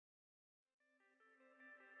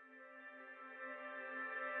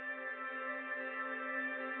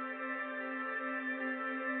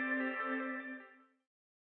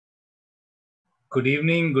Good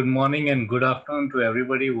evening, good morning, and good afternoon to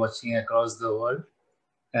everybody watching across the world.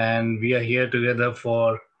 And we are here together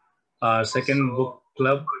for our second book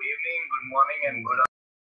club. Good evening, good morning, and good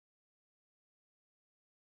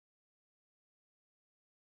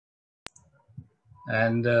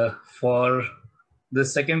afternoon. And for the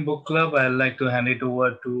second book club, I'd like to hand it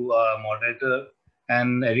over to our moderator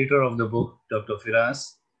and editor of the book, Dr.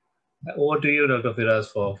 Firas. Over to you, Dr. Firas,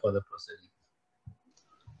 for the proceeding.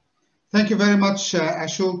 Thank you very much,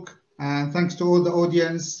 Ashok, and thanks to all the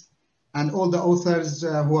audience and all the authors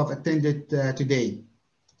who have attended today.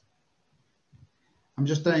 I'm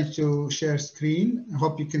just trying to share screen. I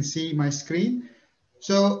hope you can see my screen.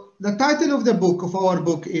 So the title of the book, of our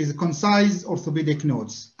book, is Concise Orthopaedic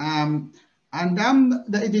Notes. And I'm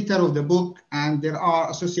the editor of the book, and there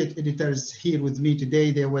are associate editors here with me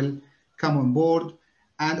today. They will come on board,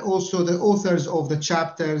 and also the authors of the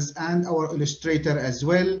chapters and our illustrator as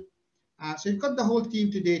well. So you've got the whole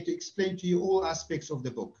team today to explain to you all aspects of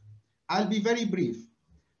the book. I'll be very brief.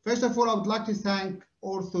 First of all, I would like to thank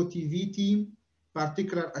Ortho TV team,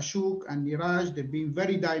 particularly Ashok and Miraj. They've been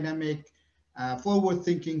very dynamic,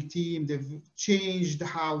 forward-thinking team. They've changed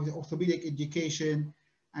how the orthopedic education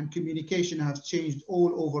and communication has changed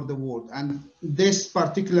all over the world. And this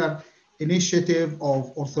particular initiative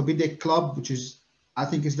of Orthopedic Club, which is, I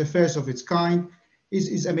think, is the first of its kind,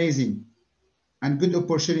 is amazing. And good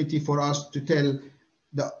opportunity for us to tell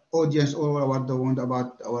the audience all over the world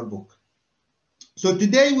about our book. So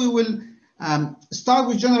today we will start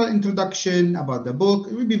with general introduction about the book.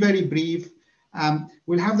 It will be very brief.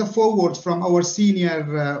 We'll have the foreword from our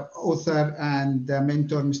senior author and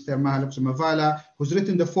mentor, Mr. Mahalok Sumavala, who's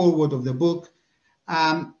written the foreword of the book.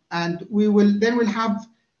 And we'll have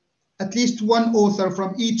at least one author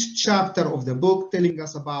from each chapter of the book telling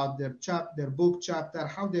us about their book chapter,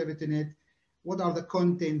 how they've written it, what are the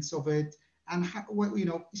contents of it, and how,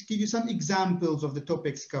 give you some examples of the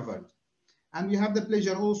topics covered. And we have the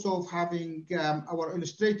pleasure also of having our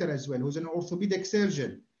illustrator as well, who's an orthopedic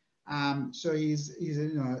surgeon. So he's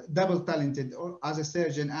double talented as a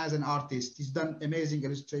surgeon, as an artist. He's done amazing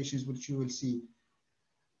illustrations, which you will see.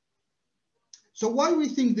 So why we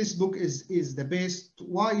think this book is the best?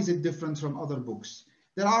 Why is it different from other books?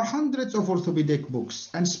 There are hundreds of orthopedic books,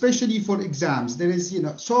 and especially for exams, there is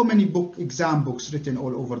so many exam books written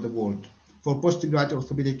all over the world for postgraduate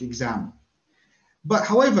orthopedic exam. But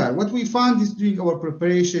however, what we found is during our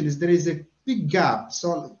preparation is there is a big gap.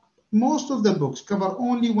 So most of the books cover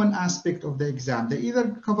only one aspect of the exam. They either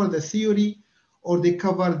cover the theory or they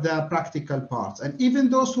cover the practical parts. And even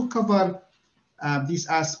those who cover these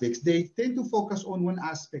aspects, they tend to focus on one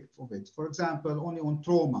aspect of it. For example, only on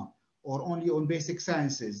trauma, or only on basic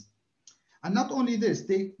sciences. And not only this,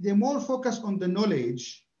 they more focus on the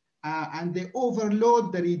knowledge and they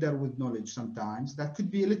overload the reader with knowledge sometimes. That could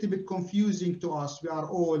be a little bit confusing to us. We are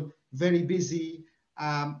all very busy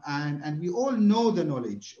and we all know the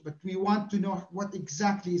knowledge, but we want to know what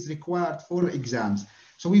exactly is required for exams.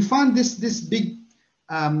 So we found this big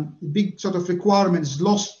sort of requirements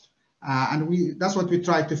lost and that's what we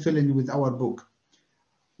try to fill in with our book.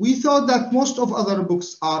 We thought that most of other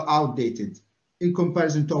books are outdated in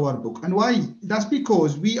comparison to our book. And why? That's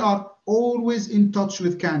because we are always in touch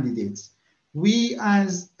with candidates. We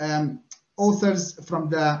as authors from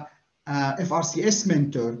the FRCs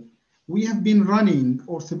mentor, we have been running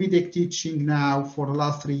orthopedic teaching now for the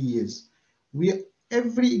last 3 years.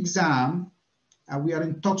 Every exam, we are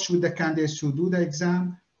in touch with the candidates who do the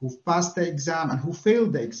exam, who've passed the exam and who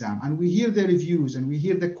failed the exam. And we hear the reviews and we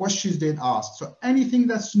hear the questions they asked. So anything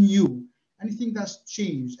that's new, anything that's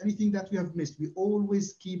changed, anything that we have missed, we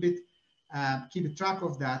always keep track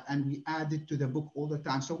of that and we add it to the book all the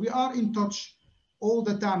time. So we are in touch all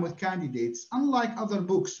the time with candidates, unlike other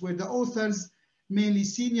books where the authors, mainly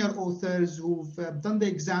senior authors who've done the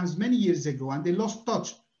exams many years ago and they lost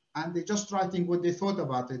touch and they're just writing what they thought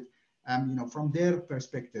about it, from their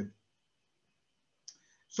perspective.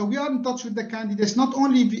 So we are in touch with the candidates, not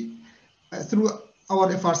only through our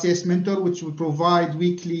FRCs mentor, which we provide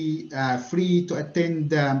weekly free to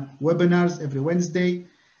attend webinars every Wednesday,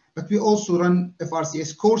 but we also run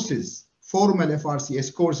FRCs courses, formal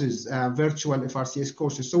FRCs courses, virtual FRCs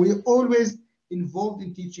courses. So we're always involved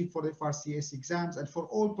in teaching for the FRCs exams and for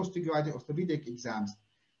all postgraduate orthopedic exams.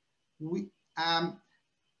 The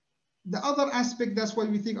other aspect, that's why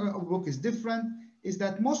we think our book is different, is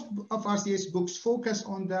that most of FRCs books focus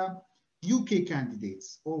on the UK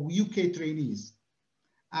candidates or UK trainees.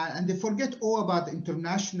 And they forget all about the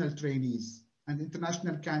international trainees and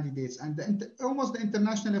international candidates. And almost the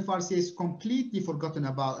international FRCs is completely forgotten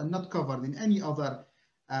about and not covered in any other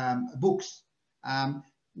books.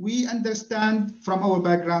 we understand from our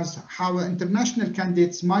backgrounds how international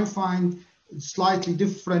candidates might find a slightly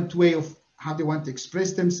different way of how they want to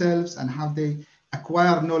express themselves and how they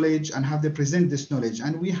acquire knowledge and how they present this knowledge.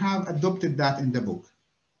 And we have adopted that in the book.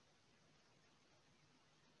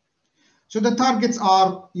 So the targets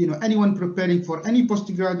are, anyone preparing for any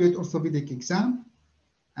postgraduate orthopedic exam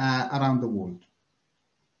around the world.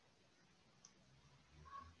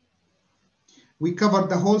 We cover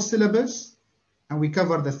the whole syllabus, and we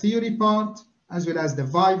cover the theory part, as well as the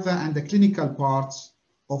viva and the clinical parts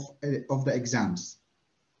of the exams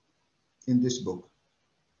in this book.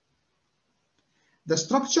 The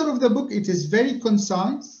structure of the book, it is very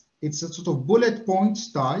concise. It's a sort of bullet point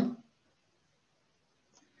style.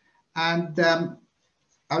 And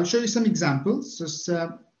I'll show you some examples. Just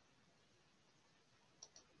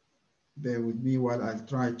bear with me while I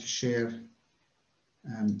try to share.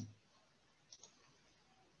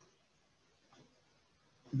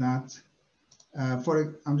 That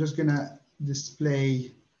I'm just gonna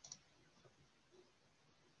display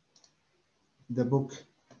the book,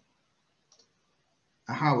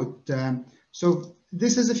 how it so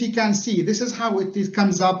this is, if you can see, this is how it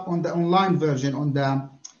comes up on the online version, on the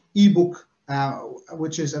ebook,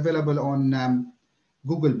 which is available on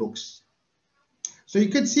Google Books. So you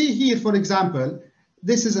could see here, for example,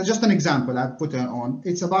 this is just an example I've put on.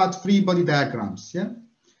 It's about free body diagrams. Yeah.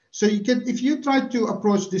 So you can, if you try to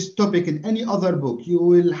approach this topic in any other book, you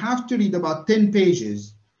will have to read about 10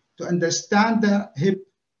 pages to understand the hip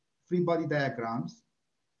free body diagrams.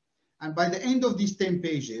 And by the end of these 10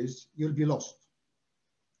 pages, you'll be lost.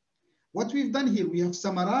 What we've done here, we have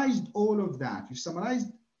summarized all of that. We've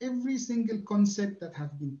summarized every single concept that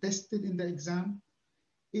have been tested in the exam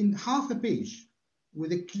in half a page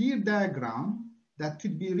with a clear diagram that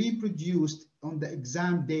could be reproduced on the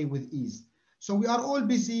exam day with ease. So we are all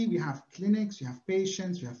busy, we have clinics, we have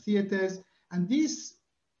patients, we have theaters, and these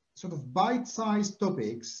sort of bite-sized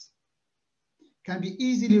topics can be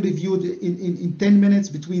easily reviewed in 10 minutes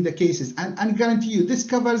between the cases. And I guarantee you, this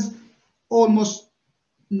covers almost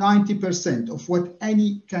 90% of what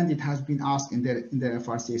any candidate has been asked in their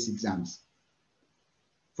FRCs exams.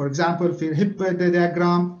 For example, for hip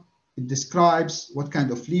diagram, it describes what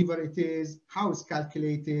kind of lever it is, how it's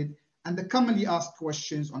calculated, and the commonly asked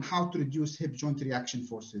questions on how to reduce hip joint reaction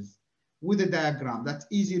forces with a diagram that's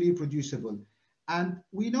easily reproducible. And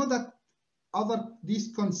we know that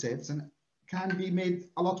these concepts can be made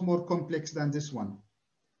a lot more complex than this one.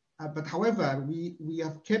 But however, we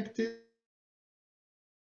have kept it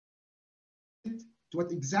to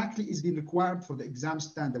what exactly is being required for the exam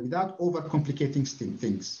standard without overcomplicating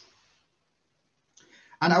things.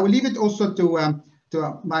 And I will leave it also to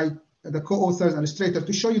the co-authors and illustrator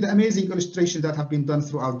to show you the amazing illustrations that have been done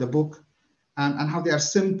throughout the book and how they are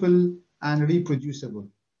simple and reproducible.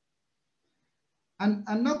 And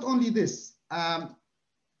not only this,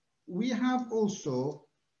 we have also,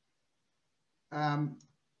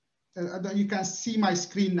 you can see my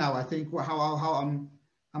screen now, I think, how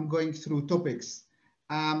I'm going through topics.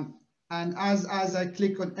 And as I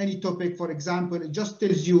click on any topic, for example, it just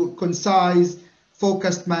tells you concise,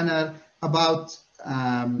 focused manner about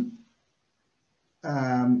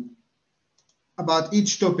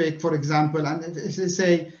each topic, for example. And if they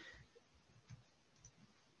say,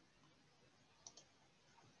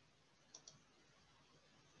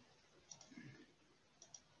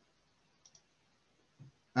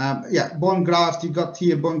 yeah, bone graft, you got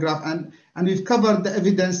here bone graft, and we've covered the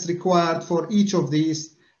evidence required for each of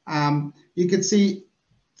these. You can see,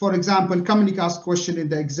 for example, commonly asked question in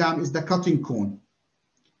the exam is the cutting cone.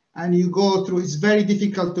 And you go through, it's very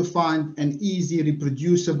difficult to find an easy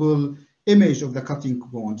reproducible image of the cutting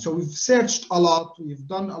cone. So we've searched a lot, we've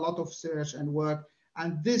done a lot of search and work,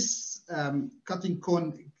 and this cutting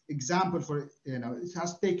cone example, it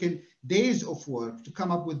has taken days of work to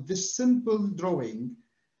come up with this simple drawing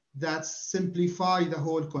that simplify the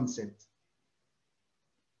whole concept.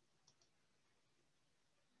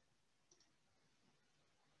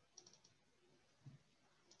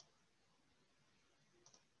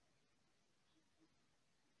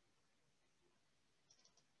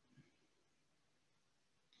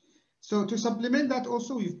 So to supplement that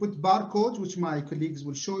also, we've put barcodes, which my colleagues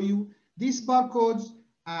will show you. These barcodes,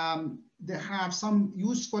 they have some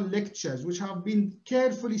useful lectures, which have been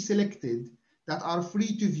carefully selected that are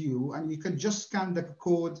free to view, and you can just scan the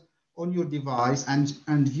code on your device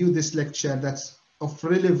and view this lecture that's of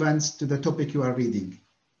relevance to the topic you are reading.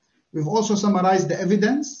 We've also summarized the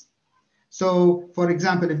evidence. So for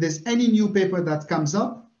example, if there's any new paper that comes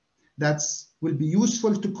up that will be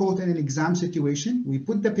useful to quote in an exam situation, we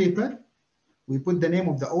put the paper, We put the name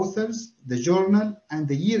of the authors, the journal, and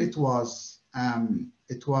the year it was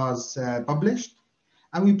published.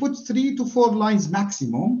 And we put 3 to 4 lines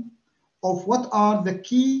maximum of what are the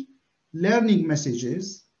key learning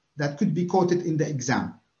messages that could be quoted in the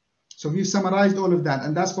exam. So we've summarized all of that,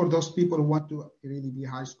 and that's for those people who want to really be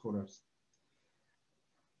high scorers.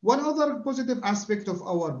 One other positive aspect of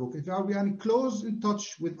our book is that we are in close in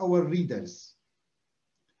touch with our readers.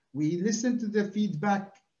 We listen to the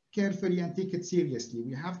feedback carefully and take it seriously.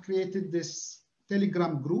 We have created this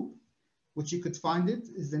Telegram group, which you could find it,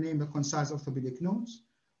 is the name of Concise Orthopaedic Notes,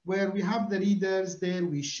 where we have the readers there,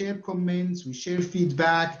 we share comments, we share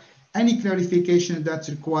feedback, any clarification that's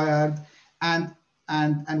required, and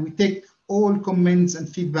we take all comments and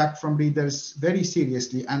feedback from readers very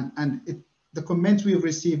seriously. The comments we've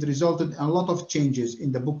received resulted in a lot of changes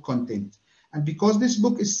in the book content. And because this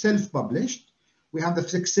book is self-published, we have the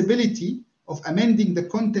flexibility of amending the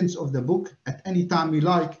contents of the book at any time we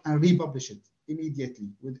like and republish it immediately.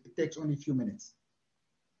 It takes only a few minutes.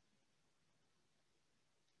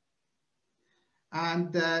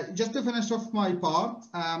 And just to finish off my part,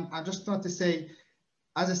 I just want to say,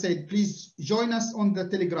 as I said, please join us on the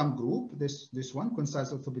Telegram group, this one,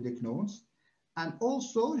 Concise Orthopaedic Notes. And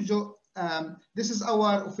also, this is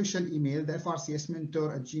our official email, the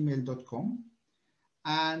frcsmentor@gmail.com.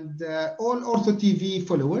 And all Ortho TV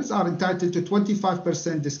followers are entitled to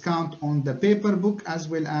 25% discount on the paper book as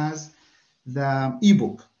well as the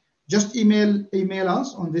ebook. Just email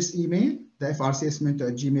us on this email, the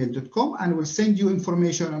frcsmentor@gmail.com, and we'll send you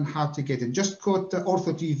information on how to get it. Just quote the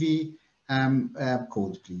Ortho TV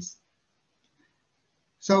code, please.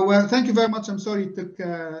 So thank you very much. I'm sorry it took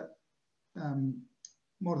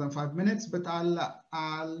more than 5 minutes, but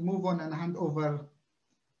I'll move on and hand over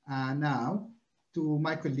now to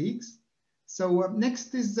my colleagues. So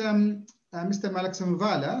next is Mr. Malak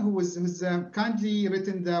Samuvala, who's kindly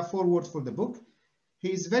written the foreword for the book.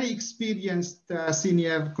 He's very experienced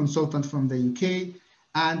senior consultant from the UK,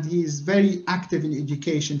 and he's very active in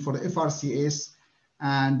education for the FRCs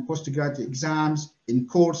and postgraduate exams, in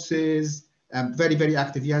courses, very, very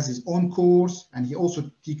active. He has his own course, and he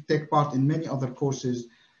also take part in many other courses.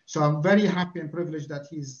 So I'm very happy and privileged that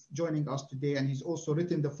he's joining us today, and he's also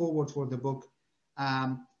written the foreword for the book.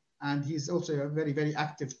 And he's also a very, very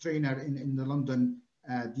active trainer in the London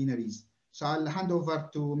deaneries. So I'll hand over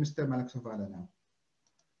to Mr. Malak Samuvala now.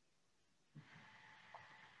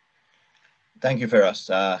 Thank you, Firas.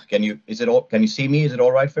 Can you see me? Is it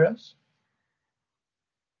all right, Firas?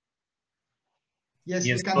 Yes,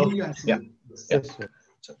 yes, we can hear you and see you. Yes.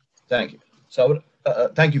 So, thank you. So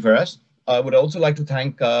thank you, Firas. I would also like to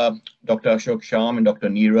thank Dr. Ashok Sham and Dr.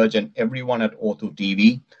 Neeraj and everyone at Ortho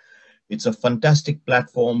TV. It's a fantastic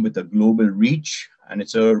platform with a global reach, and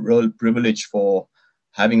it's a real privilege for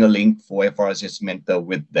having a link for FRCs Mentor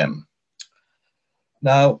with them.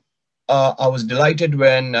 Now, I was delighted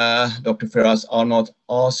when Dr. Firas Arnott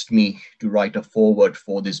asked me to write a foreword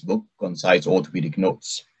for this book, Concise Orthopaedic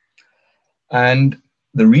Notes. And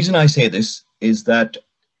the reason I say this is that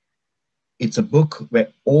it's a book where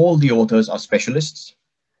all the authors are specialists.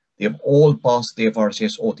 They have all passed the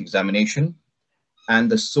FRCS Orth examination,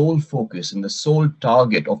 and the sole focus and the sole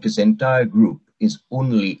target of this entire group is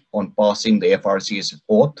only on passing the FRCS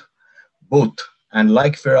Orth, both. And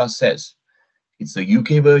like Firas says, it's the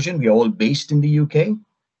UK version. We are all based in the UK,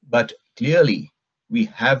 but clearly we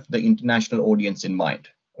have the international audience in mind.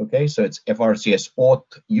 Okay, so it's FRCS Orth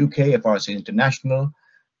UK, FRCS International,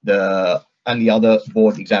 and the other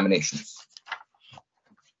board examinations.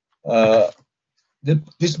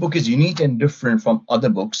 This book is unique and different from other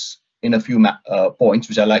books in a few points,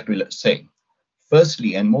 which I like to say.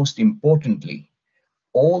 Firstly, and most importantly,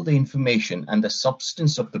 all the information and the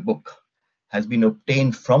substance of the book has been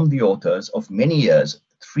obtained from the authors of many years,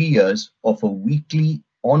 3 years of a weekly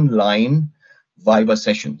online Viva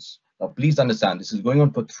sessions. Now, please understand, this is going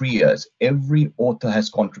on for 3 years. Every author has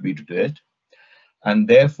contributed to it. And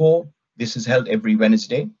therefore, this is held every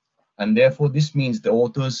Wednesday. And therefore, this means the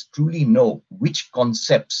authors truly know which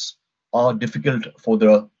concepts are difficult for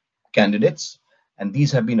the candidates. And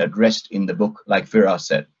these have been addressed in the book, like Firas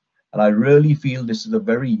said. And I really feel this is a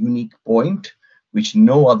very unique point, which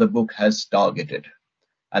no other book has targeted.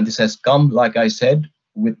 And this has come, like I said,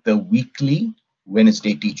 with the weekly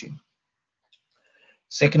Wednesday teaching.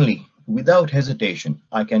 Secondly, without hesitation,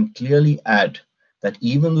 I can clearly add that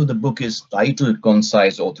even though the book is titled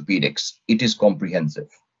Concise Orthopedics, it is comprehensive.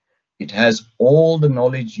 It has all the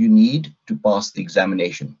knowledge you need to pass the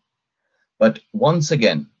examination. But once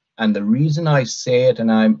again, and the reason I say it,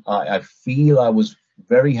 and I feel I was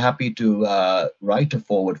very happy to write a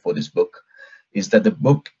foreword for this book, is that the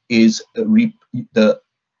book is the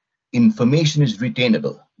information is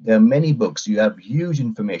retainable. There are many books. You have huge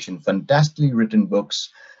information, fantastically written books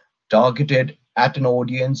targeted at an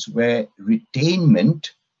audience where retainment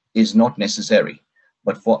is not necessary.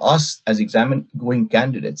 But for us as exam-going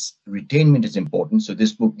candidates, retainment is important. So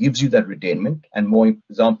this book gives you that retainment, and more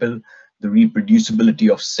example, the reproducibility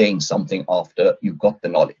of saying something after you got the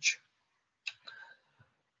knowledge.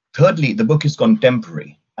 Thirdly, the book is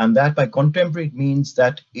contemporary, and that by contemporary it means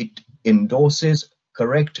that it endorses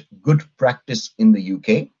correct good practice in the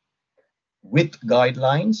UK with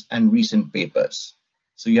guidelines and recent papers.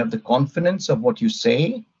 So you have the confidence of what you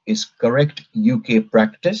say is correct UK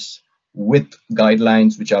practice with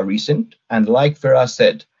guidelines which are recent. And like Firas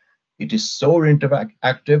said, it is so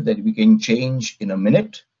interactive that we can change in a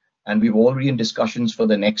minute. And we're already in discussions for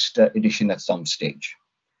the next edition at some stage.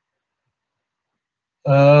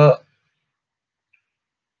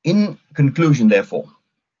 In conclusion, therefore,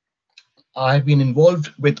 I've been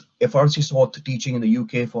involved with FRCs ortho teaching in the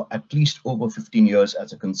UK for at least over 15 years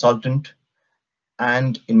as a consultant.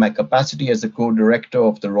 And in my capacity as the co-director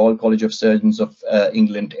of the Royal College of Surgeons of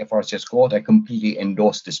England FRCS cohort, I completely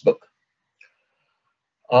endorse this book.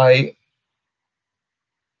 I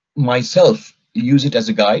myself use it as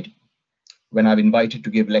a guide when I'm invited to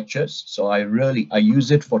give lectures. So I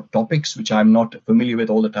use it for topics which I'm not familiar with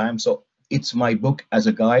all the time. So it's my book as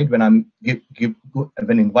a guide when I'm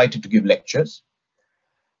when invited to give lectures.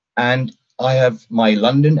 And I have my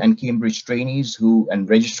London and Cambridge trainees and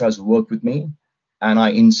registrars who work with me. And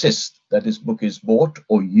I insist that this book is bought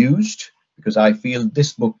or used because I feel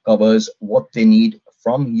this book covers what they need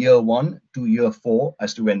from year 1 to year 4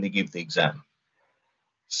 as to when they give the exam.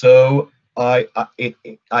 So I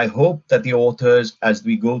hope that the authors, as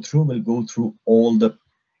we go through, will go through all the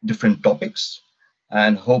different topics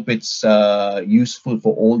and hope it's useful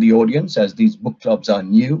for all the audience, as these book clubs are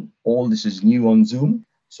new. All this is new on Zoom.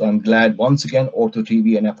 So I'm glad once again, Ortho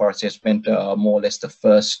TV and FRCS Mentor are more or less the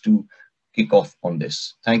first to kick off on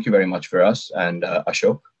this. Thank you very much for us, and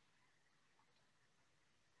Ashok.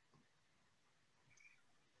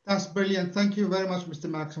 That's brilliant. Thank you very much, Mr.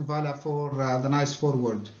 Maximvala, for the nice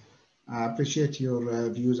foreword. I appreciate your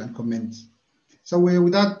views and comments. So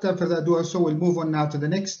without further ado, also we'll move on now to the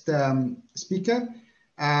next speaker.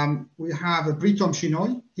 We have Pritom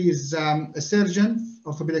Shinoy. He is a surgeon,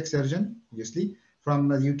 orthopedic surgeon, obviously, from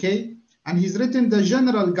the UK, and he's written the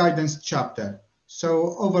general guidance chapter.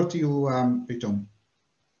 So over to you, Pritom.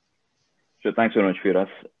 Sure, thanks very much, Firas.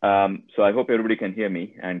 So I hope everybody can hear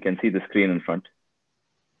me and can see the screen in front.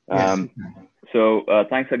 Yes. So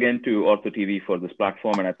thanks again to Ortho TV for this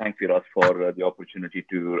platform, and I thank Firas for the opportunity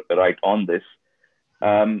to write on this.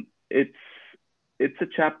 It's a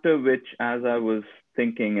chapter which, as I was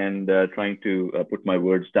thinking and trying to put my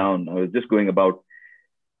words down, I was just going about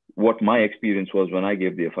what my experience was when I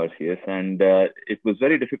gave the FRCS, and it was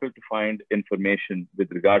very difficult to find information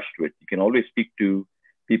with regards to it. You can always speak to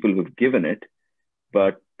people who've given it,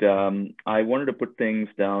 but I wanted to put things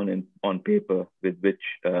down on paper with which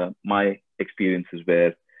my experiences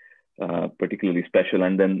were particularly special.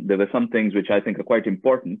 And then there were some things which I think are quite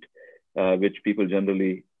important, which people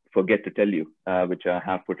generally forget to tell you, which I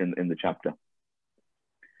have put in the chapter.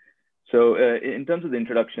 So in terms of the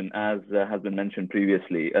introduction, as has been mentioned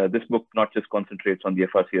previously, this book not just concentrates on the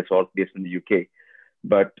FRCS orth based in the UK,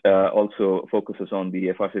 but also focuses on the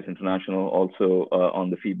FRCS International, also on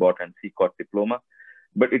the FEBOT and CCOT diploma.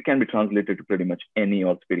 But it can be translated to pretty much any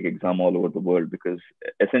orthopedic exam all over the world, because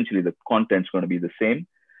essentially the content's going to be the same.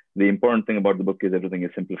 The important thing about the book is everything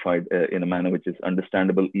is simplified in a manner which is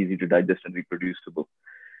understandable, easy to digest, and reproducible.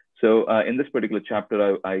 So in this particular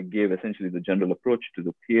chapter, I gave essentially the general approach to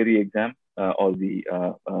the theory exam, or the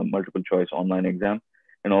multiple choice online exam,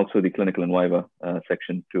 and also the clinical and viva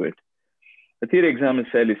section to it. The theory exam is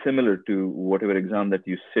fairly similar to whatever exam that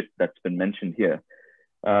you sit that's been mentioned here.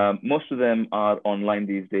 Most of them are online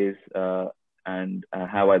these days and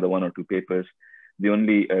have either 1 or 2 papers. The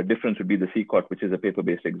only difference would be the CCOT, which is a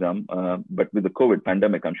paper-based exam. But with the COVID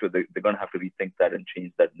pandemic, I'm sure they're going to have to rethink that and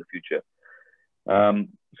change that in the future.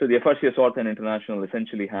 So the FRCS Orth and International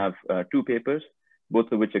essentially have 2 papers,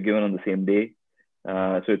 both of which are given on the same day.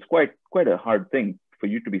 So it's quite a hard thing for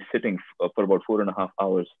you to be sitting for about 4.5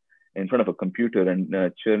 hours in front of a computer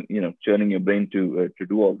and churning your brain to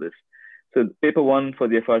do all this. So paper 1 for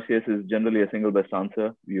the FRCS is generally a single best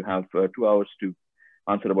answer. You have 2 hours to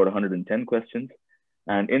answer about 110 questions.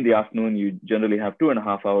 And in the afternoon, you generally have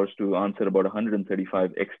 2.5 hours to answer about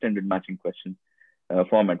 135 extended matching question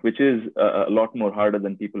format, which is a lot more harder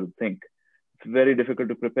than people would think. It's very difficult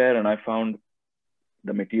to prepare. And I found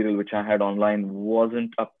The material which I had online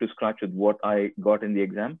wasn't up to scratch with what I got in the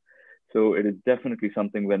exam. So it is definitely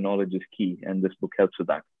something where knowledge is key, and this book helps with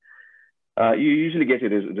that. You usually get your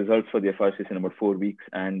results for the FRCs in about 4 weeks,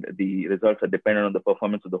 and the results are dependent on the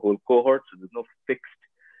performance of the whole cohort. So there's no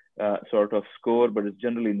fixed sort of score, but it's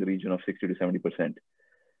generally in the region of 60 to 70%.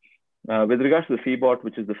 With regards to the FEBOT,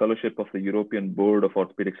 which is the Fellowship of the European Board of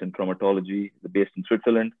Orthopedics and Traumatology, based in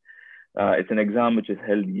Switzerland, it's an exam which is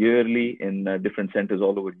held yearly in different centers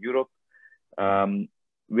all over Europe.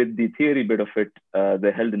 With the theory bit of it,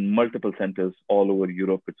 they're held in multiple centers all over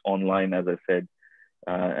Europe. It's online, as I said,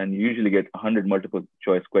 and you usually get 100 multiple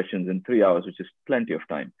choice questions in 3 hours, which is plenty of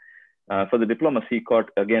time. For the diploma CCOT,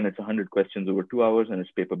 again, it's 100 questions over 2 hours, and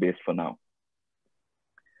it's paper-based for now.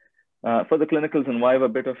 For the clinicals and viva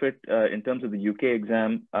bit of it, in terms of the UK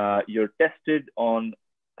exam, you're tested on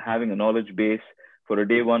having a knowledge base for a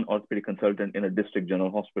day one orthopedic consultant in a district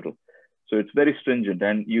general hospital. So it's very stringent,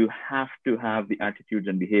 and you have to have the attitudes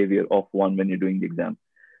and behavior of one when you're doing the exam.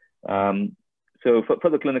 So for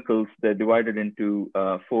the clinicals, they're divided into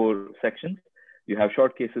 4 sections. You have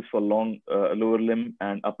short cases for long lower limb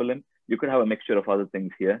and upper limb. You could have a mixture of other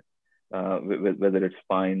things here, whether it's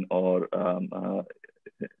spine or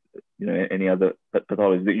any other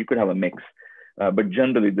pathology. You could have a mix, but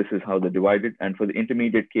generally this is how they're divided. And for the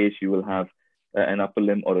intermediate case, you will have an upper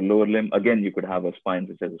limb or a lower limb. Again, you could have a spine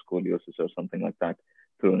such as a scoliosis or something like that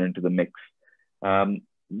thrown into the mix.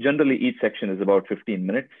 Generally, each section is about 15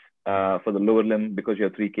 minutes. For the lower limb, because you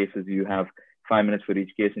have 3 cases, you have 5 minutes for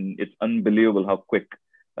each case, and it's unbelievable how quick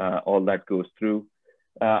all that goes through.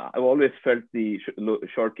 I've always felt the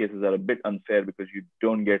short cases are a bit unfair because you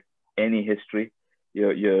don't get any history.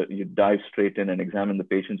 You dive straight in and examine the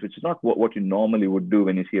patients, which is not what you normally would do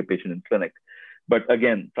when you see a patient in clinic. But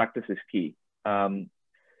again, practice is key.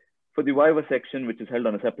 For the viva section, which is held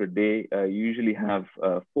on a separate day, you usually have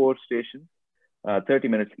 4 stations, 30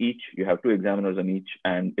 minutes each. You have 2 examiners on each,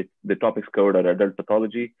 and the topics covered are adult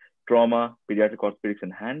pathology, trauma, pediatric orthopedics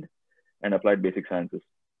in hand, and applied basic sciences.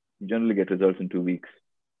 You generally get results in 2 weeks.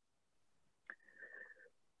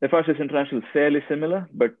 The FRCs International is fairly similar,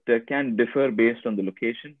 but can differ based on the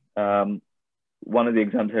location. One of the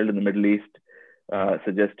exams held in the Middle East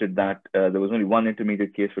suggested that there was only 1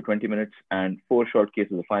 intermediate case for 20 minutes and 4 short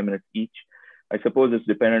cases of 5 minutes each. I suppose it's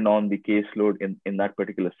dependent on the caseload in that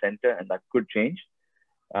particular center, and that could change.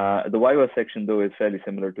 The viva section, though, is fairly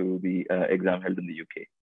similar to the exam held in the UK.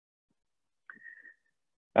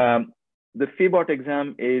 The FEBOT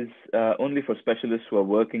exam is only for specialists who are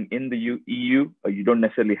working in the EU. You don't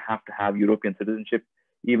necessarily have to have European citizenship.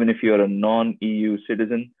 Even if you're a non-EU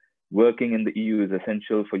citizen, working in the EU is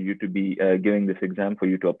essential for you to be giving this exam, for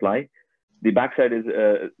you to apply. The backside is,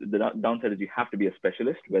 the downside is you have to be a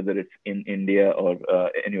specialist, whether it's in India or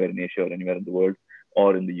anywhere in Asia or anywhere in the world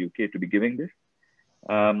or in the UK to be giving this.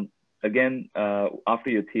 Again, after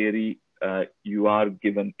your theory, you are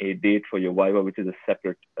given a date for your viva, which is a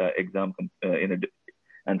separate exam.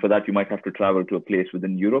 And for that, you might have to travel to a place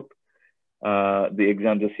within Europe. The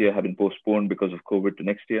exams this year have been postponed because of COVID to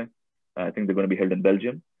next year. I think they're going to be held in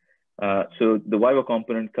Belgium. So the viva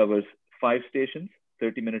component covers 5 stations,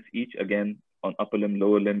 30 minutes each, again, on upper limb,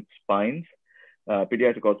 lower limb, spines,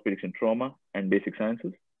 pediatric orthopedics and trauma, and basic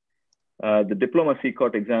sciences. The diploma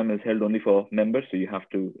CCOT exam is held only for members, so you have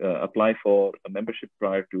to apply for a membership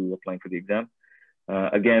prior to applying for the exam.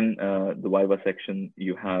 Again, the viva section,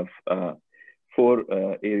 you have 4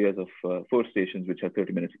 areas of 4 stations, which are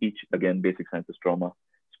 30 minutes each. Again, basic sciences, trauma,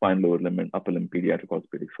 spine, lower limb, and upper limb pediatric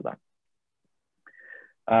orthopedics for that.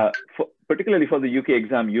 Particularly for the UK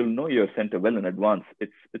exam, you'll know your center well in advance.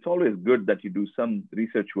 It's always good that you do some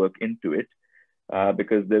research work into it,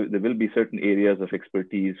 because there will be certain areas of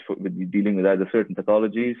expertise with dealing with either certain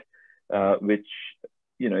pathologies, which,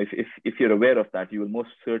 if you're aware of that, you will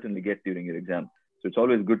most certainly get during your exam. So it's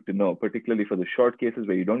always good to know, particularly for the short cases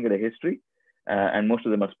where you don't get a history, and most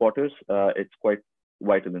of them are spotters. It's quite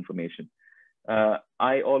vital information.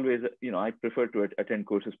 I always, I prefer to attend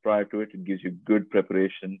courses prior to it. It gives you good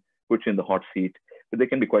preparation, puts you in the hot seat, but they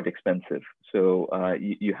can be quite expensive. So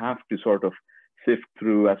you have to sort of sift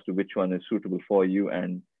through as to which one is suitable for you,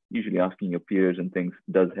 and usually asking your peers and things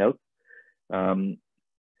does help. There's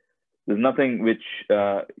nothing which,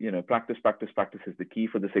 practice is the key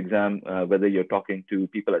for this exam, whether you're talking to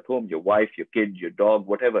people at home, your wife, your kid, your dog,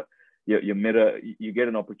 whatever, your mirror, you get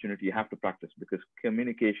an opportunity, you have to practice, because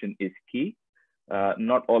communication is key.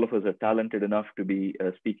 Not all of us are talented enough to be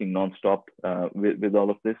speaking nonstop with all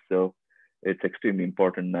of this. So it's extremely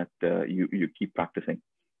important that you keep practicing.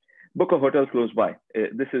 Book a hotel close by.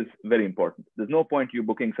 This is very important. There's no point you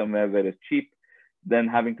booking somewhere where it's cheap. then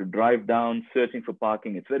having to drive down, searching for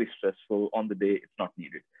parking. It's very stressful. On the day, it's not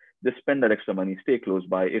needed. Just spend that extra money, stay close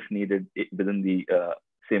by if needed within the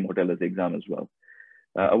same hotel as the exam as well.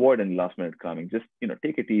 Avoid any last minute cramming. Just,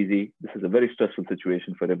 take it easy. This is a very stressful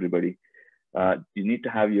situation for everybody. You need to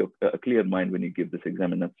have a clear mind when you give this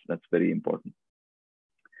exam, and that's very important.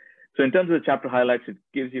 So in terms of the chapter highlights, it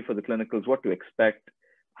gives you for the clinicals what to expect,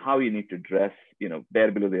 how you need to dress.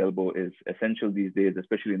 Bare below the elbow is essential these days,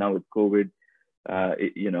 especially now with COVID.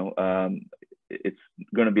 It's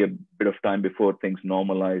going to be a bit of time before things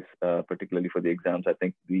normalize, particularly for the exams. I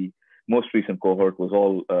think the most recent cohort was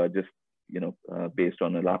all just based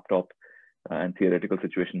on a laptop and theoretical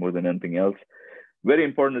situation more than anything else. Very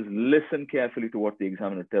important is listen carefully to what the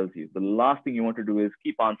examiner tells you. The last thing you want to do is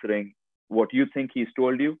keep answering what you think he's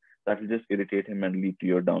told you. That will just irritate him and lead to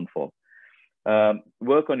your downfall.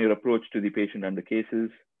 Work on your approach to the patient and the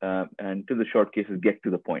cases, and to the short cases, get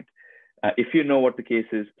to the point. If you know what the case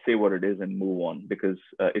is, say what it is and move on, because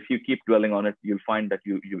if you keep dwelling on it, you'll find that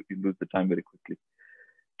you lose the time very quickly.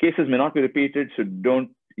 Cases may not be repeated, so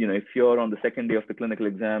don't, if you're on the second day of the clinical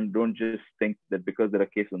exam, don't just think that because there are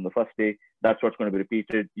cases on the first day, that's what's going to be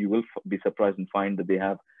repeated. You will be surprised and find that they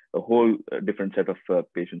have a whole different set of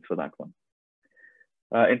patients for that one.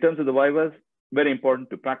 In terms of the vivas, very important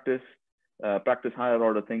to practice higher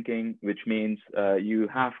order thinking, which means you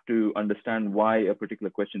have to understand why a particular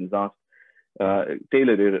question is asked,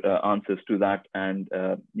 tailor your answers to that, and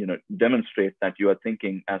demonstrate that you are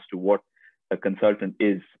thinking as to what a consultant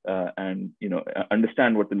is, and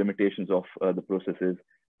understand what the limitations of the process is,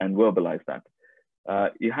 and verbalize that.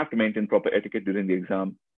 You have to maintain proper etiquette during the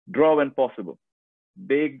exam. Draw when possible.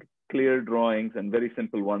 Big, clear drawings and very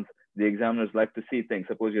simple ones. The examiners like to see things.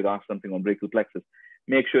 Suppose you're asked something on brachial plexus.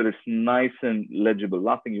 Make sure it's nice and legible.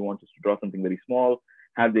 Last thing you want is to draw something very small,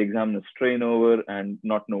 have the examiner strain over and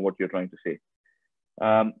not know what you're trying to say.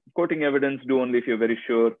 Quoting evidence, do only if you're very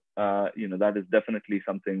sure. That is definitely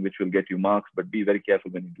something which will get you marks, but be very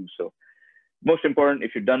careful when you do so. Most important,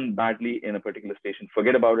 if you've done badly in a particular station,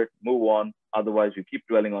 forget about it, move on. Otherwise, you keep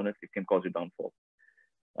dwelling on it, it can cause you downfall.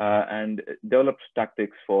 And develop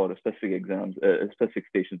tactics for specific exams, specific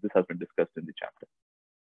stations. This has been discussed in the chapter.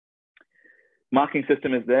 Marking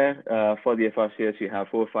system is there. For the FRCs, you have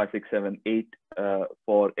 4, 5, 6, 7, 8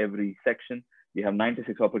 for every section. You have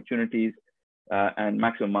 96 opportunities and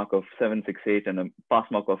maximum mark of 7, 6, 8 and a pass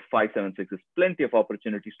mark of 5, 7, 6. There's plenty of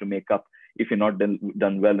opportunities to make up if you're not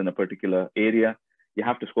done well in a particular area. You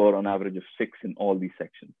have to score on average of 6 in all these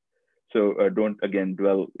sections. So don't, again,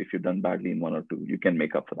 dwell if you've done badly in 1 or 2. You can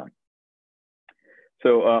make up for that.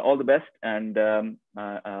 So all the best. And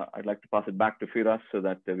I'd like to pass it back to Firas so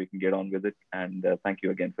that we can get on with it. And thank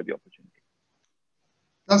you again for the opportunity.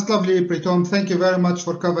 That's lovely, Pritom. Thank you very much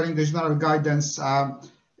for covering the general guidance.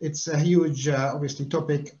 It's a huge, obviously,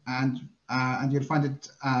 topic, and you'll find it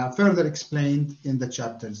further explained in the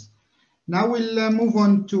chapters. Now we'll move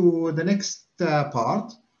on to the next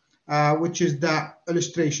part, which is the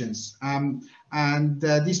illustrations.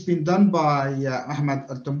 This has been done by Ahmed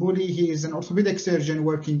Al-Tambouli. He is an orthopedic surgeon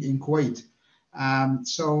working in Kuwait.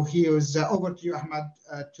 So he is over to you, Ahmed,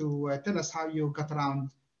 to tell us how you got around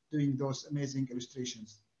doing those amazing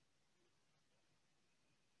illustrations.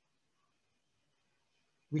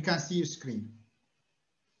 We can see your screen.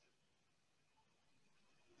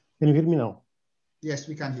 Can you hear me now? Yes,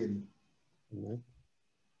 we can hear you. Okay.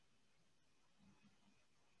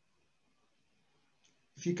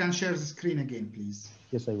 If you can share the screen again, please.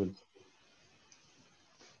 Yes, I will.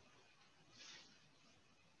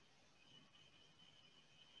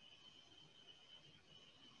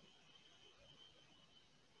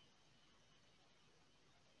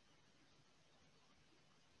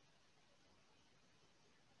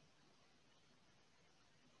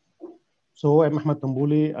 So I'm Ahmed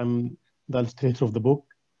Tambouli. I'm the illustrator of the book.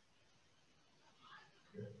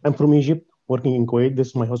 I'm from Egypt, working in Kuwait. This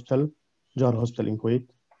is my hospital, Jar Hospital in Kuwait.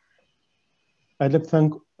 I'd like to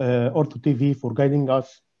thank Ortho TV for guiding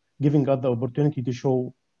us, giving us the opportunity to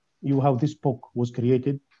show you how this book was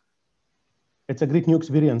created. It's a great new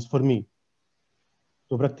experience for me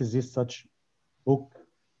to practice this such book.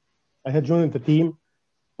 I had joined the team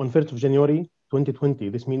on 1st of January 2020.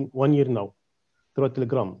 This means 1 year now, through a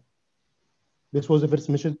telegram. This was the first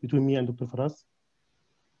message between me and Dr. Faras,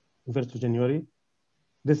 on 1st of January.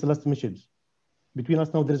 This is the last message. Between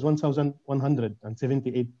us now, there is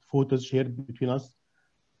 1,178 photos shared between us,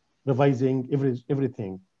 revising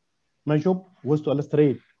everything. My job was to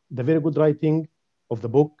illustrate the very good writing of the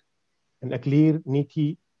book in a clear,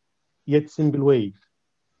 neat, yet simple way,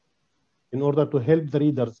 in order to help the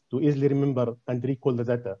readers to easily remember and recall the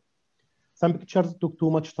data. Some pictures took too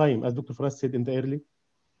much time, as Dr. Faraz said in the early,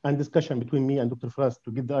 and discussion between me and Dr. Faraz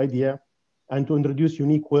to get the idea and to introduce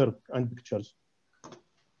unique work and pictures.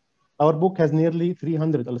 Our book has nearly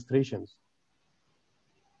 300 illustrations.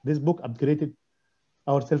 This book upgraded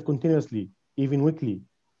ourselves continuously, even weekly,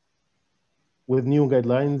 with new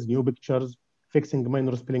guidelines, new pictures, fixing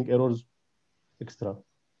minor spelling errors, etc.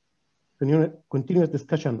 Continuous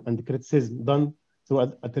discussion and criticism done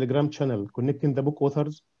through a Telegram channel connecting the book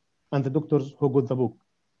authors and the doctors who got the book.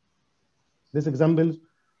 This example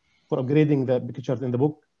for upgrading the pictures in the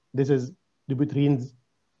book. This is Dupuytren's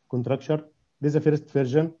contracture. This is the first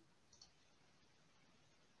version.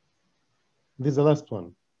 This is the last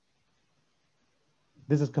one.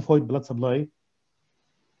 This is scaphoid blood supply.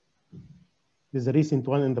 This is a recent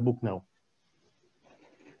one in the book now.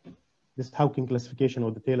 This Hawking classification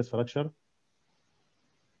of the talus fracture.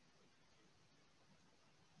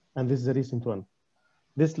 And this is a recent one.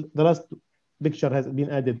 The last picture has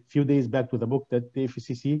been added a few days back to the book, that the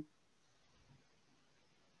FCC.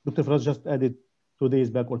 Dr. Faraz just added 2 days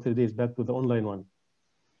back or 3 days back to the online one.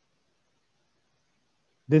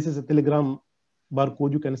 This is a Telegram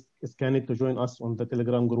barcode. You can scan it to join us on the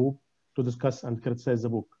Telegram group to discuss and criticize the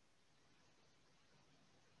book.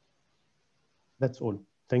 That's all.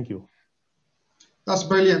 Thank you. That's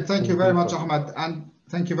brilliant. Thank you very much, Ahmed. And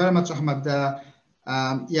thank you very much, Ahmed.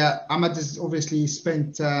 Yeah, Ahmed has obviously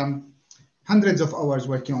spent hundreds of hours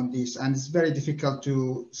working on this, and it's very difficult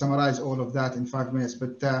to summarize all of that in 5 minutes.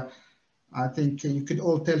 But I think you could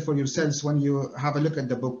all tell for yourselves when you have a look at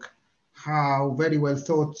the book how very well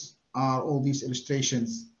thought are all these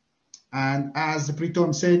illustrations. And as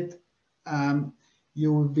Pritom said,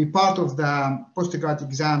 you will be part of the postgraduate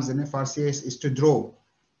exams in FRCs is to draw.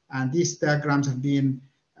 And these diagrams have been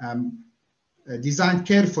designed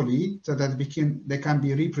carefully so that they can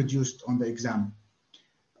be reproduced on the exam.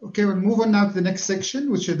 Okay, we'll move on now to the next section,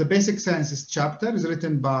 which is the basic sciences chapter. It's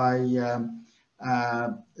written by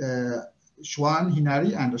Shwan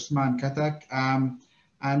Hinari and Usman Katak.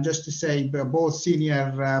 And just to say, both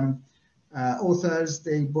senior authors,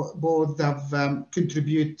 they both have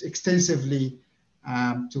contributed extensively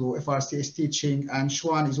to FRCS teaching, and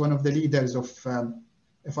Shwan is one of the leaders of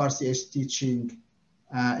FRCS teaching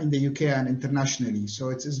in the UK and internationally. So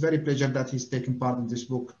it's a very pleasure that he's taken part in this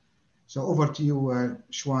book. So over to you,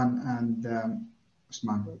 Shwan and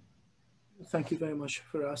Usman. Thank you very much,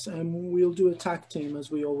 Faraz. We'll do a tag team as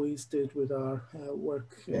we always did with our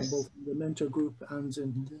work, yes, both in the mentor group and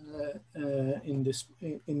in this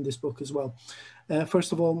book as well.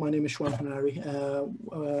 First of all, my name is Shwan Hanari.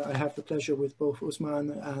 I have the pleasure with both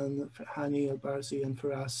Usman and Hani Al-Barzi and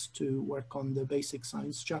Faraz to work on the basic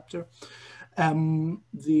science chapter.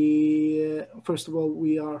 First of all,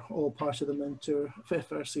 we are all part of the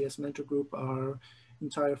FRCS mentor group. Our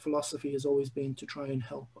entire philosophy has always been to try and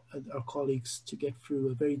help our colleagues to get through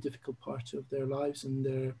a very difficult part of their lives and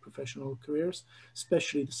their professional careers,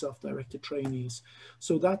 especially the self-directed trainees.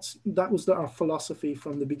 So that was our philosophy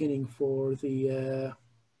from the beginning for the,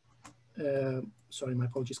 sorry, my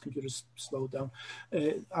apologies, computer's slowed down.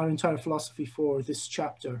 Our entire philosophy for this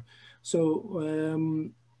chapter. So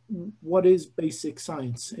what is basic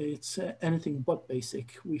science? It's anything but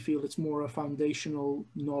basic. We feel it's more a foundational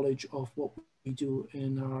knowledge of what we do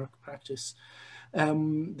in our practice.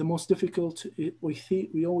 The most difficult,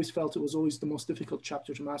 we always felt it was always the most difficult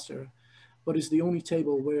chapter to master, but it's the only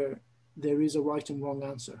table where there is a right and wrong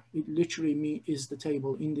answer. It literally is the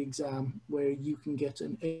table in the exam where you can get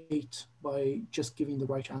an 8 by just giving the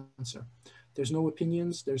right answer. There's no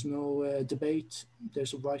opinions, there's no debate,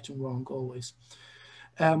 there's a right and wrong always.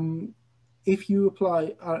 If you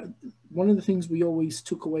apply, one of the things we always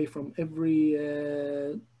took away from every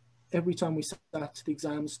time we sat the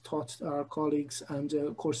exams, taught our colleagues and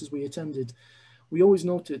courses we attended, we always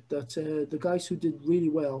noted that the guys who did really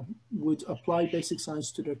well would apply basic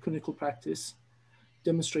science to their clinical practice,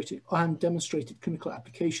 demonstrated clinical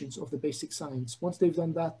applications of the basic science. Once they've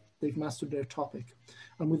done that, they've mastered their topic.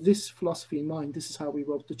 And with this philosophy in mind, this is how we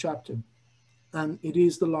wrote the chapter. And it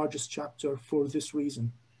is the largest chapter for this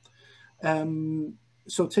reason.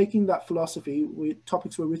 So taking that philosophy,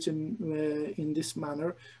 topics were written in this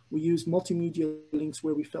manner. We used multimedia links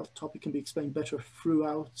where we felt the topic can be explained better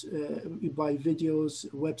throughout by videos,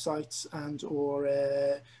 websites, and or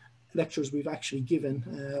lectures we've actually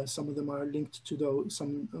given. Some of them are linked to those,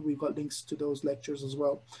 we've got links to those lectures as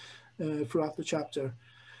well throughout the chapter.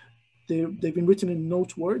 They've been written in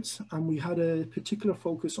note words, and we had a particular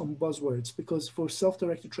focus on buzzwords because for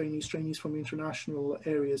self-directed trainees from international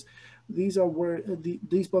areas, these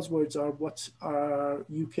buzzwords are what our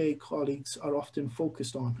UK colleagues are often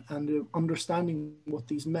focused on, and understanding what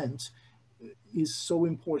these meant is so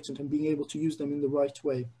important, and being able to use them in the right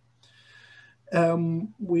way.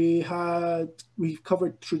 We've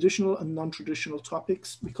covered traditional and non-traditional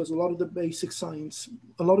topics, because a lot of the basic science,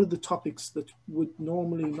 a lot of the topics that would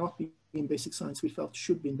normally not be in basic science, we felt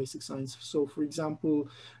should be in basic science. So for example,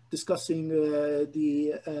 discussing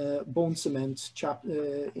the bone cement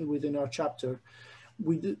within our chapter,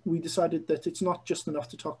 we decided that it's not just enough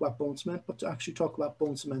to talk about bone cement, but to actually talk about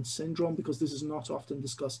bone cement syndrome, because this is not often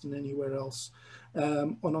discussed in anywhere else.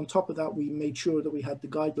 And on top of that, we made sure that we had the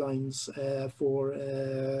guidelines for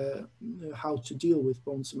how to deal with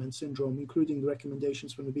bone cement syndrome, including the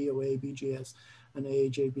recommendations from the BOA, BGS, and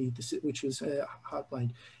AAJB, which is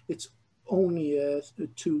outlined. It's only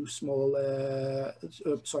 3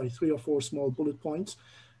 or 4 small bullet points,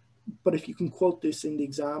 but if you can quote this in the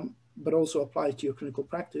exam, but also apply it to your clinical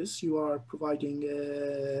practice, you are providing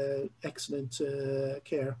excellent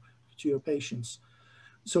care to your patients.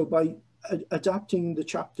 So by adapting the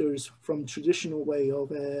chapters from traditional way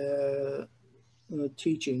of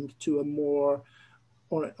teaching to a more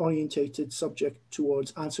orientated subject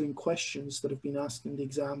towards answering questions that have been asked in the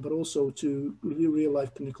exam, but also to real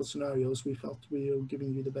life clinical scenarios, we felt we were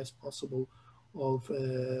giving you the best possible of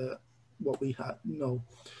what we know.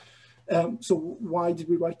 So why did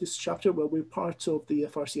we write this chapter? Well, we're part of the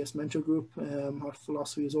FRCs mentor group. Our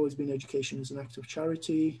philosophy has always been education is an act of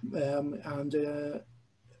charity, and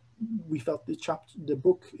we felt the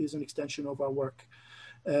book is an extension of our work,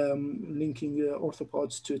 linking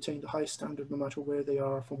orthopods to attain the highest standard no matter where they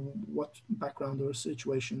are, from what background or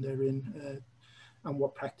situation they're in, and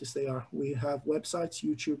what practice they are. We have websites,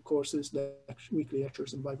 YouTube courses, weekly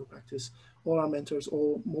lectures, and Bible practice. All our mentors,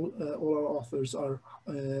 all our authors are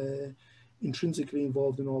intrinsically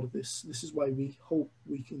involved in all of this. This is why we hope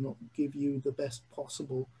we can give you the best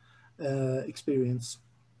possible experience.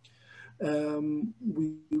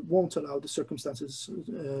 We won't allow the circumstances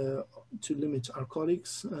to limit our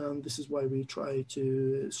colleagues. This is why we try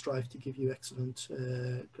to strive to give you excellent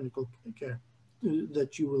clinical care,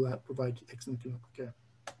 that you will provide excellent clinical care.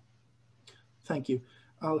 Thank you.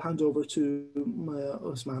 I'll hand over to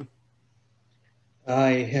Osman.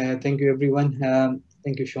 Hi, thank you everyone.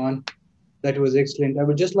 Thank you, Sean. That was excellent. I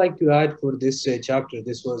would just like to add for this chapter,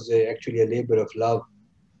 this was actually a labor of love.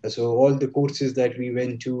 So all the courses that we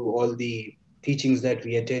went to, all the teachings that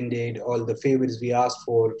we attended, all the favors we asked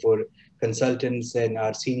for consultants and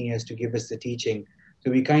our seniors to give us the teaching. So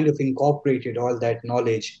we kind of incorporated all that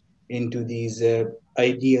knowledge into these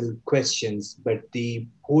ideal questions. But the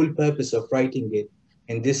whole purpose of writing it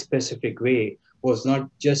in this specific way was not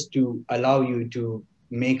just to allow you to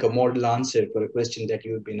make a model answer for a question that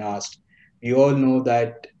you've been asked. We all know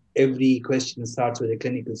that every question starts with a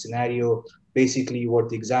clinical scenario. Basically, what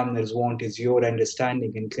the examiners want is your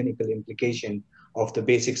understanding and clinical implication of the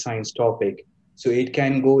basic science topic. So it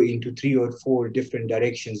can go into 3 or 4 different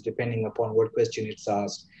directions depending upon what question it's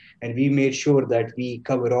asked. And we made sure that we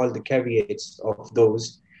cover all the caveats of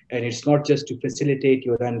those. And it's not just to facilitate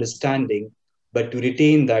your understanding, but to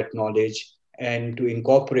retain that knowledge and to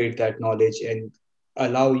incorporate that knowledge and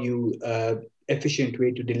allow you an efficient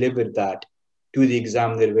way to deliver that to the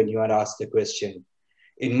examiner when you are asked the question.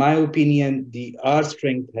 In my opinion, our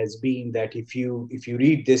strength has been that if you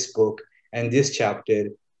read this book and this chapter,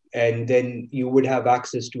 and then you would have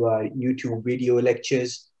access to our YouTube video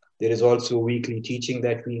lectures. There is also weekly teaching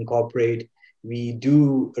that we incorporate. We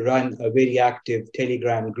do run a very active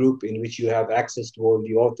Telegram group in which you have access to all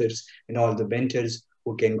the authors and all the mentors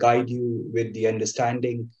who can guide you with the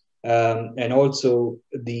understanding. And also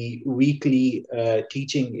the weekly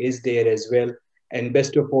teaching is there as well. And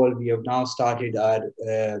best of all, we have now started our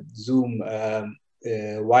Zoom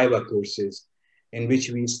Viva courses, in which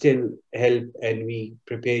we still help and we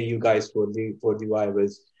prepare you guys for the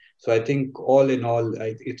Vivas. So I think all in all,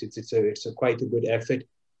 it's quite a good effort,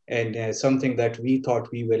 and something that we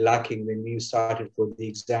thought we were lacking when we started for the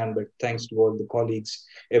exam. But thanks to all the colleagues,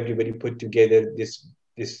 everybody put together this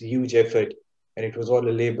huge effort, and it was all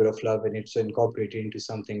a labor of love, and it's incorporated into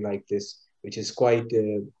something like this, which is quite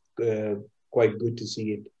good to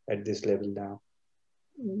see it at this level now.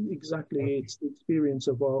 Exactly, it's the experience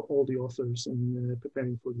of all the authors in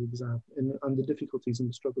preparing for the exam, and the difficulties and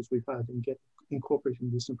the struggles we've had in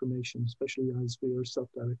incorporating this information, especially as we are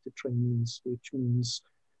self-directed trainees, which means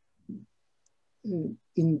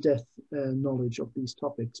in-depth knowledge of these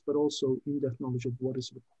topics, but also in-depth knowledge of what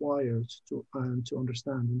is required to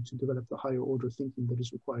understand and to develop the higher order thinking that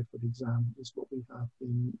is required for the exam is what we have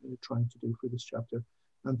been trying to do for this chapter.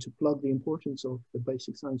 And to plug the importance of the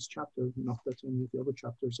basic science chapter, not that any of the other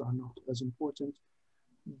chapters are not as important,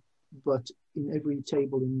 but in every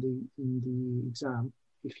table in the exam,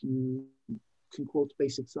 if you can quote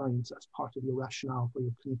basic science as part of your rationale for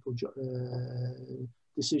your clinical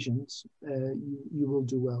decisions, you will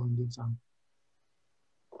do well in the exam.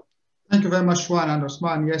 Thank you very much, Juan and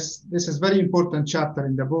Osman. Yes, this is a very important chapter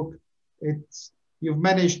in the book. You've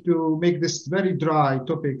managed to make this very dry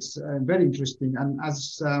topics very interesting. And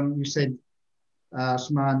as you said,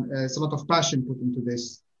 Osman, it's a lot of passion put into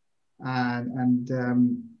this. And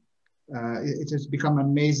it has become an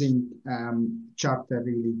amazing chapter,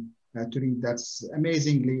 really, to read. That's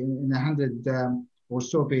amazingly, in 100 or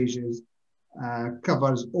so pages,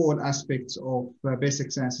 covers all aspects of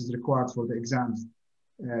basic sciences required for the exams.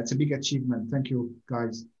 It's a big achievement. Thank you,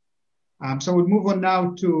 guys. So we'll move on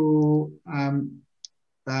now to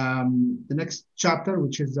the next chapter,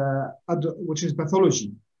 which is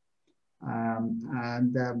pathology.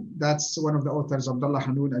 That's one of the authors, Abdullah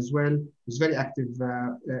Hanoun, as well. He's a very active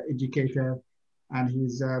educator, and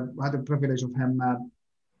he's had the privilege of him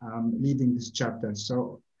leading this chapter.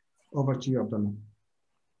 So over to you, Abdullah.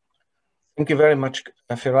 Thank you very much,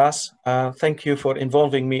 Firas. Thank you for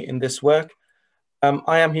involving me in this work.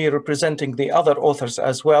 I am here representing the other authors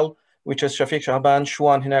as well, which is Shafiq Shaban,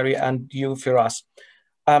 Shuan Hinari, and you, Firas.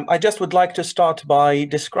 I just would like to start by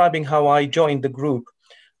describing how I joined the group.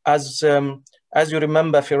 As you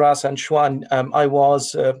remember, Firas and Shuan, I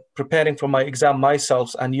was preparing for my exam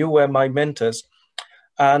myself, and you were my mentors.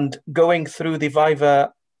 And going through the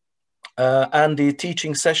Viva and the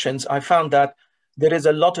teaching sessions, I found that there is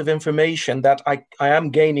a lot of information that I am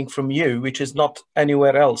gaining from you, which is not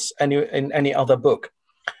anywhere else, in any other book.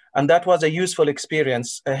 And that was a useful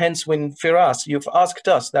experience. Hence, when Firas, you've asked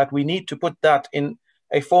us that we need to put that in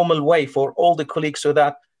a formal way for all the colleagues so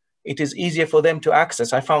that it is easier for them to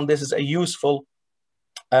access. I found this is a useful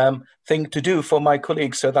thing to do for my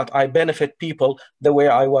colleagues so that I benefit people the way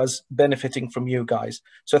I was benefiting from you guys.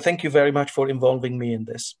 So thank you very much for involving me in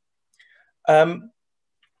this.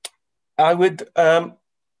 I would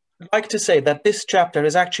like to say that this chapter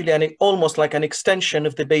is actually almost like an extension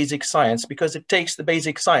of the basic science, because it takes the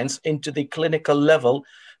basic science into the clinical level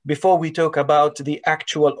before we talk about the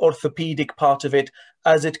actual orthopedic part of it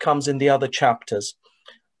as it comes in the other chapters.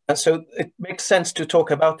 So it makes sense to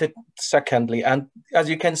talk about it secondly. And as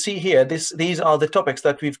you can see here, these are the topics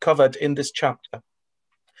that we've covered in this chapter.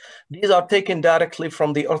 These are taken directly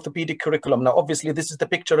from the orthopedic curriculum. Now, obviously, this is the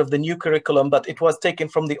picture of the new curriculum, but it was taken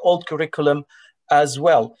from the old curriculum as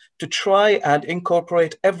well to try and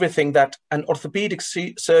incorporate everything that an orthopedic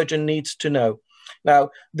surgeon needs to know. Now,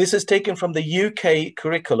 this is taken from the UK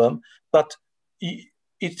curriculum, but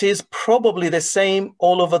it is probably the same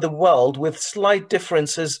all over the world with slight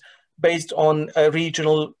differences based on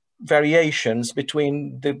regional variations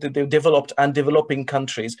between the developed and developing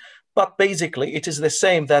countries. But basically, it is the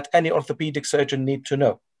same that any orthopedic surgeon needs to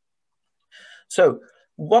know. So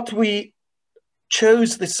what we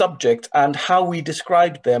chose the subject and how we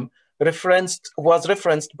described them was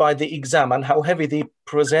referenced by the exam and how heavy they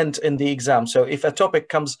present in the exam. So if a topic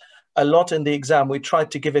comes a lot in the exam, we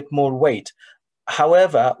tried to give it more weight.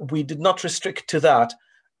 However, we did not restrict to that,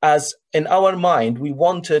 as in our mind, we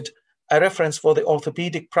wanted a reference for the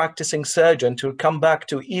orthopedic practicing surgeon to come back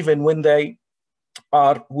to even when they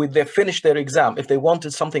finish their exam. If they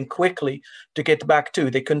wanted something quickly to get back to,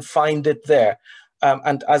 they can find it there.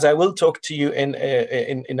 And as I will talk to you in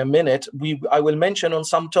a minute, I will mention on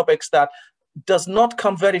some topics that does not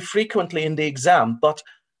come very frequently in the exam, but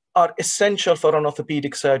are essential for an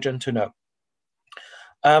orthopedic surgeon to know.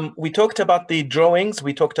 We talked about the drawings,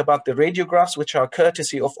 we talked about the radiographs, which are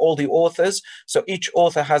courtesy of all the authors. So each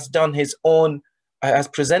author has done his own, has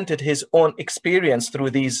presented his own experience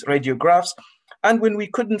through these radiographs. And when we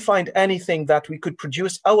couldn't find anything that we could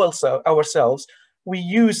produce ourselves, we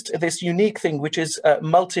used this unique thing, which is a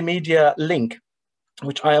multimedia link,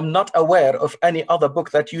 which I am not aware of any other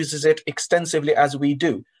book that uses it extensively as we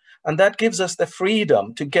do. And that gives us the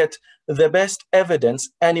freedom to get the best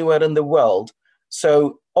evidence anywhere in the world.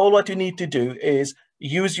 So all what you need to do is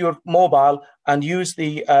use your mobile and use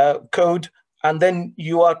the code, and then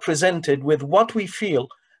you are presented with what we feel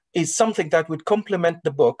is something that would complement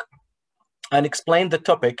the book and explain the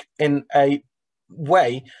topic in a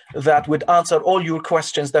way that would answer all your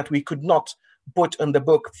questions that we could not put in the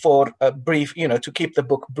book for a brief, to keep the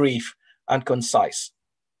book brief and concise.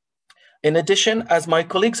 In addition, as my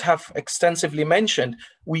colleagues have extensively mentioned,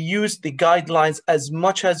 we use the guidelines as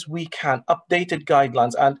much as we can, updated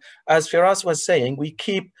guidelines. And as Firas was saying, we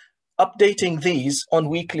keep updating these on a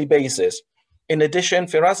weekly basis. In addition,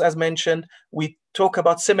 Firas, as mentioned, we talk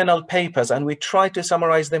about seminal papers and we try to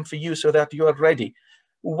summarize them for you so that you are ready.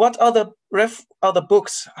 What other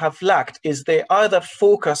books have lacked is they either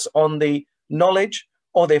focus on the knowledge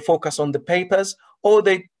or they focus on the papers, or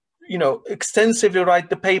they, you know, extensively write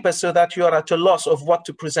the paper so that you are at a loss of what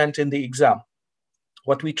to present in the exam.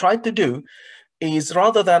 What we try to do is,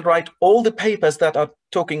 rather than write all the papers that are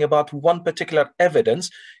talking about one particular evidence,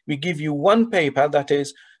 we give you one paper that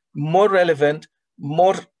is more relevant,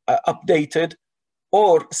 more updated,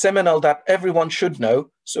 or seminal, that everyone should know,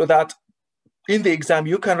 so that in the exam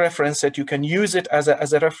you can reference it, you can use it as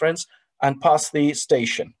a reference and pass the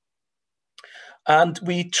station. And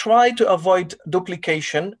we try to avoid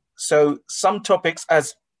duplication. So some topics,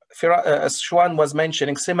 as Shwan was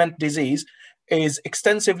mentioning, cement disease is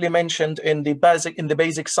extensively mentioned in the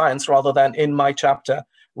basic science rather than in my chapter,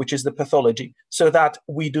 which is the pathology, so that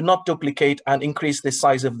we do not duplicate and increase the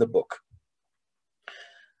size of the book.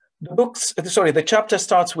 The chapter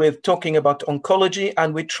starts with talking about oncology,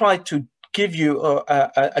 and we try to give you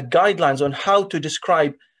a guidelines on how to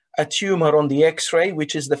describe a tumor on the X-ray,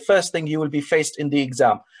 which is the first thing you will be faced in the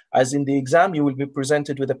exam. As in the exam, you will be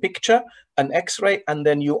presented with a picture, an X-ray, and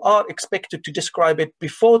then you are expected to describe it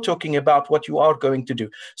before talking about what you are going to do.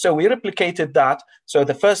 So we replicated that. So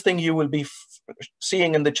the first thing you will be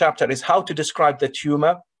seeing in the chapter is how to describe the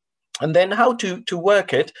tumor, and then how to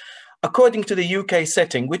work it according to the UK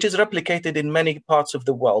setting, which is replicated in many parts of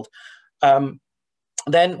the world.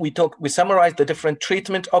 Then we summarize the different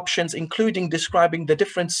treatment options, including describing the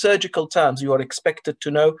different surgical terms you are expected to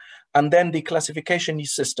know, and then the classification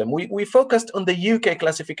system. We focused on the UK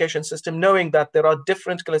classification system, knowing that there are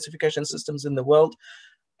different classification systems in the world,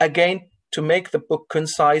 again, to make the book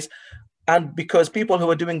concise, and because people who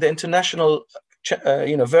are doing the international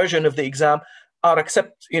version of the exam are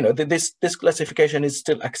this classification is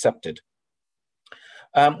still accepted.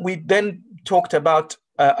 We then talked about,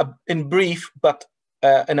 in brief, but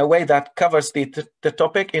in a way that covers the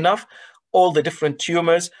topic enough, all the different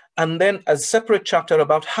tumors, and then a separate chapter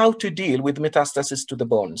about how to deal with metastasis to the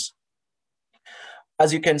bones.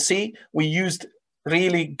 As you can see, we used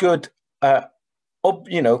really good,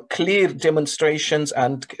 clear demonstrations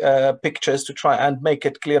and pictures to try and make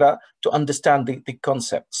it clearer to understand the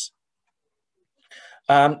concepts.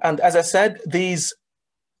 And as I said,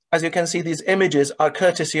 as you can see, these images are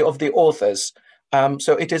courtesy of the authors.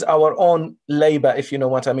 So it is our own labor, if you know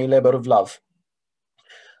what I mean, labor of love.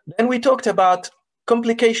 Then we talked about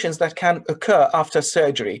complications that can occur after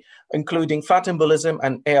surgery, including fat embolism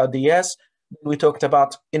and ARDS. We talked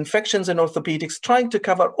about infections in orthopedics, trying to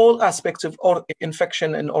cover all aspects of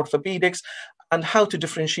infection in orthopedics and how to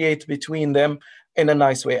differentiate between them in a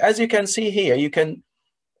nice way. As you can see here, you can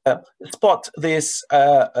spot this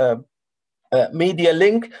media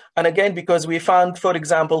link. And again, because we found, for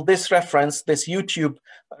example, this YouTube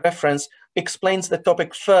reference explains the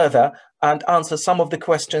topic further and answers some of the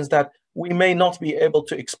questions that we may not be able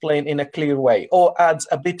to explain in a clear way, or adds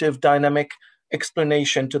a bit of dynamic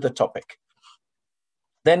explanation to the topic.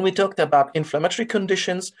 Then we talked about inflammatory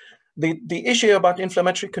conditions. The issue about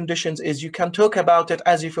inflammatory conditions is you can talk about it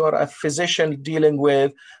as if you are a physician dealing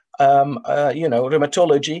with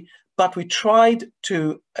rheumatology, but we tried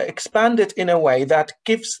to expand it in a way that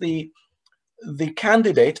gives the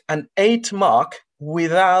candidate an 8 mark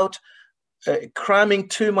without cramming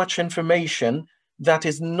too much information that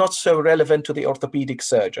is not so relevant to the orthopedic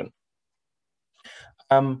surgeon.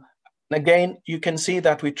 Again, you can see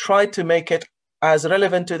that we tried to make it as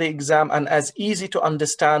relevant to the exam and as easy to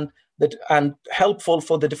understand and helpful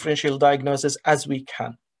for the differential diagnosis as we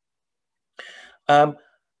can.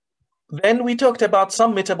 Then we talked about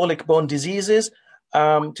some metabolic bone diseases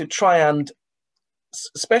to try and,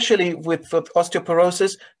 especially with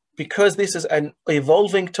osteoporosis, because this is an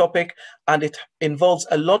evolving topic and it involves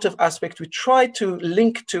a lot of aspects, we try to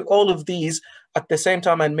link to all of these at the same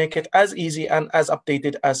time and make it as easy and as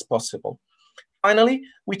updated as possible. Finally,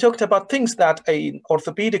 we talked about things that an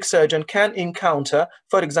orthopedic surgeon can encounter,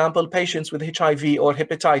 for example, patients with HIV or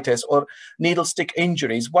hepatitis or needle stick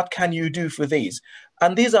injuries. What can you do for these?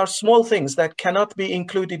 And these are small things that cannot be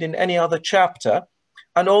included in any other chapter.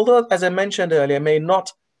 And although, as I mentioned earlier, may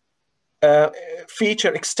not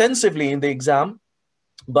feature extensively in the exam,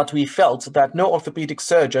 but we felt that no orthopedic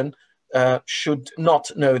surgeon should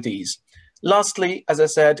not know these. Lastly, as I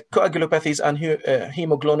said, coagulopathies and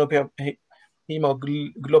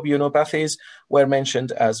hemoglobinopathies were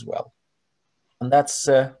mentioned as well. And that's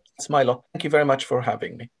my lot. Thank you very much for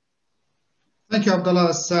having me. Thank you, Abdullah.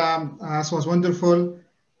 This was wonderful.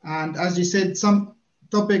 And as you said, some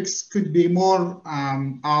topics could be more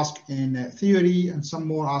asked in theory and some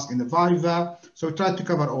more asked in the Viva. So we tried to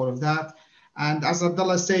cover all of that. And as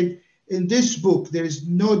Abdullah said, in this book, there is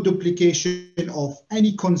no duplication of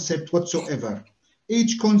any concept whatsoever.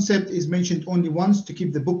 Each concept is mentioned only once to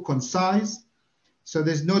keep the book concise. So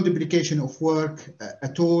there's no duplication of work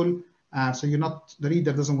at all. So the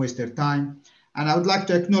reader doesn't waste their time. And I would like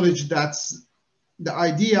to acknowledge that the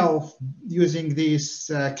idea of using these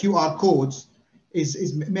QR codes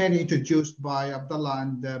is mainly introduced by Abdullah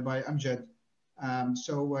and by Amjad.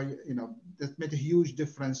 That made a huge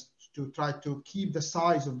difference to try to keep the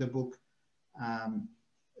size of the book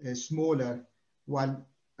smaller while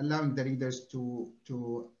allowing the readers to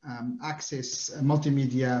access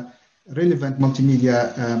relevant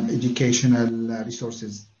multimedia educational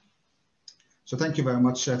resources. So thank you very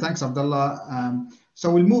much. Thanks, Abdullah. So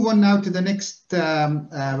we'll move on now to the next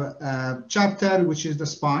chapter, which is the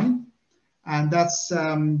spine. And that's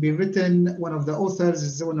been written, one of the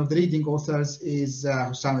leading authors is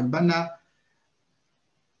Hussam al-Banna.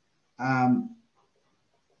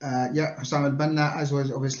 Hussam al-Banna, as well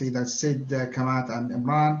as obviously that's Sid, Kamat, and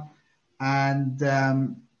Imran.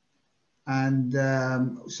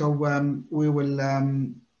 So we will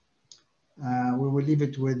leave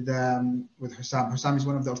it with Hussam. Hussam is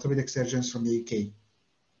one of the orthopedic surgeons from the UK.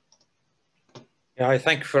 Yeah, I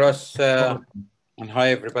thank you for us, and hi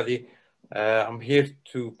everybody. I'm here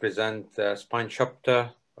to present the spine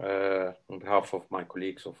chapter on behalf of my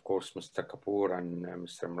colleagues, of course, Mr. Kapoor and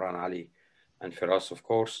Mr. Imran Ali, and Firas, of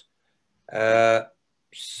course.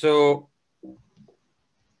 So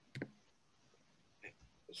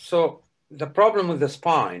the problem with the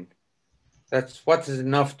spine, that's what is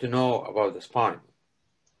enough to know about the spine.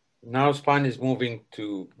 Now spine is moving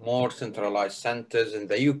to more centralized centers in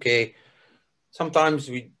the UK. Sometimes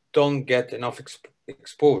we don't get enough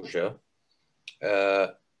exposure,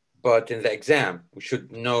 but in the exam, we should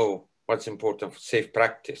know what's important for safe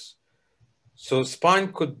practice. So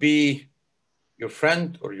spine could be your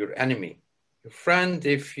friend or your enemy. Your friend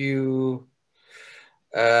if you,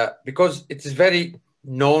 because it is very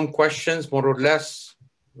known questions, more or less,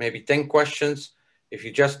 maybe 10 questions. If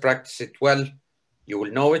you just practice it well, you will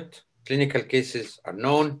know it. Clinical cases are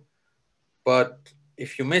known, but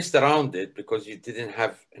if you missed around it because you didn't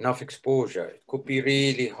have enough exposure, it could be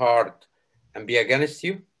really hard and be against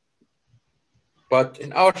you. But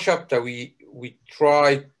in our chapter, we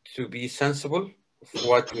try to be sensible of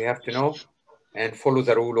what we have to know and follow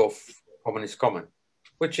the rule of common is common,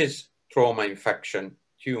 which is trauma, infection,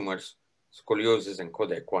 tumors, scoliosis, and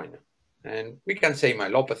coda equina. And we can say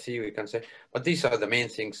myelopathy, we can say, but these are the main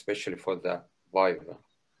things, especially for the viva.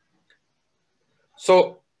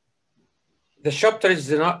 So the chapter is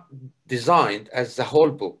not designed as the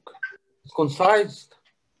whole book. It's concise,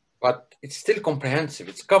 but it's still comprehensive.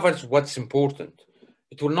 It covers what's important.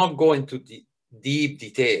 It will not go into the deep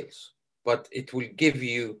details, but it will give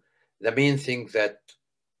you the main thing that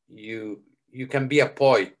you can be a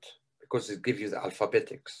poet because it gives you the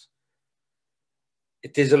alphabetics.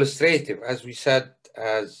 It is illustrative, as we said,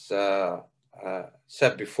 said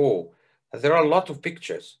before. There are a lot of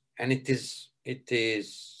pictures, and it is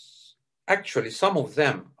actually some of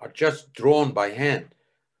them are just drawn by hand,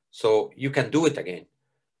 so you can do it again.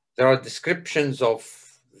 There are descriptions of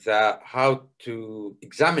how to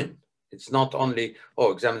examine. It's not only,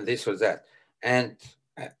 oh, examine this or that. And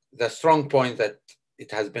the strong point that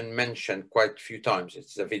it has been mentioned quite a few times,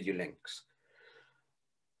 it's the video links.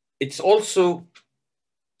 It's also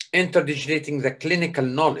interdigitating the clinical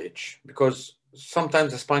knowledge, because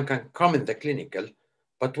sometimes the spine can come in the clinical,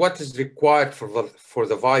 but what is required for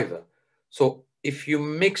the viva? So if you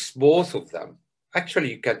mix both of them,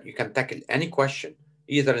 actually you can tackle any question,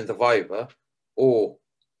 either in the viva or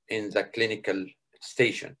in the clinical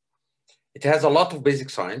station. It has a lot of basic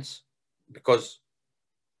science because,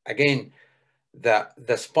 again,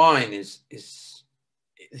 the spine is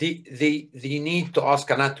the need to ask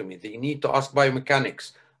anatomy, the need to ask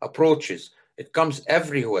biomechanics, approaches. It comes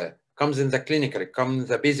everywhere. It comes in the clinical, it comes in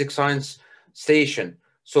the basic science station.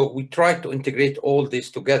 So we try to integrate all this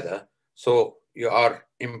together so you are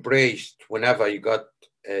embraced whenever you got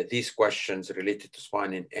these questions related to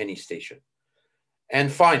spine in any station.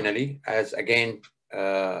 And finally, as again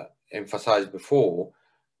emphasized before,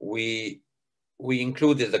 we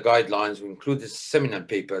included the guidelines, we included seminal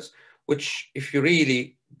papers, which if you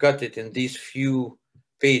really got it in these few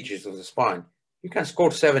pages of the spine, you can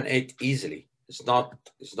score 7, 8 easily. It's not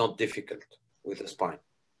difficult with the spine.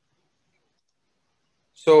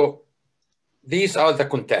 So these are the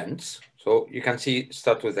contents. So you can see,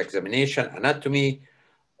 start with examination, anatomy,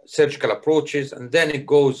 surgical approaches, and then it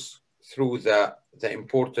goes through the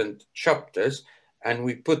important chapters, and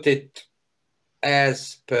we put it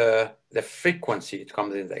as per the frequency it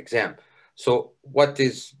comes in the exam. So what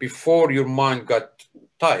is before your mind got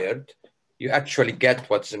tired, you actually get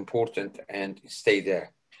what's important and stay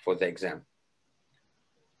there for the exam.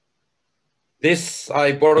 This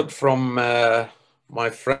I borrowed from my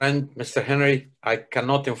friend, Mr. Henry. I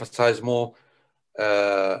cannot emphasize more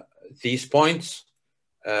these points.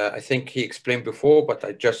 I think he explained before, but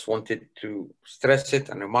I just wanted to stress it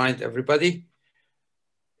and remind everybody.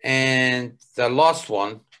 And the last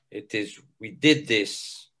one, it is, we did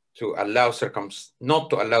this to allow not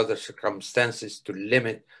to allow the circumstances to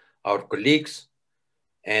limit our colleagues,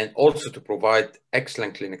 and also to provide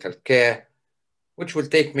excellent clinical care, which will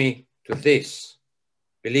take me to this.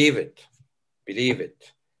 Believe it, believe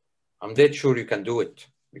it. I'm dead sure you can do it,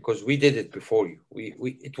 because we did it before you.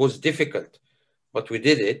 It was difficult, but we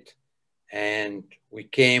did it, and we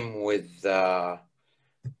came with the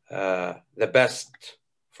best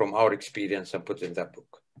from our experience and put in that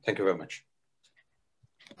book. Thank you very much.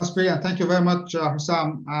 That's brilliant. Thank you very much,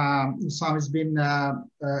 Hussam. Hussam has been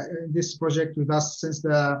in this project with us since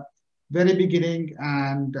the very beginning,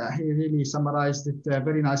 and he really summarized it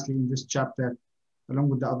very nicely in this chapter, along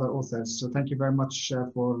with the other authors. So thank you very much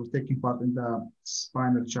for taking part in the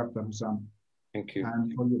final chapter, Hussam. Thank you.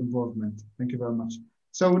 And for your involvement. Thank you very much.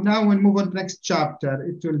 So now we'll move on to the next chapter.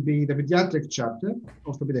 It will be the pediatric chapter,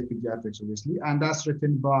 orthopedic pediatrics, obviously, and that's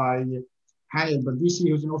written by Hani al-Baldisi,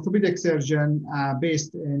 who's an orthopedic surgeon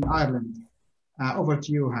based in Ireland. Over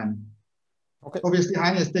to you, Hani. Okay. Obviously,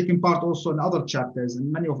 Hani has taken part also in other chapters,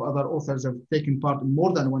 and many of other authors have taken part in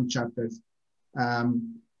more than one chapters. But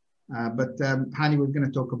Hani, we're going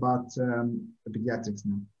to talk about the pediatrics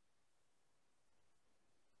now.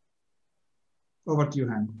 Over to you,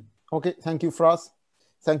 Hani. Okay, thank you, Firas.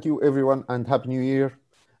 Thank you, everyone, and Happy New Year.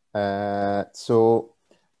 So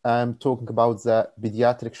I'm talking about the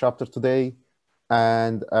pediatric chapter today,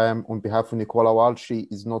 and on behalf of Nicola Wall, she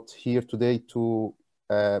is not here today to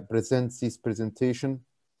present this presentation,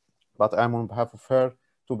 but I'm on behalf of her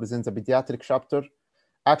to present the pediatric chapter.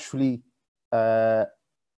 Actually,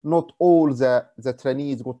 not all the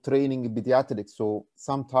trainees got training in pediatrics, so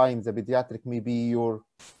sometimes the pediatric may be your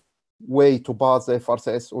way to pass the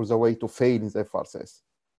FRCs or the way to fail in the FRCs.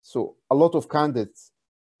 So a lot of candidates,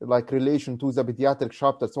 like relation to the pediatric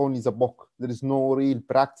chapters, only the book. There is no real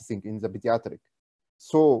practicing in the pediatric.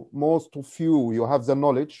 So most of you have the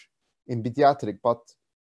knowledge in pediatric, but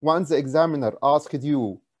once the examiner asked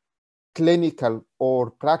you clinical or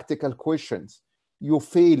practical questions, you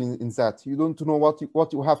fail in that. You don't know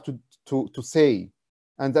what you have to say.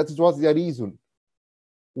 And that is what the reason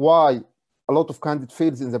why a lot of candidate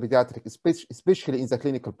fails in the pediatric, especially in the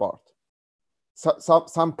clinical part.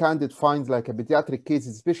 Some candidate finds like a pediatric case,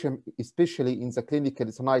 especially in the clinical,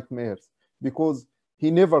 it's a nightmare because he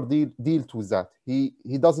never dealt with that.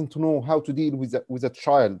 He doesn't know how to deal with a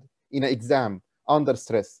child in an exam under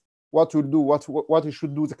stress. What you do, what you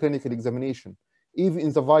should do the clinical examination, even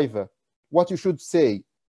in the viva, what you should say.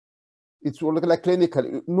 It's like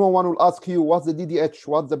clinical. No one will ask you what's the DDH,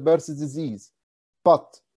 what's the Burns disease,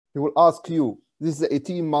 but he will ask you, this is an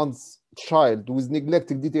 18 months child with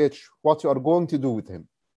neglected DDH, what you are going to do with him,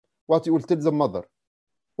 what you will tell the mother,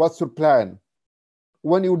 what's your plan,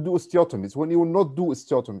 when you will do osteotomies, when you will not do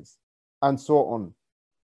osteotomies, and so on.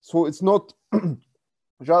 So it's not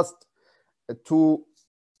just to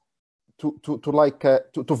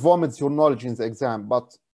vomit your knowledge in the exam,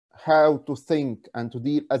 but how to think and to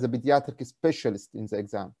deal as a pediatric specialist in the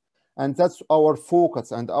exam. And that's our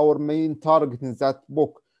focus and our main target in that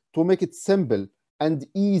book, to make it simple and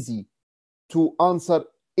easy to answer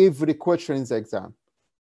every question in the exam.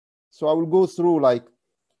 So I will go through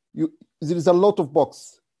there is a lot of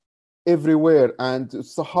books everywhere and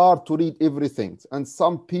it's hard to read everything. And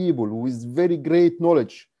some people with very great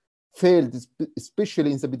knowledge failed,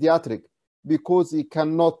 especially in the pediatric, because he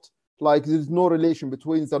cannot, there's no relation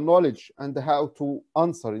between the knowledge and how to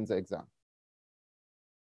answer in the exam.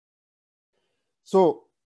 So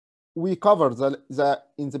we cover in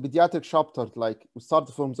the pediatric chapter, we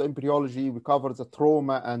started from the embryology, we cover the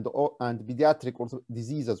trauma and pediatric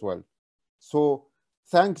disease as well. So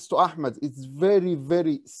thanks to Ahmed, it's very,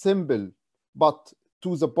 very simple, but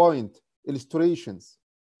to the point illustrations.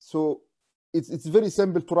 So it's very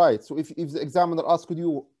simple to write. So if the examiner asked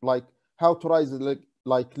you how to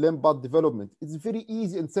write limb bud development, it's very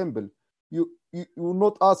easy and simple. You will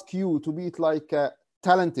not ask you to be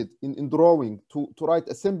talented in drawing to write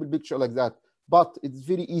a simple picture like that, but it's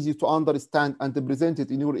very easy to understand and to present it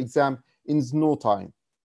in your exam in no time.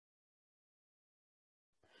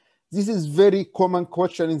 This is very common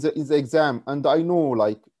question in the exam, and I know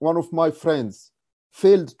one of my friends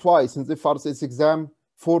failed twice in the FRCs exam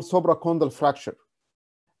for supracondyle fracture,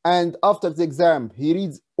 and after the exam he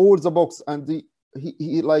reads all the books and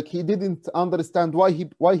he didn't understand why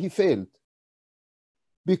he failed.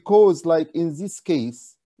 Because in this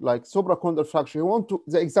case, like supracondylar fracture,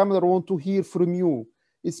 the examiner want to hear from you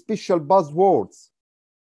special buzzwords,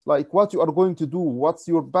 like what you are going to do, what's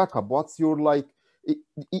your backup, what's your like, do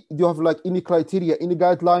you have like any criteria, any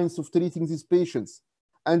guidelines of treating these patients?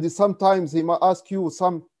 And sometimes he might ask you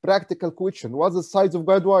some practical question. What's the size of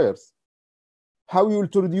guide wires? How you will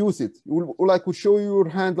to reduce it? You will like will show you your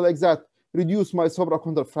hand like that. Reduce my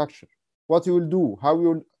supracondylar fracture. What you will do? How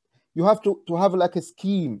you have to have like a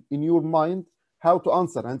scheme in your mind how to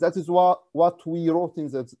answer, and that is what we wrote in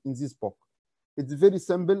this book. It's very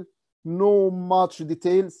simple, no much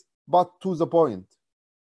details, but to the point.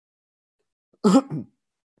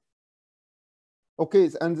 Okay,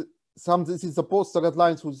 and this is the poster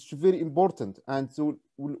guidelines, which is very important, and so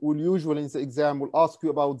we'll usually in the exam will ask you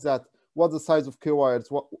about that. What's the size of K wires?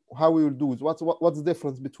 How we will do it? What's the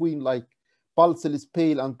difference between like pulseless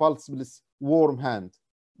pale and pulseless warm hand,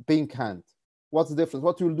 pink hand? What's the difference?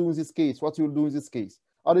 What you will do in this case? What you will do in this case?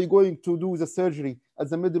 Are you going to do the surgery at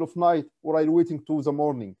the middle of night, or are you waiting till the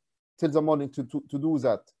morning to do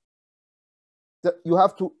that? You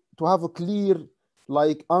have to have a clear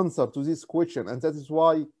like answer to this question, and that is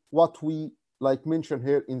why what we like mention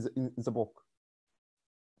here in the book,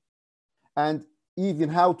 and even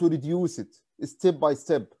how to reduce it step by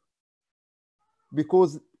step,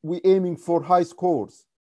 because we're aiming for high scores.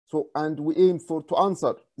 So, and we aim to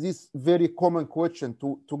answer this very common question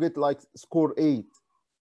to get like score 8.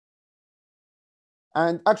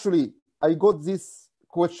 And actually, I got this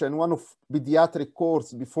question, one of pediatric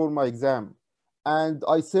course before my exam, and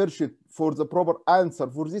I searched for the proper answer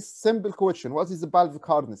for this simple question: what is the pelvic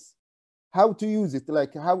harness? How to use it?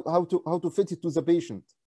 Like how to fit it to the patient?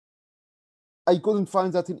 I couldn't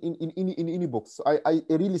find that in any books. I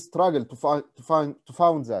really struggled to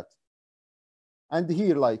find that. And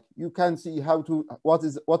here, like you can see what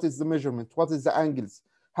is the measurement, what is the angles,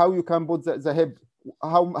 how you can put the hip,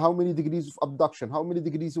 how many degrees of abduction, how many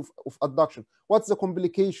degrees of adduction, what's the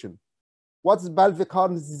complication, what's pelvic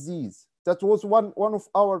harness disease. That was one of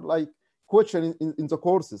our like question in the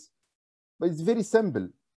courses, but it's very simple.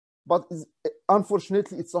 But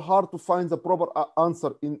unfortunately, it's hard to find the proper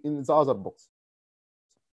answer in the other books.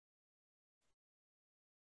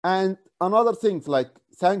 And another thing, like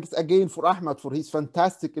thanks again for Ahmed for his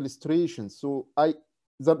fantastic illustrations. So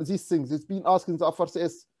these things, it's been asked in the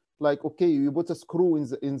FRCs, like, okay, you put a screw in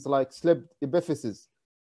the like slipped epiphysis.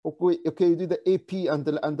 Okay, you do the AP and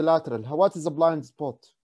the lateral. What is the blind spot?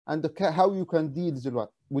 And how you can deal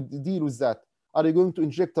with that? Are you going to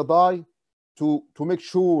inject a dye to make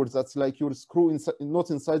sure that's like your screw not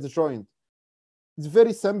inside the joint? It's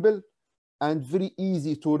very simple and very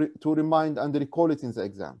easy to remind and recall it in the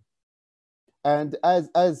exam. And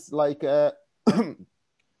as like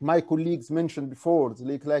my colleagues mentioned before,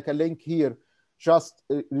 like a link here just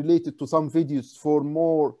related to some videos for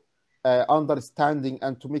more understanding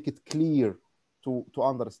and to make it clear to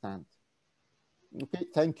understand. Okay,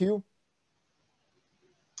 thank you.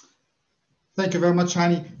 Thank you very much,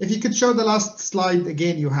 Hani. If you could show the last slide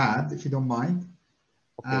again you had, if you don't mind.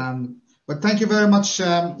 Okay. But thank you very much.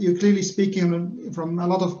 You're clearly speaking from a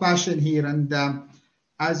lot of passion here. And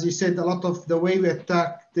as you said, a lot of the way we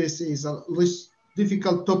attack this is a less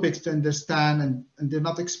difficult topics to understand, and they're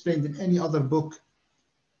not explained in any other book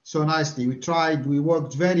so nicely. We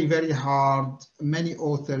worked very, very hard, many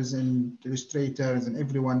authors and illustrators and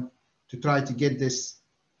everyone to try to get this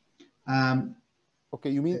okay,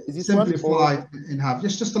 you mean is this simplified in half.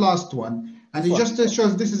 Just the last one. And it just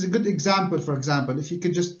shows this is a good example. For example, if you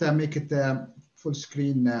could just make it full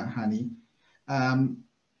screen, Hani.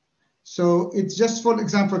 So it's just for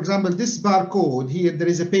example, this barcode here, there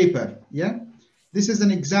is a paper, yeah? This is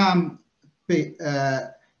an exam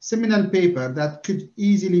seminal paper that could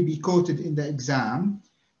easily be quoted in the exam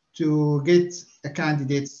to get a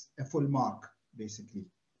candidate a full mark, basically,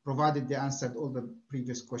 provided they answered all the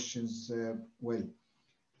previous questions well.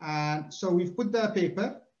 And so we've put the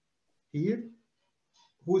paper here,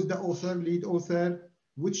 who's the author, lead author,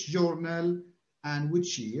 which journal, and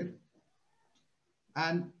which year.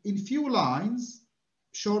 And in few lines,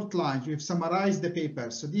 short lines, we've summarized the paper.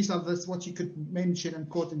 So these are what you could mention and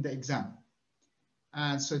quote in the exam.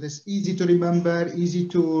 And so that's easy to remember, easy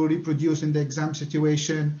to reproduce in the exam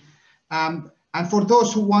situation. And for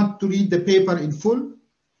those who want to read the paper in full,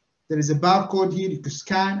 there is a barcode here you can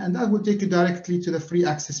scan, and that will take you directly to the free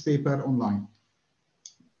access paper online.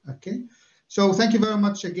 Okay, so thank you very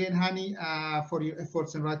much again, Hani, for your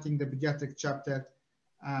efforts in writing the pediatric chapter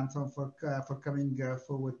and for coming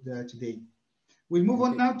forward today. We'll move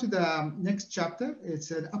on now to the next chapter.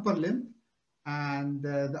 It's an upper limb, and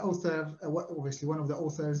the author, obviously one of the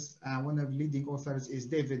authors, one of the leading authors is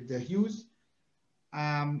David Hughes.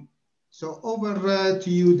 So over to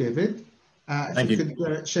you, David. If you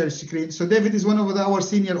could share screen. So David is one of our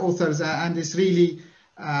senior authors, and it's really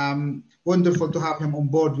wonderful to have him on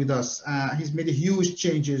board with us. He's made huge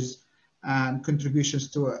changes and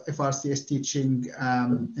contributions to FRCS teaching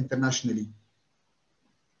internationally.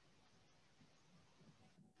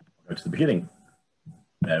 Go to the beginning.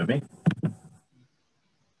 Bear with me.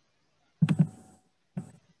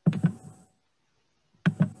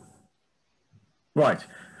 Right.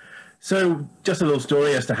 So just a little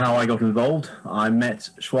story as to how I got involved. I met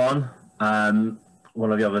Schwan,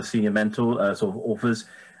 one of the other senior mentor sort of authors,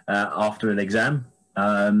 after an exam,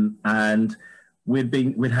 and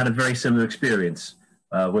we'd had a very similar experience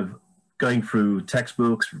with going through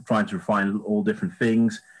textbooks, trying to find all different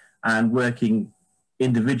things, and working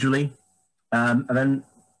individually. And then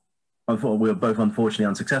I thought we were both unfortunately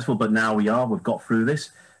unsuccessful, but now we've got through this.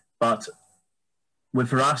 But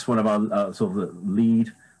for us, one of our sort of the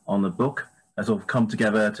lead on the book has sort of come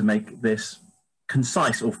together to make this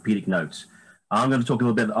Concise Orthopaedic Notes. I'm going to talk a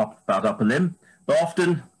little bit about upper limb, but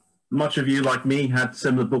often, much of you like me had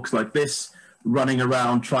similar books like this, running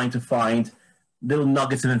around trying to find little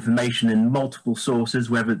nuggets of information in multiple sources,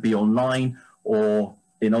 whether it be online or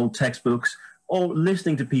in old textbooks, or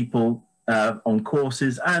listening to people on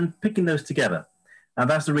courses and picking those together. And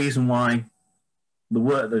that's the reason why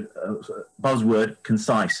the buzzword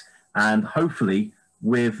concise, and hopefully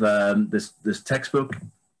with this textbook,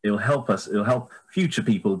 it'll help future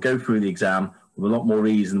people go through the exam with a lot more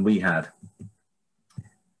ease than we had.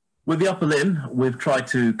 With the upper limb, we've tried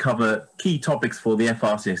to cover key topics for the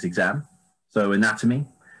FRCS exam. So anatomy,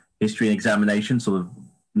 history and examination, sort of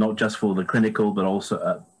not just for the clinical, but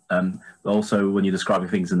also when you're describing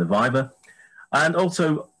things in the viva. And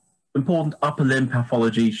also important upper limb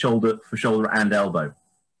pathology, shoulder and elbow,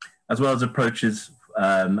 as well as approaches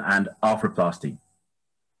and arthroplasty.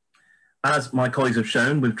 As my colleagues have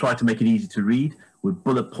shown, we've tried to make it easy to read with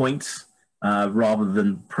bullet points rather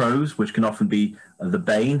than prose, which can often be the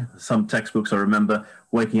bane. Some textbooks, I remember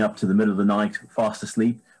waking up to the middle of the night, fast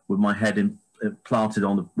asleep, with my head planted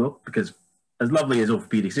on the book, because as lovely as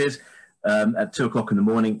orthopedics is, at 2 o'clock in the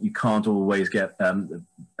morning, you can't always get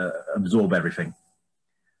absorb everything.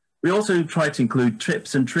 We also tried to include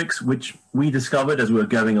tips and tricks, which we discovered as we were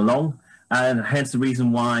going along, and hence the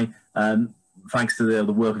reason why, thanks to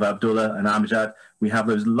the work of Abdullah and Amjad, we have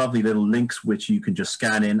those lovely little links which you can just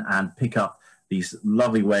scan in and pick up these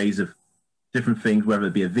lovely ways of different things, whether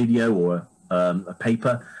it be a video or a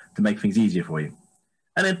paper, to make things easier for you.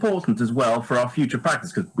 And important as well for our future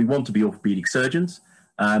practice, because we want to be orthopedic surgeons.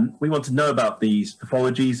 We want to know about these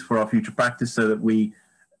pathologies for our future practice, so that we,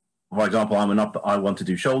 for example, I want to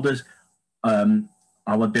do shoulders. I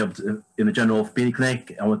want to be able to, in a general orthopedic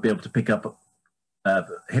clinic, I want to be able to pick up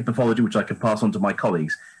hip pathology, which I can pass on to my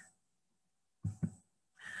colleagues.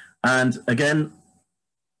 And again,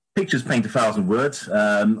 pictures paint 1,000 words.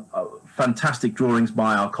 Fantastic drawings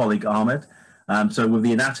by our colleague Ahmed. So with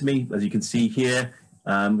the anatomy, as you can see here,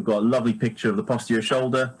 we've got a lovely picture of the posterior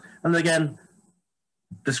shoulder. And again,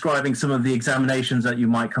 describing some of the examinations that you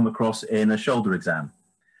might come across in a shoulder exam.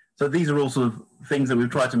 So these are all sort of things that we've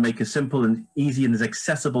tried to make as simple and easy and as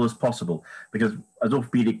accessible as possible, because as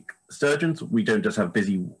orthopedic surgeons, we don't just have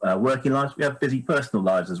busy working lives, we have busy personal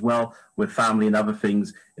lives as well, with family and other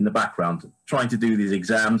things in the background. Trying to do these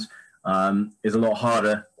exams is a lot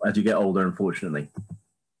harder as you get older, unfortunately.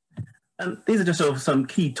 And these are just sort of some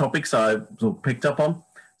key topics I sort of picked up on.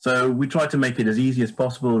 So we tried to make it as easy as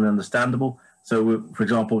possible and understandable. So for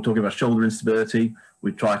example, talking about shoulder instability,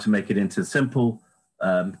 we try to make it into simple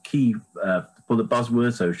key bullet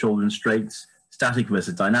buzzwords, so shoulder and straights, static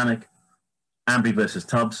versus dynamic, ambly versus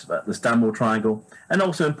tubs, the Stanmore triangle, and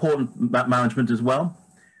also important management as well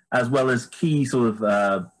as key sort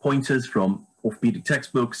of pointers from orthopedic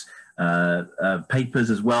textbooks, papers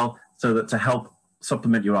as well, so that to help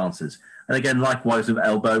supplement your answers. And again, likewise with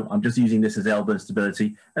elbow, I'm just using this as elbow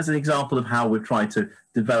instability as an example of how we've tried to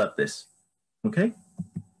develop this. Okay.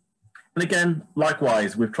 And again,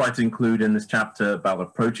 likewise, we've tried to include in this chapter about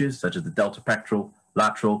approaches such as the delta pectoral,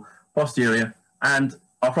 lateral, posterior, and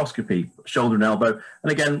arthroscopy, shoulder and elbow.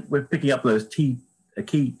 And again, we're picking up those key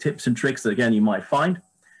tips and tricks that again you might find.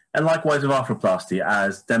 And likewise with arthroplasty,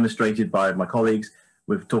 as demonstrated by my colleagues,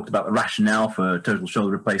 we've talked about the rationale for total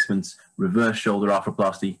shoulder replacements, reverse shoulder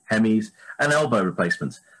arthroplasty, hemis, and elbow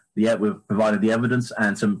replacements. We've provided the evidence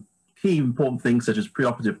and some key important things such as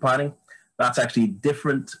preoperative planning. That's actually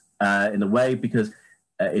different in a way, because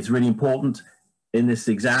it's really important in this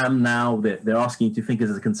exam now that they're asking you to think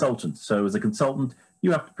as a consultant. So as a consultant,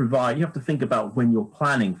 you have to think about when you're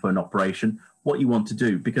planning for an operation, what you want to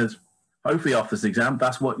do, because Hopefully after this exam,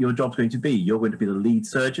 that's what your job's going to be. You're going to be the lead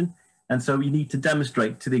surgeon. And so you need to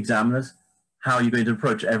demonstrate to the examiners how you're going to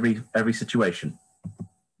approach every situation.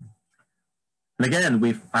 And again,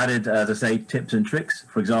 we've added, as I say, tips and tricks.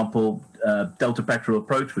 For example, delta pectoral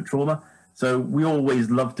approach for trauma. So we always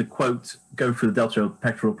love to quote, go through the delta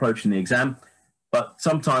pectoral approach in the exam, but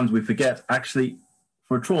sometimes we forget actually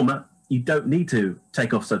for trauma, you don't need to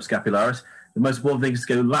take off subscapularis. The most important thing is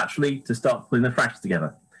to go laterally to start putting the fractures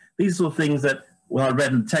together. These are sort of things that when I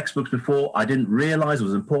read in the textbooks before, I didn't realize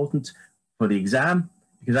was important for the exam,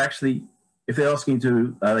 because actually, if they're asking you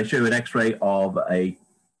to, they show you an x-ray of a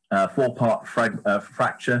 4-part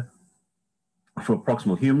fracture for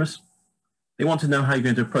proximal humerus. They want to know how you're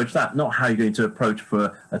going to approach that, not how you're going to approach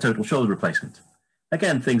for a total shoulder replacement.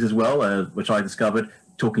 Again, things as well, which I discovered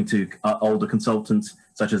talking to older consultants,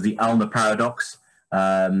 such as the Ulnar paradox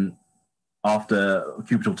after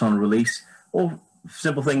cubital tunnel release, or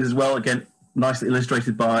simple things as well, again, nicely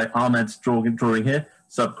illustrated by Ahmed's drawing here,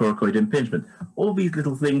 subcoracoid impingement. All these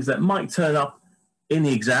little things that might turn up in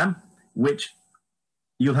the exam, which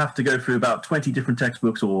you'll have to go through about 20 different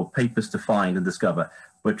textbooks or papers to find and discover.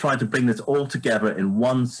 We're trying to bring this all together in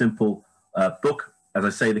one simple book. As I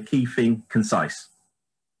say, the key thing, concise.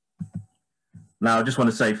 Now, I just want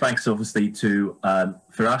to say thanks, obviously, to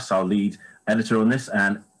Firas, our lead editor on this,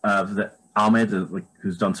 and Ahmed,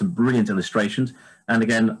 who's done some brilliant illustrations. And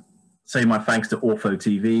again, say my thanks to Ortho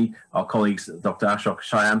TV, our colleagues, Dr. Ashok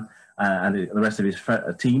Shyam, and the rest of his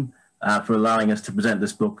team for allowing us to present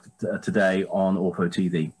this book today on Ortho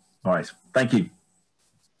TV. All right, thank you.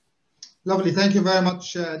 Lovely, thank you very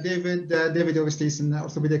much, David. David obviously is an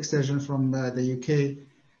orthopedic surgeon from the UK,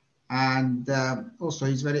 and also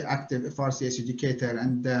he's very active FRCs educator.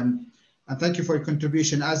 And thank you for your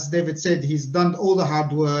contribution. As David said, he's done all the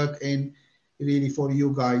hard work in really for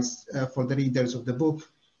you guys, for the readers of the book.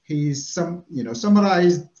 He's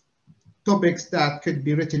summarized topics that could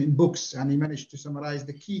be written in books, and he managed to summarize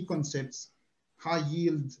the key concepts, high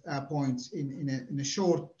yield points in a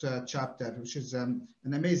short chapter, which is an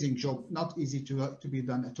amazing job, not easy to be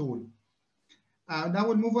done at all. Now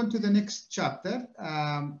we'll move on to the next chapter,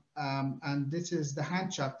 and this is the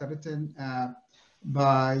hand chapter written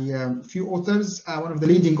by a few authors. One of the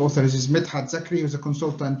leading authors is Midhat Zakri, who's a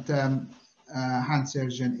consultant hand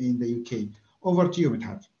surgeon in the UK. Over to you,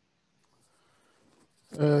 Midhat.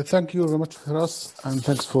 Thank you very much, Firas, and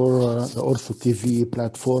thanks for the Ortho TV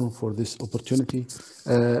platform for this opportunity.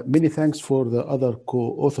 Many thanks for the other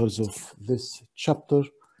co-authors of this chapter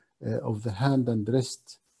of the hand and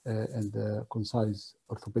wrist and the Concise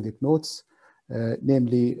Orthopaedic Notes,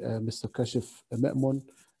 namely Mr. Kashif Ma'mun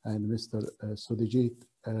and Mr. Sudhijit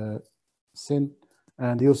Sen,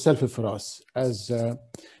 and yourself, Firas, as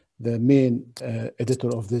the main editor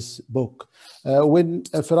of this book. When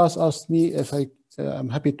Firas asked me if I'm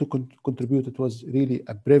happy to contribute, it was really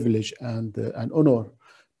a privilege and an honor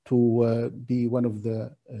to be one of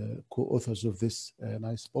the co-authors of this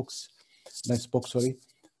nice book.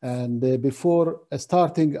 And before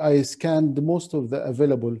starting, I scanned most of the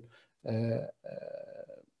available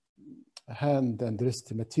hand and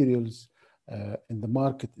wrist materials in the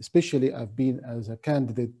market. Especially, I've been as a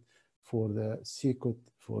candidate for the CCOT,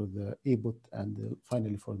 for the EBOT, and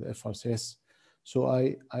finally for the FRCs. So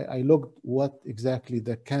I looked what exactly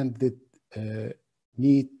the candidate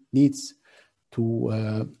needs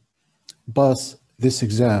to pass this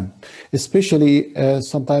exam. Especially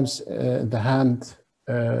sometimes in the hand,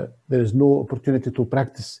 there is no opportunity to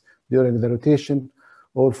practice during the rotation,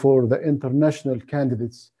 or for the international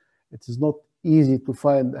candidates, it is not easy to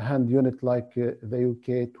find a hand unit like the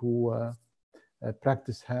UK to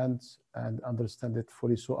practice hands and understand it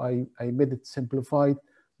fully. So I made it simplified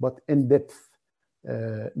but in-depth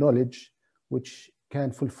knowledge, which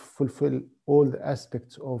can fulfill all the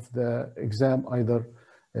aspects of the exam, either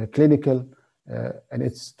clinical, and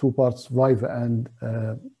its two parts, viva and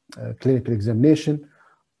clinical examination,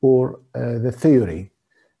 or the theory.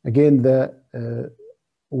 Again, the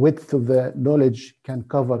width of the knowledge can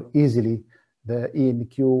cover easily the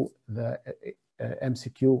ENQ, the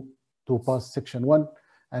MCQ to pass section 1.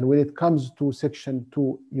 And when it comes to section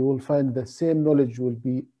 2, you will find the same knowledge will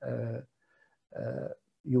be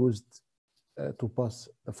used to pass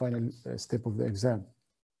the final step of the exam.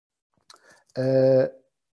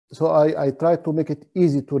 So I try to make it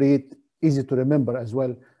easy to read, easy to remember, as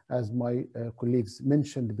well as my colleagues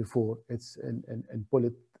mentioned before. It's in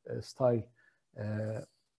bullet style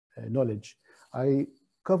knowledge. I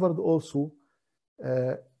covered also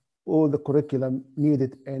all the curriculum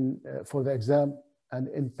needed for the exam and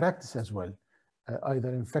in practice as well, either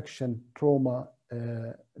infection, trauma,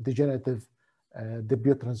 degenerative,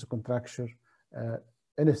 debutancy contracture,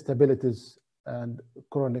 instabilities, and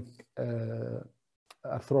chronic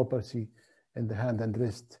arthropathy in the hand and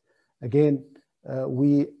wrist. Again,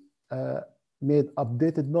 we made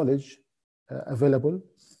updated knowledge available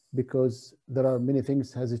because there are many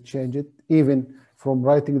things has changed. Even from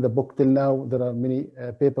writing the book till now, there are many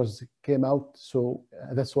papers came out. So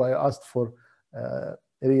that's why I asked for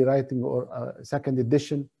rewriting or a second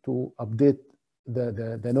edition to update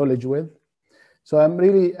the knowledge with. So I'm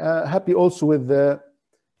really happy also with the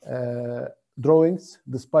drawings.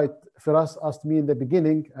 Despite Firas asked me in the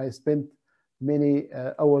beginning, I spent many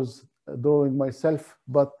hours drawing myself,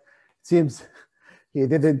 but it seems he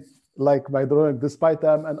didn't like my drawing, despite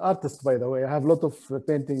I'm an artist, by the way. I have a lot of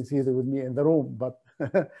paintings here with me in the room, but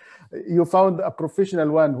you found a professional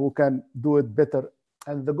one who can do it better.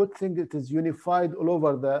 And the good thing, it is unified all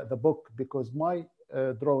over the book, because my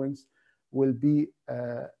drawings will be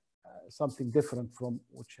something different from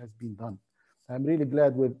which has been done. I'm really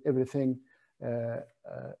glad with everything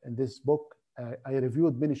in this book. I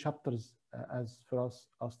reviewed many chapters as Firas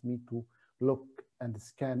asked me to look and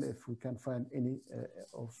scan if we can find any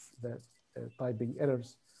of the typing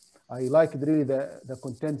errors. I liked really the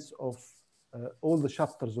contents of all the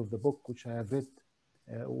chapters of the book, which I have read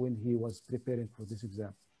when he was preparing for this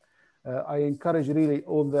exam. I encourage really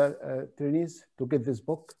all the trainees to get this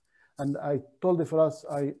book. And I told Firas,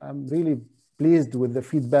 I'm really pleased with the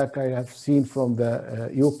feedback I have seen from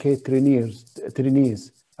the UK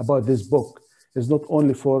trainees about this book. It's not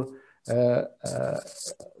only for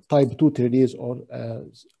type 2 trainees or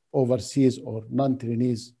overseas or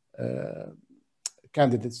non-trainees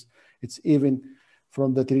candidates. It's even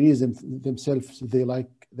from the trainees themselves. They like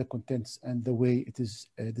the contents and the way it is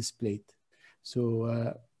displayed.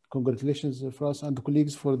 So congratulations for us and the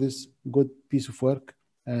colleagues for this good piece of work,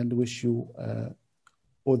 and wish you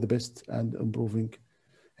all the best and improving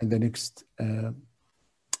in the next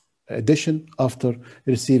edition after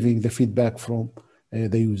receiving the feedback from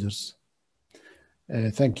the users.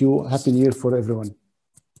 Thank you. Happy New Year for everyone.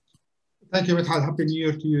 Thank you, Midhat. Happy New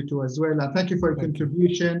Year to you too as well. And thank you for your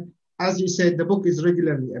contribution. As you said, the book is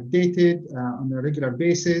regularly updated on a regular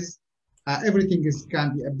basis. Everything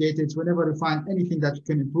can be updated. Whenever you find anything that you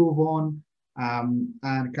can improve on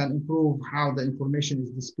and can improve how the information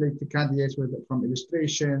is displayed to candidates, whether from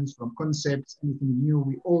illustrations, from concepts, anything new,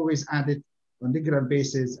 we always add it on a regular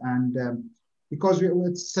basis. And because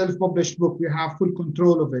it's a self-published book, we have full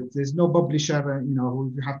control of it. There's no publisher,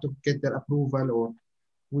 who have to get their approval, or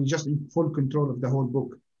we just in full control of the whole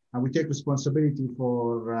book, and we take responsibility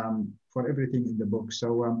for everything in the book.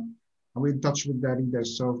 So we're in touch with the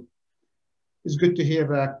readers. So it's good to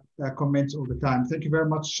hear comments all the time. Thank you very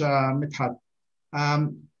much, Midhat.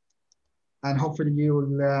 And hopefully you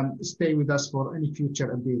will stay with us for any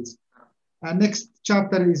future updates. Next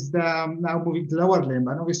chapter is now moving to lower limb,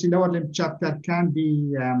 and obviously lower limb chapter can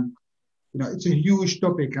be, it's a huge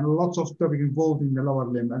topic and lots of topic involved in the lower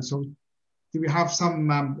limb. And so we have some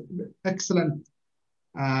excellent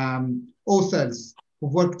authors who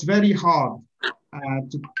worked very hard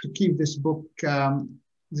to keep this book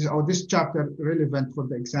this chapter relevant for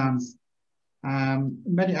the exams.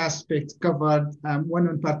 Many aspects covered. One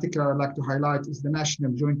in particular I'd like to highlight is the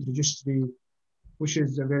National Joint Registry, which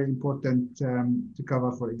is very important to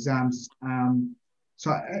cover for exams.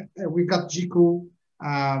 So we got Jiku,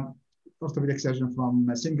 orthopedic surgeon from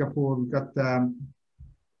Singapore. We got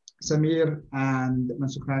Samir and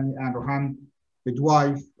Mansukhani and Rohan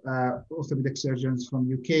Bidwife, orthopedic surgeons from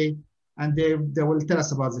UK, and they will tell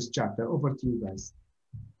us about this chapter. Over to you guys.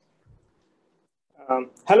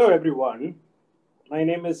 Hello everyone. My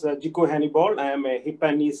name is Jiku Hannibal. I am a hip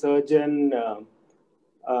and knee surgeon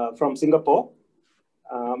from Singapore.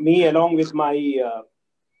 Me, along with my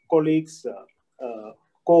colleagues,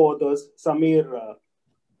 co-authors Samir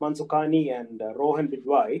Mansukhani and Rohan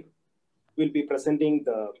Bidwai, will be presenting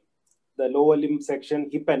the lower limb section,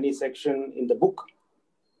 hip and knee section in the book.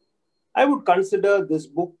 I would consider this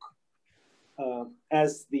book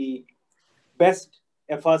as the best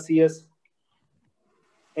FRCs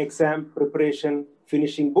exam preparation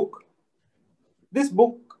finishing book. This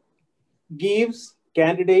book gives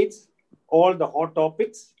candidates all the hot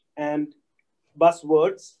topics and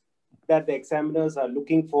buzzwords that the examiners are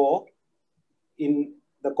looking for in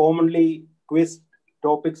the commonly quizzed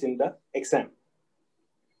topics in the exam.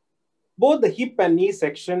 Both the hip and knee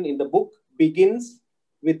section in the book begins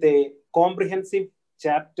with a comprehensive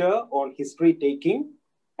chapter on history taking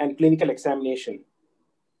and clinical examination.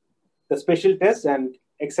 The special tests and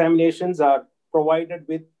examinations are provided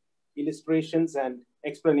with illustrations and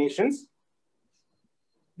explanations.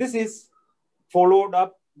 This is followed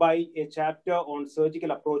up by a chapter on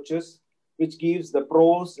surgical approaches, which gives the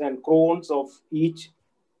pros and cons of each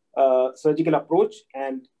surgical approach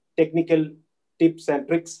and technical tips and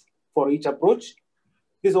tricks for each approach.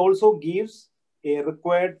 This also gives a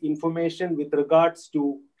required information with regards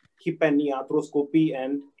to hip and knee arthroscopy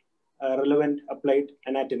and relevant applied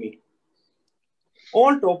anatomy.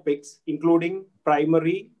 All topics, including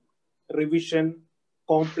primary, revision,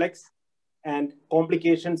 complex, and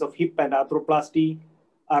complications of hip and arthroplasty,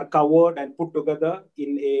 are covered and put together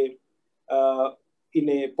in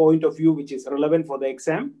a point of view which is relevant for the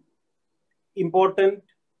exam. Important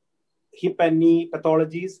hip and knee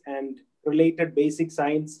pathologies and related basic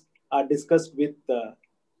science are discussed with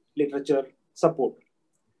literature support.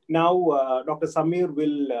 Now, Dr. Samir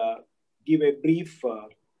will give a brief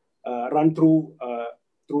run through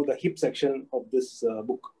the hip section of this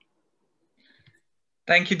book.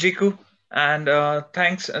 Thank you, Jiku. And a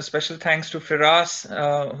special thanks to Firas,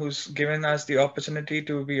 who's given us the opportunity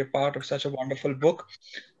to be a part of such a wonderful book.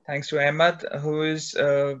 Thanks to Ahmad, who is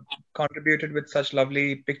contributed with such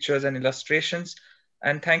lovely pictures and illustrations.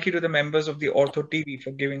 And thank you to the members of the Ortho TV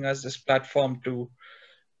for giving us this platform to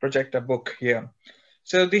project a book here.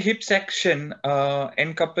 So the hip section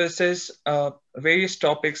encompasses various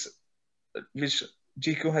topics which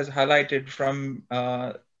Jiku has highlighted, from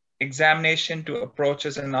examination to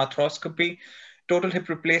approaches and arthroscopy, total hip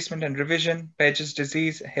replacement and revision, Paget's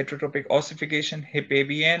disease, heterotropic ossification, hip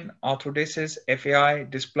ABN, arthrodesis, FAI,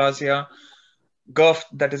 dysplasia, GERF,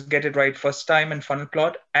 that is get it right first time, and funnel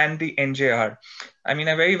plot, and the NJR. I mean,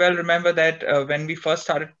 I very well remember that when we first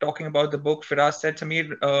started talking about the book, Firas said to me,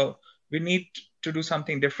 we need to do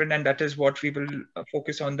something different, and that is what we will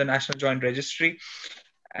focus on, the National Joint Registry.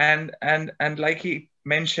 And like he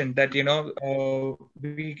mentioned that, you know,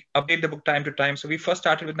 we update the book time to time. So we first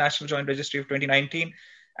started with National Joint Registry of 2019.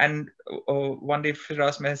 And one day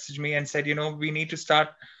Firas messaged me and said, you know, we need to start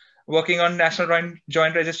working on National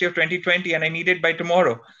Joint Registry of 2020, and I need it by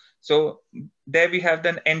tomorrow. So there we have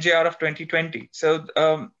the NJR of 2020. So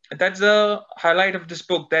that's the highlight of this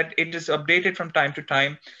book, that it is updated from time to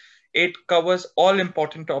time. It covers all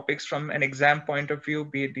important topics from an exam point of view,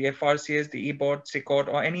 be it the FRCs, the eBoard, SICOT,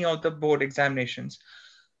 or any of the board examinations.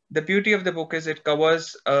 The beauty of the book is it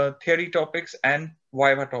covers theory topics and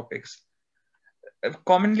Viva topics. A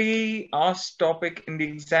commonly asked topic in the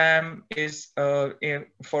exam is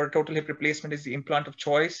for total hip replacement is the implant of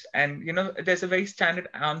choice. And, you know, there's a very standard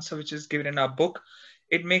answer which is given in our book.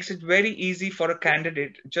 It makes it very easy for a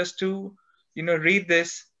candidate just to, you know, read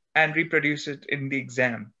this and reproduce it in the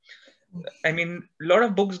exam. I mean, a lot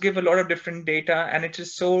of books give a lot of different data, and it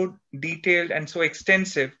is so detailed and so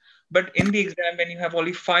extensive. But in the exam, when you have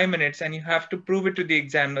only 5 minutes and you have to prove it to the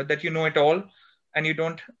examiner that you know it all and you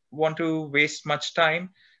don't want to waste much time,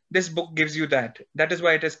 this book gives you that. That is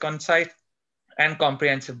why it is concise and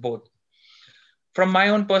comprehensive both. From my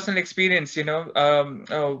own personal experience, you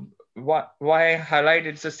know, why I highlight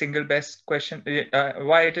it's a single best question,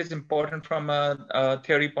 why it is important from a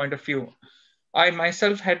theory point of view. I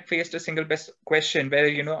myself had faced a single best question where,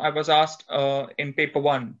 you know, I was asked in paper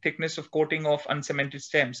 1, thickness of coating of uncemented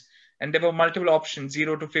stems. And there were multiple options,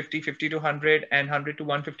 0 to 50, 50 to 100, and 100 to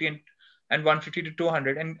 150, and 150 to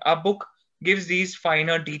 200. And our book gives these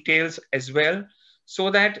finer details as well, so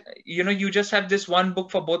that, you know, you just have this one book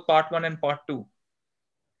for both part 1 and part 2.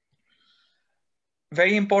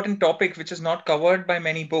 Very important topic, which is not covered by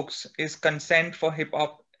many books, is consent for hip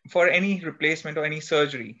op, for any replacement or any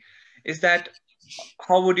surgery. Is that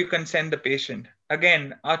how would you consent the patient?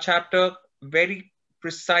 Again, our chapter very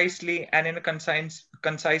precisely and in a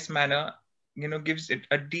concise manner, you know, gives it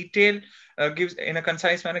a detail, gives in a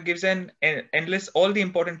concise manner, gives an lists all the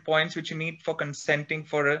important points which you need for consenting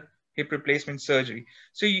for a hip replacement surgery.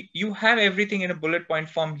 So you have everything in a bullet point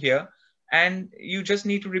form here, and you just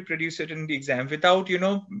need to reproduce it in the exam without, you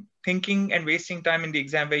know, thinking and wasting time in the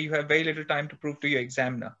exam where you have very little time to prove to your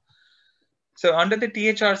examiner. So under the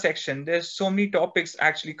THR section, there's so many topics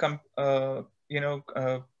actually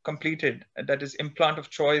completed. That is implant of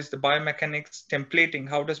choice, the biomechanics, templating.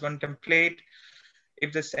 How does one template?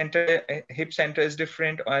 If the hip center is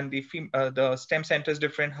different and the stem center is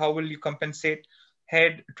different, how will you compensate?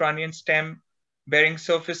 Head, trunnion stem, bearing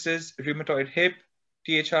surfaces, rheumatoid hip,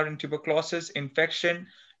 THR and tuberculosis, infection.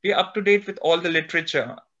 We are up to date with all the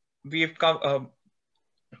literature. We've come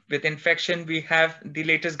with infection, we have the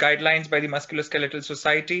latest guidelines by the Musculoskeletal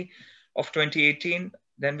Society of 2018.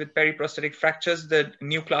 Then with periprosthetic fractures, the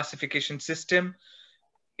new classification system,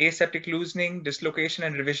 aseptic loosening, dislocation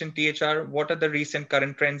and revision THR, what are the recent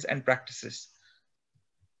current trends and practices?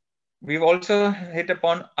 We've also hit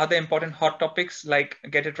upon other important hot topics like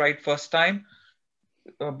get it right first time,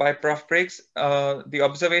 by Prof. Briggs, the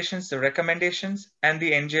observations, the recommendations, and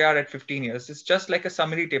the NJR at 15 years. It's just like a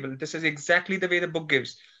summary table. This is exactly the way the book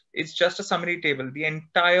gives. It's just a summary table. The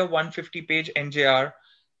entire 150-page NJR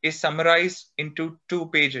is summarized into 2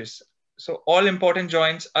 pages. So all important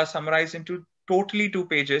joints are summarized into totally 2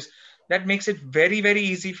 pages. That makes it very, very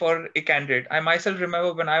easy for a candidate. I myself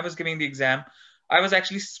remember when I was giving the exam, I was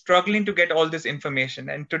actually struggling to get all this information.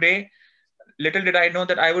 And today, little did I know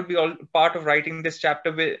that I would be all part of writing this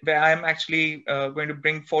chapter where I'm actually going to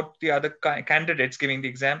bring forth the other candidates giving the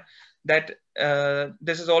exam, that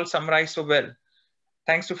this is all summarized so well.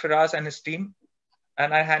 Thanks to Firas and his team.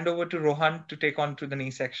 And I hand over to Rohan to take on to the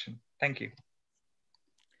knee section. Thank you.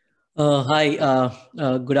 Hi,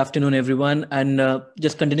 good afternoon, everyone. And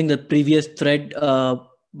just continuing the previous thread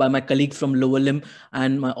by my colleagues from Lower Limb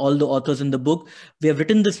and all the authors in the book, we have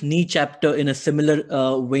written this knee chapter in a similar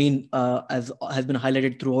vein as has been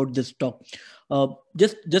highlighted throughout this talk.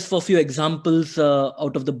 Just for a few examples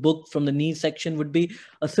out of the book from the knee section would be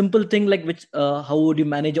a simple thing like how would you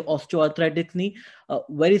manage osteoarthritis knee?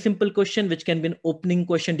 Very simple question, which can be an opening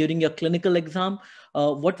question during your clinical exam.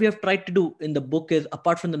 What we have tried to do in the book is,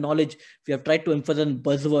 apart from the knowledge, we have tried to emphasize on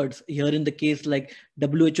buzzwords here in the case like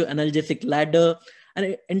WHO analgesic ladder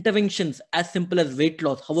and interventions as simple as weight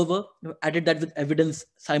loss. However, we've added that with evidence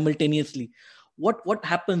simultaneously. What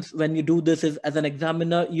happens when you do this is, as an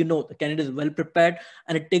examiner, you know the candidate is well prepared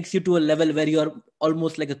and it takes you to a level where you are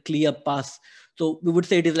almost like a clear pass. So we would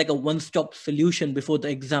say it is like a one-stop solution before the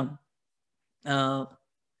exam.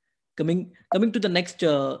 Coming to the next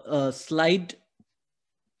slide,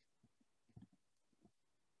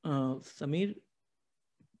 Samir.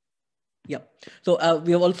 Yeah. So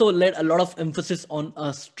we have also laid a lot of emphasis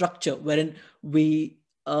on structure, wherein we,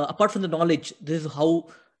 apart from the knowledge, this is how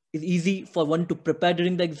it's easy for one to prepare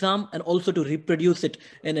during the exam and also to reproduce it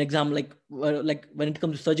in an exam. Like when it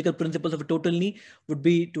comes to surgical principles of a total knee, would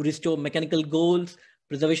be to restore mechanical goals,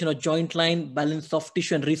 preservation of joint line, balance soft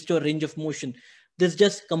tissue, and restore range of motion. This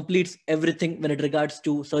just completes everything when it regards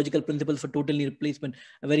to surgical principles for total knee replacement,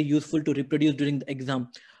 very useful to reproduce during the exam.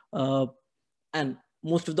 And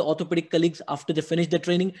most of the orthopedic colleagues, after they finish their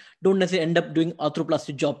training, don't necessarily end up doing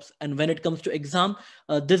arthroplasty jobs. And when it comes to exam,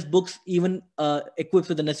 this book's even equips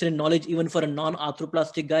with the necessary knowledge, even for a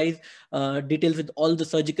non-arthroplastic guys, details with all the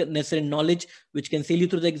surgical necessary knowledge, which can sail you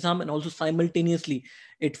through the exam. And also simultaneously,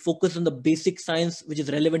 it focuses on the basic science, which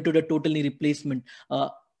is relevant to the total knee replacement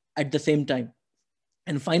at the same time.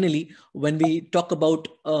 And finally, when we talk about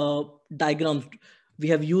diagrams, we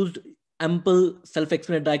have used ample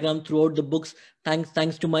self-explanatory diagram throughout the books,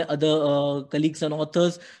 thanks to my other colleagues and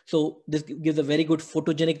authors. So this gives a very good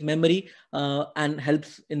photogenic memory and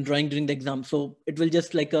helps in drawing during the exam. So it will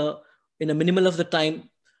just like in a minimal of the time,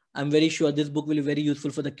 I'm very sure this book will be very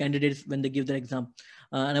useful for the candidates when they give their exam.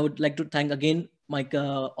 And I would like to thank again my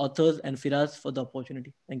authors and Firas for the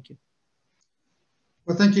opportunity. Thank you.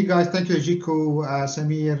 Well, thank you guys. Thank you, Jiku,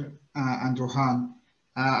 Samir, and Rohan.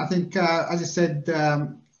 I think, as I said,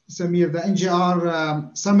 Samir, the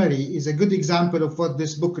NGR summary is a good example of what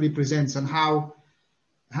this book represents and how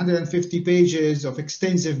 150 pages of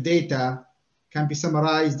extensive data can be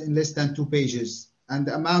summarized in less than 2 pages. And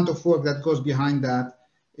the amount of work that goes behind that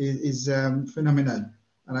is phenomenal.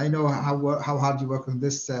 And I know how hard you work on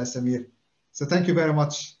this, Samir. So thank you very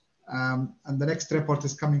much. And the next report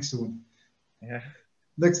is coming soon. Yeah.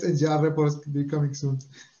 Next NGR report will be coming soon.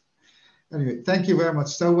 Anyway, thank you very much.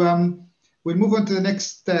 So we'll move on to the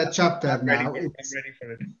next chapter now. I'm ready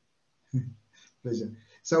for it. Pleasure.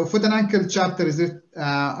 So foot and ankle chapter is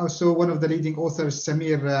also one of the leading authors,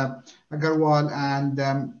 Samir Agarwal,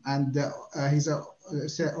 and he's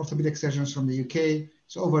an orthopedic surgeon from the UK.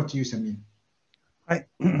 So over to you, Samir. Hi.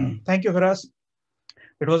 Thank you, Firas.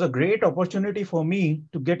 It was a great opportunity for me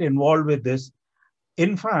to get involved with this.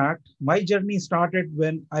 In fact, my journey started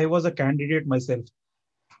when I was a candidate myself.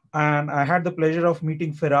 And I had the pleasure of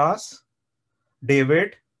meeting Firas,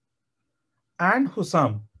 David, and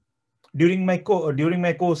Hussam during my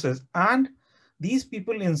courses. And these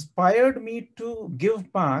people inspired me to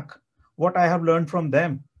give back what I have learned from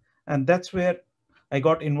them. And that's where I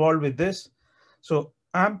got involved with this. So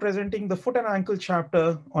I'm presenting the foot and ankle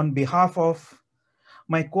chapter on behalf of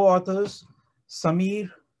my co-authors, Samir,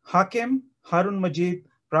 Hakim, Harun Majid,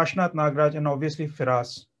 Prashnath Nagraj, and obviously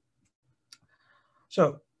Firas.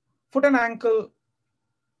 So foot and ankle,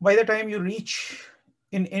 by the time you reach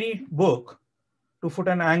in any book to foot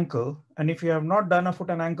and ankle, and if you have not done a foot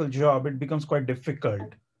and ankle job, it becomes quite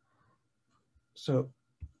difficult. So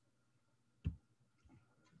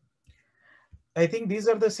I think these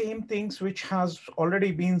are the same things which has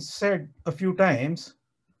already been said a few times,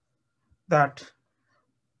 that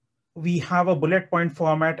we have a bullet point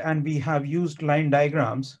format and we have used line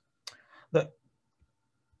diagrams. The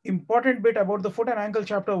important bit about the foot and ankle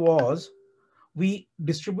chapter was we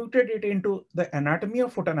distributed it into the anatomy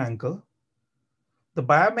of foot and ankle, the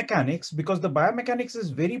biomechanics, because the biomechanics is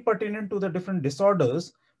very pertinent to the different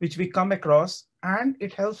disorders which we come across, and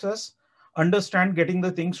it helps us understand getting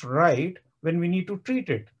the things right when we need to treat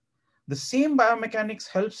it. The same biomechanics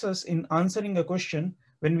helps us in answering a question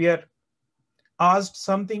when we are asked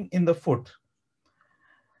something in the foot.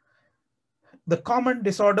 The common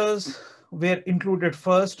disorders were included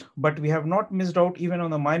first, but we have not missed out even on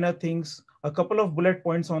the minor things, a couple of bullet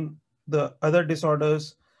points on the other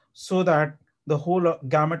disorders so that the whole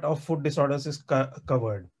gamut of foot disorders is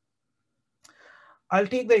covered. I'll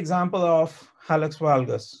take the example of hallux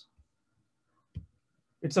valgus.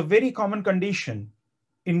 It's a very common condition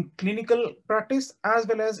in clinical practice, as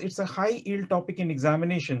well as it's a high yield topic in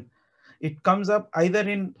examination. It comes up either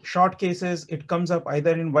in short cases, it comes up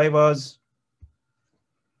either in vivas.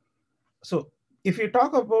 So if you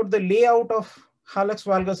talk about the layout of hallux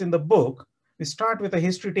valgus in the book, we start with a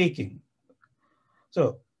history taking.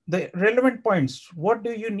 So the relevant points, what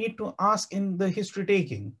do you need to ask in the history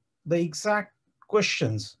taking? The exact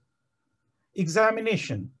questions.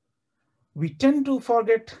 Examination. We tend to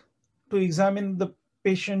forget to examine the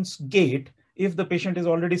patient's gait if the patient is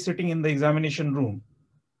already sitting in the examination room.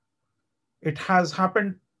 It has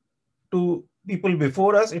happened to people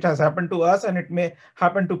before us, it has happened to us, and it may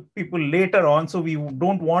happen to people later on, so we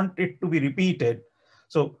don't want it to be repeated.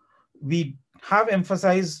 So we have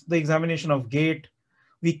emphasized the examination of gait.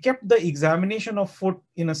 We kept the examination of foot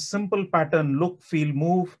in a simple pattern, look, feel,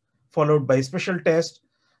 move, followed by special test.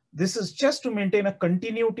 This is just to maintain a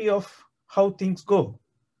continuity of how things go.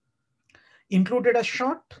 Included a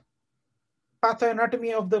short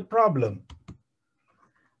pathoanatomy of the problem.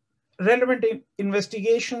 Relevant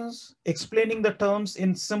investigations, explaining the terms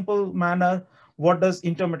in simple manner. What does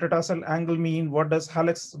intermetatarsal angle mean? What does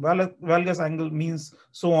hallux valgus angle means?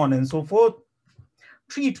 So on and so forth.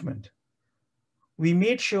 Treatment. We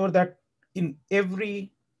made sure that in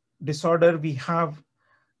every disorder we have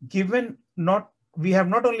given we have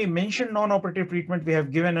not only mentioned non-operative treatment, we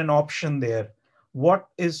have given an option there. What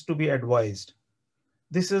is to be advised?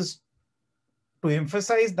 This is to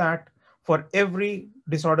emphasize that for every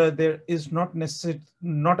disorder, there is not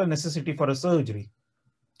a necessity for a surgery.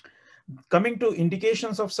 Coming to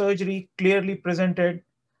indications of surgery, clearly presented.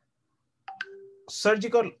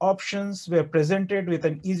 Surgical options were presented with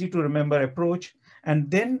an easy to remember approach.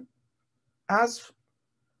 And then as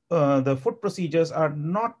the foot procedures are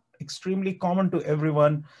not extremely common to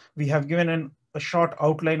everyone, we have given a short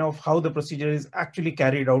outline of how the procedure is actually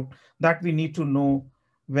carried out that we need to know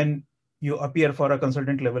when you appear for a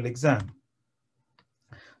consultant level exam.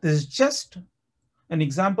 This is just an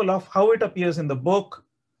example of how it appears in the book.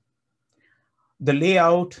 The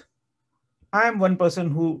layout. I am one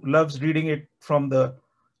person who loves reading it from the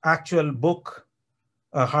actual book,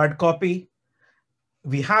 a hard copy.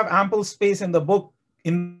 We have ample space in the book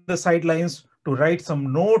in the sidelines to write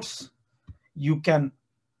some notes. You can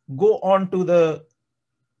go on to the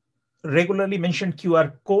regularly mentioned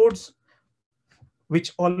QR codes,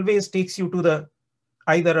 which always takes you to the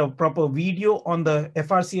either a proper video on the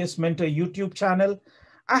FRCs Mentor YouTube channel.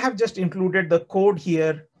 I have just included the code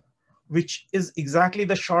here, which is exactly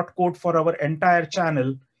the short code for our entire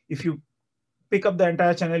channel. If you pick up the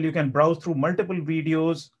entire channel, you can browse through multiple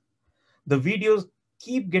videos. The videos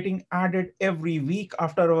keep getting added every week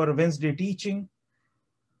after our Wednesday teaching.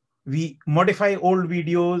 We modify old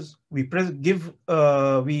videos, we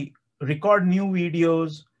record new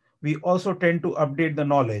videos. We also tend to update the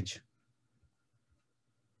knowledge.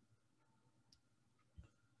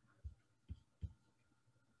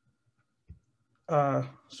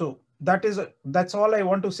 So that's all I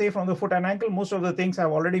want to say from the foot and ankle. Most of the things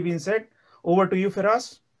have already been said. Over to you,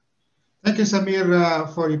 Firas. Thank you,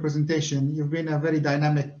 Samir, for your presentation. You've been a very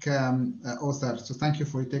dynamic author, so thank you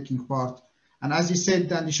for taking part. And as you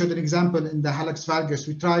said, and you showed an example in the hallux valgus,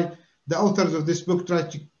 the authors of this book try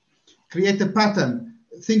to create a pattern,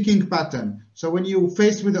 thinking pattern. So when you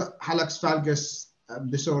face with a hallux valgus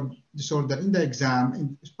disorder in the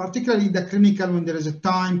exam, particularly in the clinical, when there is a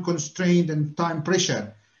time constraint and time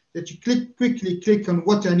pressure, that you quickly click on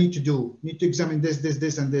what I need to do. Need to examine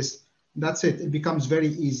this, and this. That's it. It becomes very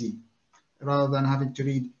easy rather than having to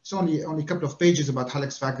read. It's only a couple of pages about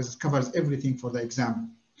hallux valgus. It covers everything for the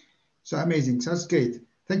exam. So amazing. So that's great.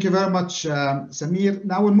 Thank you very much, Samir.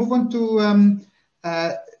 Now we'll move on to,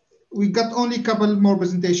 we got only a couple more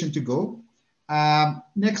presentations to go.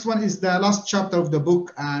 Next one is the last chapter of the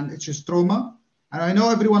book, and it's just trauma. And I know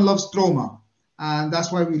everyone loves trauma. And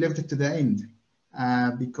that's why we left it to the end,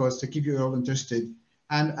 because to keep you all interested.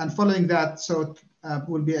 And following that, so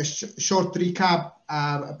will be a short recap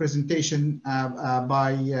presentation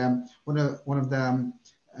by one of the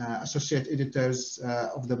associate editors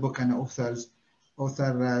of the book and author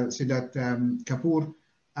Siddharth Kapoor.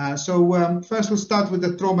 So first we'll start with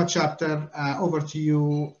the trauma chapter. Over to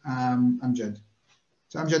you, Amjad.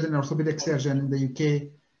 So Amjad is an orthopedic surgeon in the UK,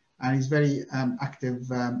 and he's very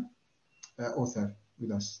active author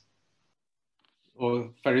with us. Well,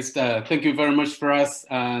 first, thank you very much for us.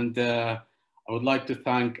 And I would like to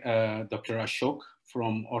thank Dr. Ashok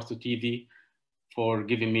from Ortho TV for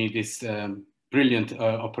giving me this brilliant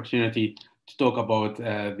opportunity to talk about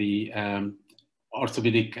the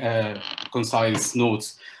orthopedic concise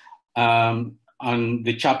notes. And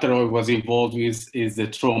the chapter I was involved with is the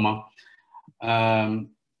trauma. I'm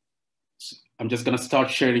just going to start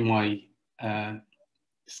sharing my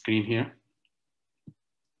screen here.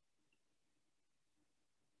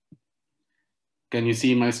 Can you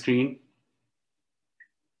see my screen?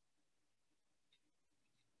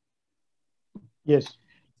 Yes.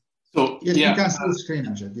 So yes, yeah, you can see the screen,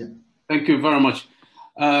 Amjad. Yeah. Thank you very much.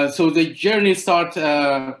 So the journey start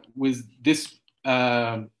with this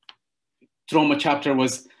trauma chapter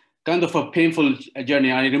was kind of a painful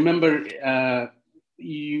journey. I remember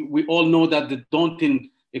we all know that the daunting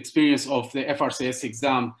experience of the FRCs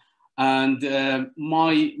exam, and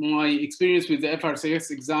my experience with the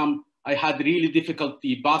FRCs exam, I had really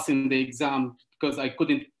difficulty passing the exam because I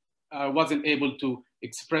wasn't able to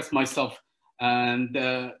express myself. And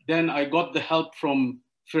then I got the help from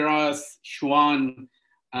Firas, Shwan,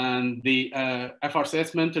 and the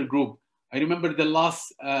FRCS mentor group. I remember the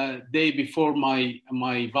last day before my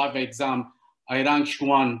Viva exam, I rang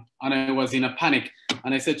Shwan and I was in a panic.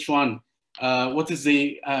 And I said, Shwan, what is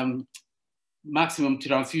the maximum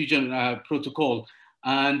transfusion protocol?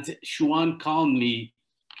 And Shwan calmed me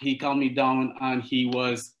down, and he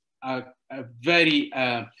was a very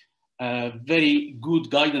good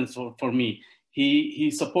guidance for me. He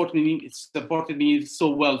supported me so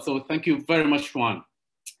well. So thank you very much, Shwan.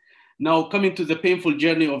 Now, coming to the painful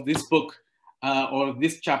journey of this book, or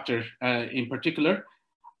this chapter in particular,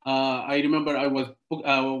 I remember I was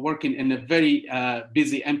working in a very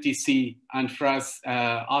busy MTC, and Firas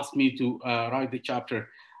asked me to write the chapter.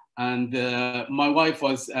 And my wife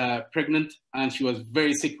was pregnant, and she was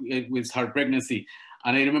very sick with her pregnancy.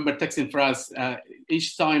 And I remember texting Firas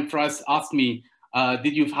each time Firas asked me, have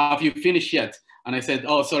you finished yet? And I said,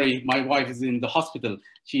 oh, sorry, my wife is in the hospital.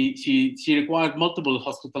 She required multiple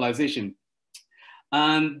hospitalization.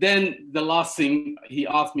 And then the last thing he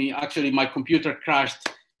asked me, actually my computer crashed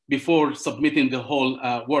before submitting the whole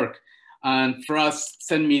work. And Firas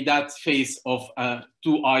sent me that face of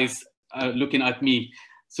 2 eyes looking at me.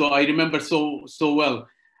 So I remember so well.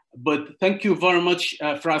 But thank you very much,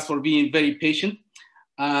 Firas, for being very patient.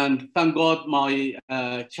 And thank God my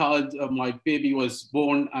my baby was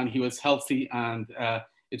born and he was healthy, and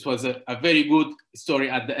it was a very good story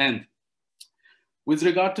at the end. With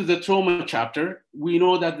regard to the trauma chapter, we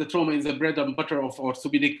know that the trauma is the bread and butter of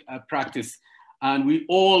orthopedic practice, and we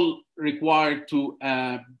all require to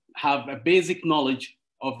have a basic knowledge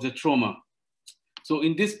of the trauma. So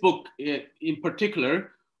in this book in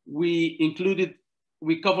particular, we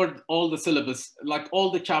covered all the syllabus, like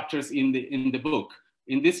all the chapters in the book.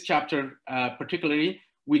 In this chapter particularly,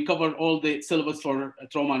 we covered all the syllabus for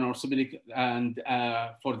trauma and orthopedic and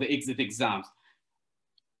for the exit exams.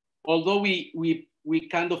 Although we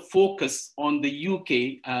kind of focus on the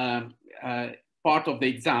UK part of the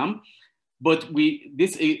exam, but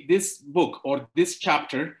this book or this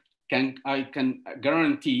chapter I can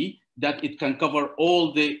guarantee that it can cover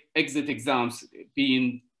all the exit exams,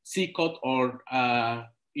 being CCOT or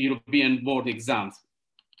European board exams,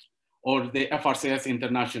 or the FRCS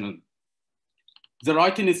International. The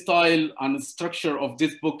writing style and structure of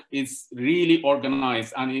this book is really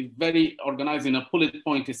organized, and it's very organized in a bullet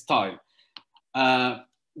point style.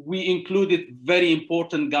 We included very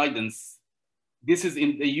important guidance. This is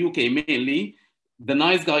in the UK mainly, the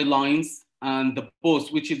NICE guidelines and the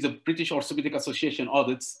POST, which is the British Orthopedic Association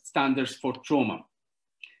audits standards for trauma.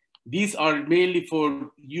 These are mainly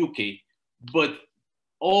for UK, but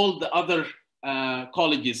all the other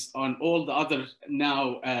colleges and all the other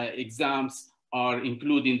now exams are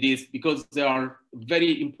including this because they are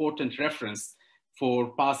very important reference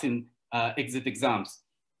for passing exit exams.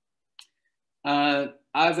 As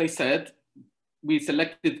I said, we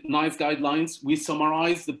selected NICE guidelines, we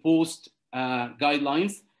summarized the POST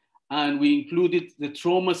guidelines, and we included the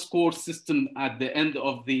trauma score system at the end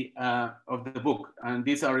of the book. And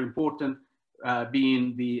these are important,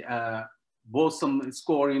 being the both some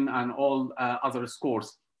scoring and all other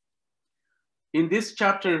scores. In this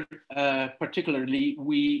chapter, particularly,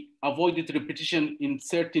 we avoided repetition in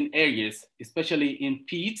certain areas, especially in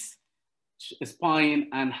PEDS, spine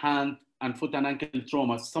and hand and foot and ankle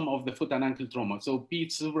trauma, some of the foot and ankle trauma. So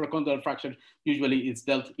PEDS, supracondylar fracture, usually is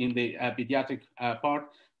dealt in the pediatric part,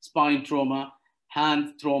 spine trauma,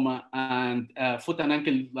 hand trauma, and foot and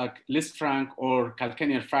ankle like Lisfranc or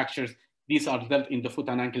calcaneal fractures. These are dealt in the foot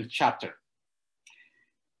and ankle chapter.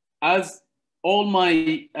 As all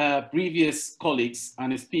my previous colleagues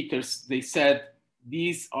and speakers, they said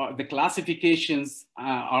these are the classifications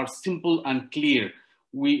are simple and clear.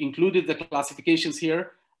 We included the classifications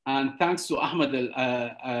here, and thanks to Ahmed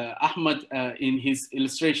in his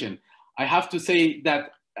illustration. I have to say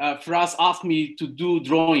that Firas asked me to do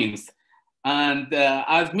drawings, and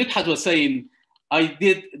as Midhat was saying, I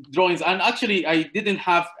did drawings, and actually I didn't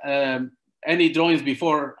have any drawings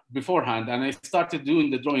beforehand, and I started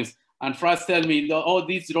doing the drawings. And Firas told me, oh,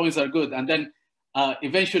 these drawings are good. And then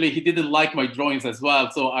eventually he didn't like my drawings as well.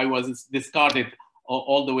 So I was discarded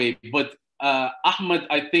all the way. But Ahmed,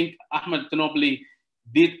 I think Ahmed Tanobli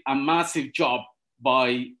did a massive job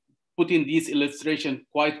by putting these illustrations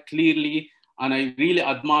quite clearly. And I really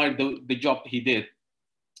admire the job he did.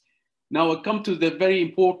 Now I come to the very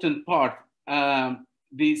important part.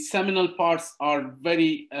 The seminal parts are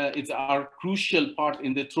it's our crucial part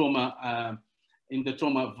in the trauma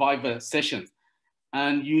Viva session.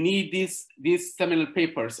 And you need these seminal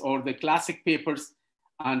papers or the classic papers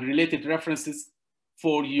and related references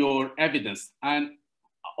for your evidence. And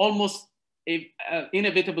almost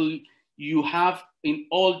inevitable, you have in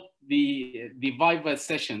all the Viva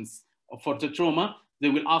sessions for the trauma, they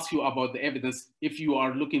will ask you about the evidence if you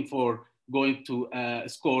are looking for going to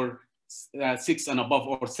score 6 and above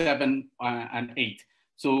or 7 and 8.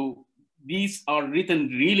 So these are written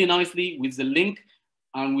really nicely with the link,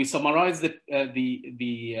 and we summarize the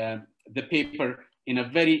paper in a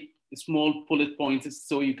very small bullet points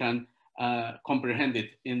so you can comprehend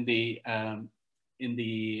it in the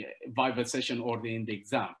Viva session or in the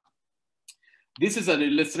exam. This is an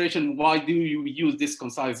illustration. Why do you use this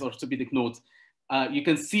concise orthopedic notes? You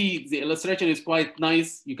can see the illustration is quite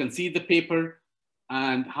nice. You can see the paper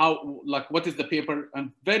and how, like, what is the paper,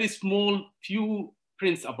 and very small few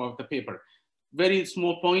prints about the paper, very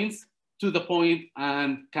small points to the point,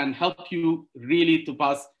 and can help you really to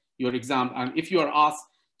pass your exam. And if you are asked,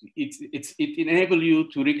 it enables you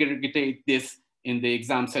to regurgitate this in the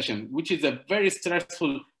exam session, which is a very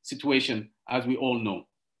stressful situation, as we all know.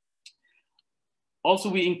 Also,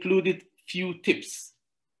 we included few tips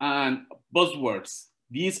and buzzwords.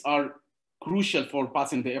 These are crucial for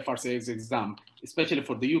passing the FRCs exam, especially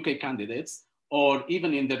for the UK candidates, or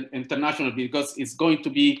even in the international, because it's going to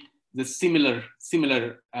be the similar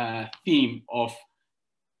theme of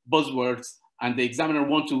buzzwords, and the examiner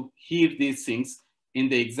want to hear these things in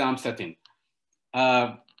the exam setting.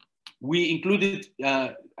 We included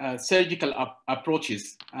surgical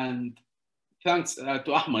approaches, and thanks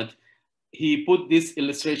to Ahmed, he put this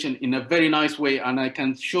illustration in a very nice way, and I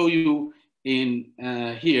can show you in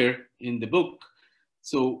here in the book.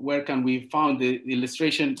 So where can we find the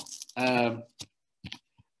illustration?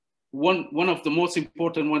 One of the most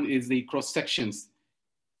important one is the cross sections.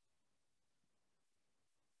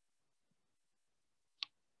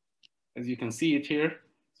 As you can see it here,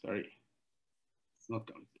 sorry, it's not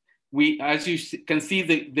coming. As you can see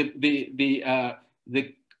the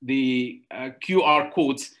QR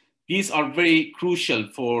codes. These are very crucial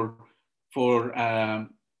for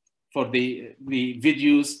the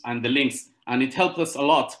videos and the links, and it helps us a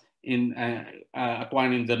lot in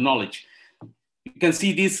acquiring the knowledge. You can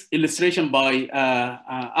see this illustration by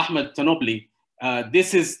Ahmed Tanobli.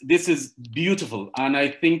 This is beautiful, and I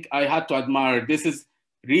think I had to admire. This is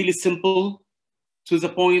really simple, to the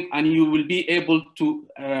point, and you will be able to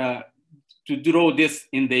draw this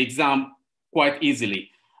in the exam quite easily.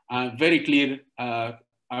 Very clear.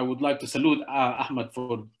 I would like to salute Ahmed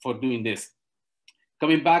for doing this.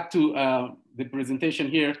 Coming back to the presentation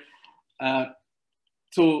here,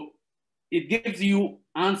 so it gives you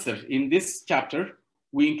answer. In this chapter,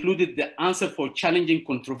 we included the answer for challenging,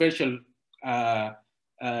 controversial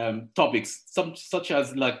topics, such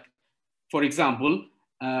as, like, for example,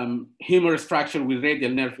 humerus fracture with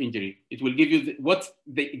radial nerve injury. It will give you what's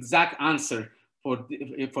the exact answer for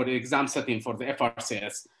the exam setting for the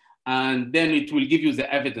FRCs. And then it will give you the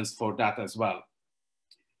evidence for that as well.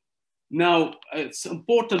 Now, it's an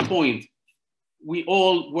important point. We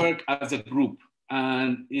all work as a group,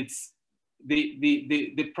 and it's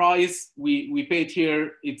the price we paid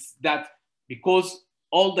here. It's that because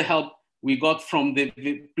all the help we got from the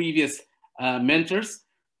previous mentors,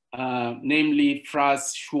 namely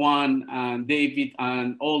Fraz, Schwan, and David,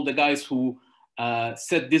 and all the guys who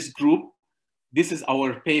set this group. This is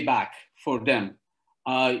our payback for them.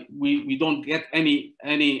 We don't get any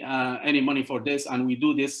money for this, and we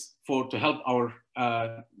do this to help our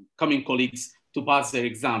coming colleagues to pass their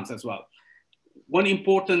exams as well. One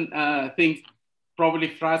important thing, probably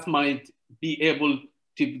Fraz might be able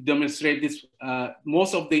to demonstrate this.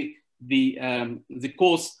 Most of the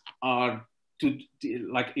course are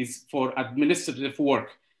is for administrative work.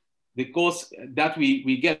 The course that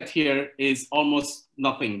we get here is almost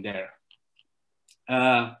nothing there.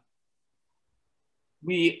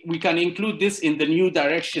 We can include this in the new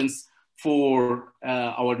directions for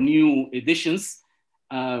our new editions,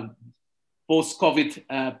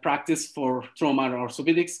 post-COVID practice for trauma and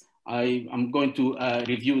orthopedics. I'm going to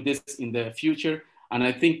review this in the future. And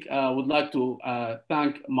I think I would like to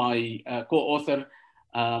thank my co-author,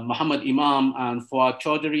 Muhammad Imam and Fuad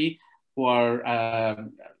Chaudhary, who are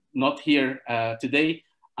not here today.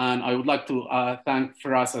 And I would like to thank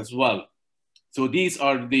Firas as well. So these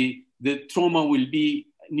are the trauma will be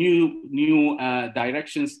new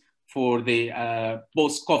directions for the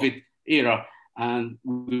post-COVID era. And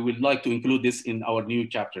we would like to include this in our new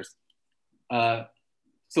chapters.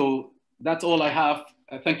 So that's all I have.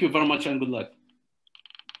 Thank you very much and good luck.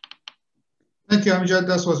 Thank you, Amjad.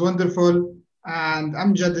 That was wonderful. And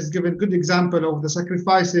Amjad has given a good example of the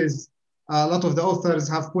sacrifices a lot of the authors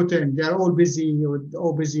have put in. They're all busy with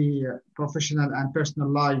professional and personal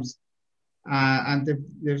lives. And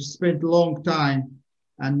they've spent a long time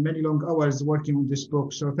and many long hours working on this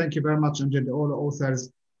book. So thank you very much, Amjad, all the authors.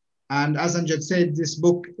 And as Amjad said, this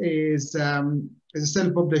book is a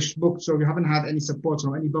self-published book, so we haven't had any support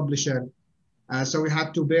from any publisher. So we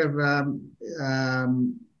had to bear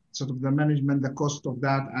sort of the management, the cost of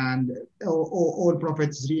that, and all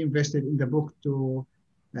profits reinvested in the book to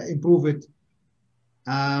improve it.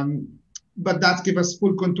 But that gives us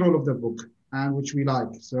full control of the book, which we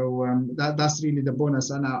like. So that's really the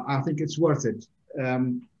bonus, and I think it's worth it.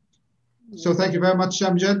 So thank you very much,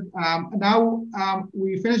 Amjad. Now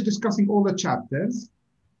we finished discussing all the chapters.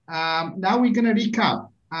 Now we're going to recap.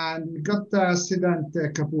 And we got Siddhant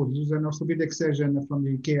Kapoor, who's an orthopedic surgeon from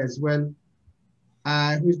the UK as well,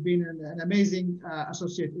 who's been an amazing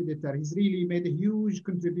associate editor. He's really made a huge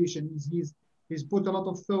contribution. He's put a lot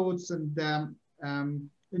of thoughts and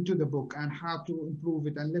into the book and how to improve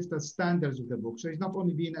it and lift the standards of the book. So he's not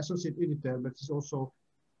only been associate editor, but he's also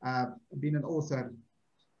been an author.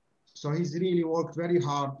 So he's really worked very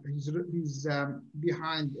hard. He's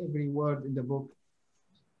behind every word in the book.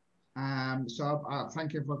 So I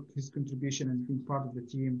thank him for his contribution and being part of the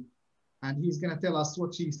team. And he's going to tell us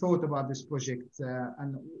what he thought about this project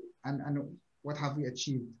and what have we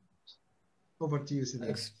achieved. Over to you,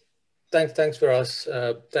 Siddhant. Thanks for us.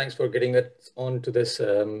 Thanks for getting it onto this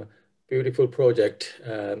beautiful project.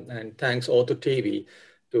 And thanks Author TV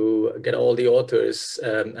to get all the authors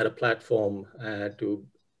at a platform to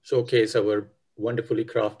showcase our wonderfully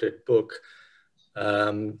crafted book.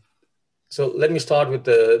 So let me start with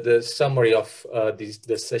the summary of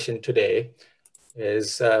this session today.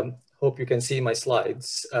 Hope you can see my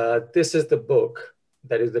slides. This is the book,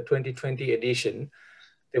 that is the 2020 edition.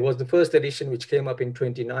 There was the first edition which came up in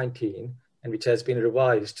 2019 and which has been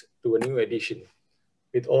revised to a new edition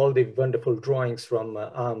with all the wonderful drawings from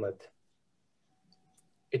Ahmed.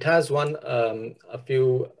 It has won a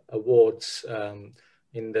few awards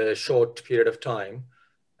in the short period of time,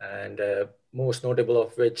 and most notable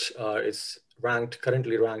of which is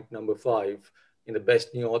currently ranked number 5 in the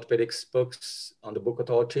best new orthopedics books on the Book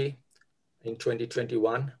Authority in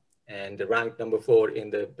 2021, and ranked number 4 in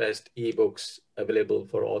the best ebooks available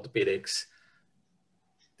for orthopedics.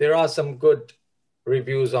 There are some good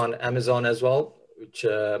reviews on Amazon as well, which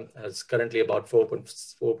has currently about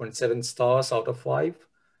 4.7 stars out of 5.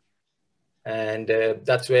 And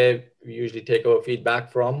that's where we usually take our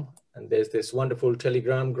feedback from. And there's this wonderful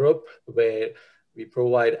Telegram group where we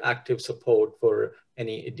provide active support for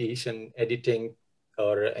any editing,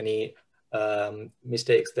 or any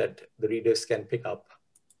mistakes that the readers can pick up.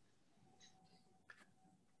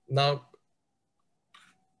 Now,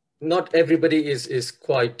 not everybody is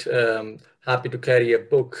quite happy to carry a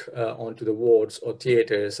book onto the wards or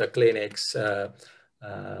theaters or clinics.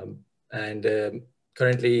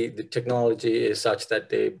 Currently, the technology is such that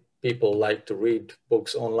people like to read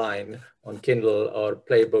books online on Kindle or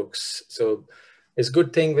Play Books. So it's a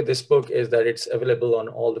good thing with this book is that it's available on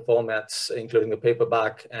all the formats, including the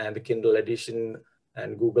paperback and the Kindle edition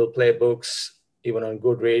and Google Play Books, even on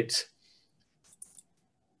Goodreads.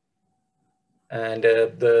 and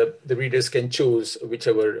the readers can choose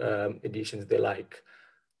whichever editions they like.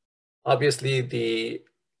 Obviously, the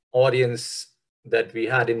audience that we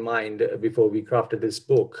had in mind before we crafted this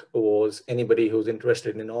book was anybody who's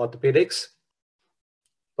interested in orthopedics,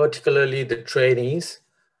 particularly the trainees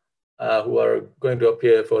who are going to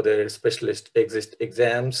appear for their specialist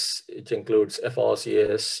exams, which includes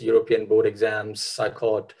FRCs, European board exams,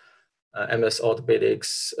 Psychot, MS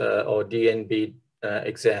orthopedics, or DNB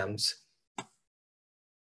exams.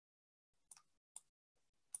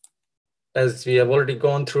 As we have already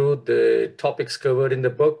gone through, the topics covered in the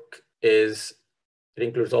book it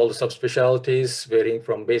includes all the subspecialties varying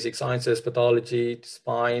from basic sciences, pathology,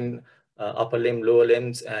 spine, upper limb, lower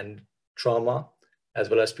limbs, and trauma, as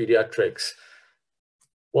well as pediatrics.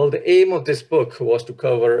 Well, the aim of this book was to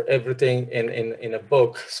cover everything in a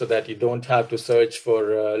book so that you don't have to search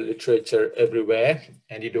for literature everywhere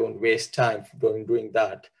and you don't waste time doing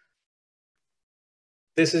that.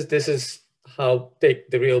 This is how thick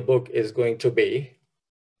the real book is going to be.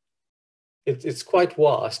 It's quite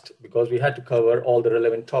vast because we had to cover all the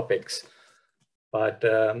relevant topics. But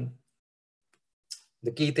the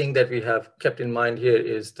key thing that we have kept in mind here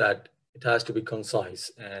is that it has to be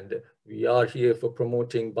concise, and we are here for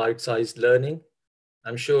promoting bite-sized learning.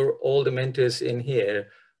 I'm sure all the mentors in here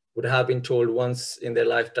would have been told once in their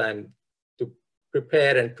lifetime to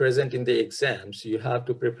prepare and present in the exams. You have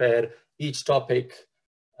to prepare each topic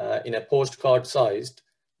in a postcard sized,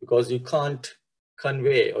 because you can't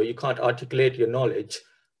convey or you can't articulate your knowledge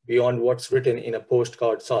beyond what's written in a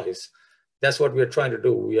postcard size. That's what we're trying to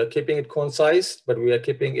do. We are keeping it concise, but we are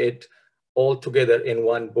keeping it all together in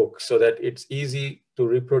one book so that it's easy to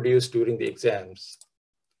reproduce during the exams.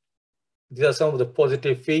 These are some of the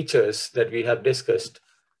positive features that we have discussed.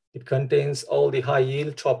 It contains all the high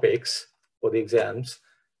yield topics for the exams.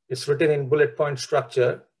 It's written in bullet point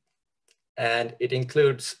structure, and it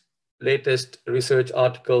includes latest research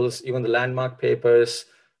articles, even the landmark papers,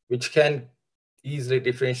 which can easily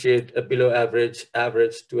differentiate a below average,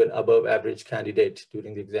 average to an above average candidate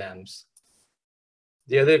during the exams.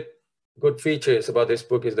 The other good features about this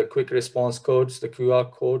book is the quick response codes, the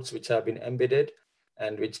QR codes, which have been embedded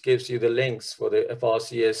and which gives you the links for the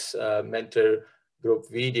FRCS mentor group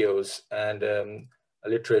videos and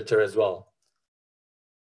literature as well.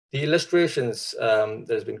 The illustrations that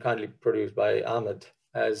has been kindly produced by Ahmed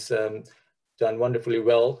has done wonderfully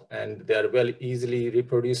well, and they are very easily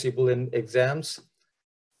reproducible in exams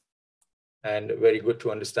and very good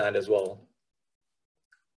to understand as well.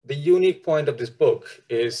 The unique point of this book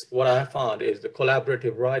is what I found is the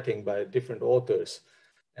collaborative writing by different authors,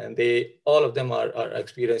 and all of them are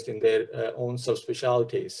experienced in their own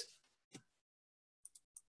subspecialties.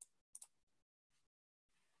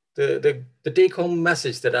 The take-home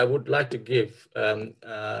message that I would like to give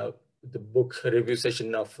the book review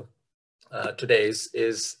session of today's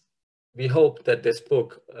is we hope that this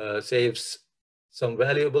book saves some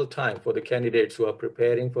valuable time for the candidates who are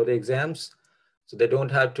preparing for the exams, so they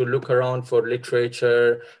don't have to look around for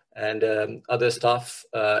literature and other stuff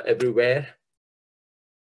everywhere.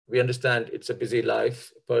 We understand it's a busy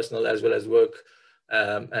life, personal as well as work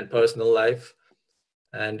and personal life,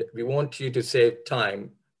 and we want you to save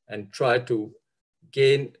time and try to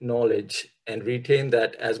gain knowledge and retain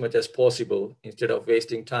that as much as possible instead of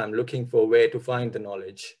wasting time looking for where to find the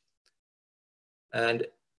knowledge. And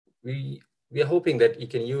we are hoping that you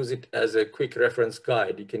can use it as a quick reference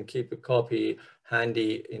guide. You can keep a copy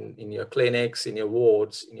handy in your clinics, in your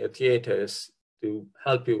wards, in your theaters to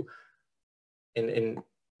help you in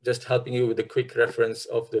just helping you with a quick reference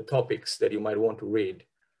of the topics that you might want to read.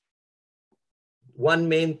 One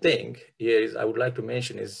main thing here is I would like to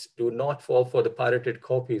mention is do not fall for the pirated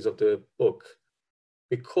copies of the book,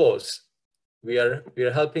 because we are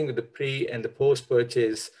helping with the pre and the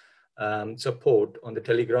post-purchase support on the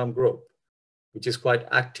Telegram group, which is quite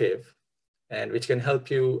active and which can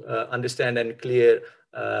help you understand and clear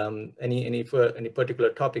any particular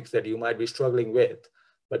topics that you might be struggling with.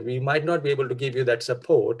 But we might not be able to give you that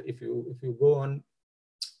support if you go on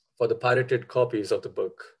for the pirated copies of the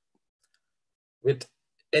book. With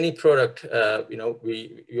any product,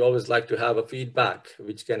 we always like to have a feedback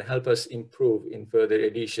which can help us improve in further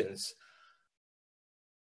editions.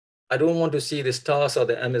 I don't want to see the stars or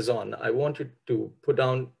the Amazon. I want you to put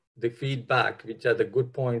down the feedback, which are the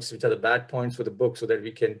good points, which are the bad points for the book, so that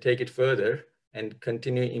we can take it further and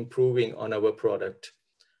continue improving on our product.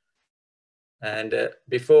 And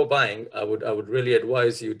before buying, I would really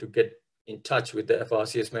advise you to get in touch with the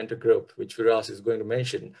FRCS mentor group, which Firas is going to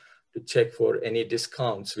mention, to check for any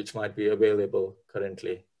discounts which might be available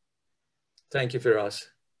currently. Thank you, Firas.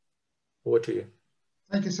 Over to you.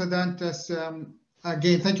 Thank you, Sadant.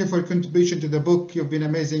 Again, thank you for your contribution to the book. You've been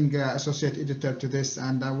amazing associate editor to this,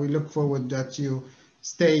 and we look forward that you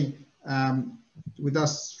stay with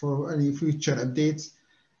us for any future updates.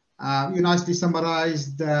 You nicely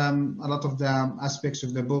summarized a lot of the aspects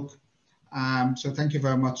of the book. So thank you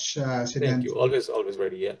very much, Sadant. Thank you. Always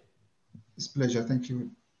ready. Yeah. It's a pleasure. Thank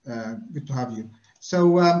you. Good to have you.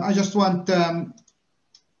 So I just want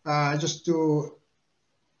just to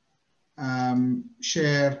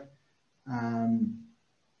share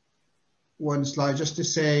one slide just to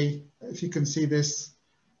say, if you can see this,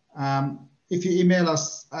 if you email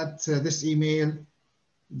us at this email,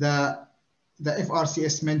 the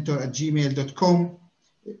frcsmentor@gmail.com,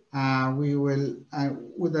 we will,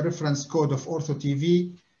 with the reference code of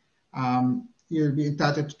OrthoTV, you'll be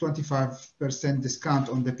entitled to 25% discount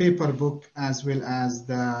on the paper book as well as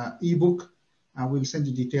the ebook. We'll send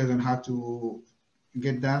you details on how to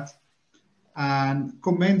get that. And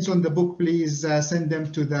comments on the book, please send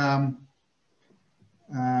them to the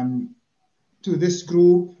to this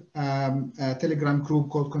group, a Telegram group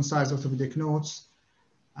called Concise Orthopaedic Notes.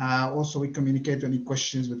 Also, we communicate any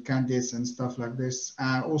questions with candidates and stuff like this.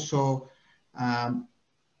 Also,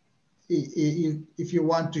 if you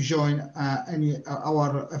want to join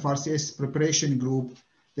our FRCS preparation group,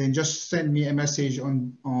 then just send me a message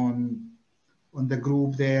on the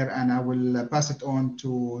group there, and I will pass it on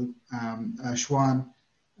to Shwan,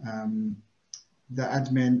 the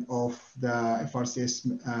admin of the FRCS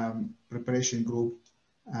preparation group,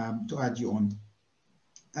 to add you on.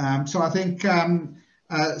 So I think,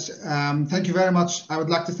 thank you very much. I would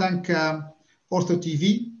like to thank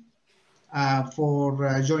OrthoTV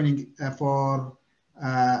for joining, for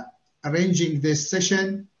arranging this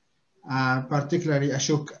session, particularly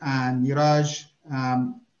Ashok and Niraj.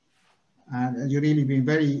 And you've really been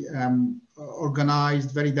very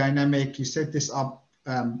organized, very dynamic. You set this up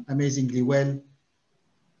amazingly well.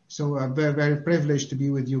 So very, very privileged to be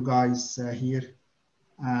with you guys here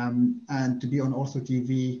and to be on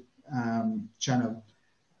OrthoTV channel.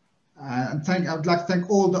 And I would like to thank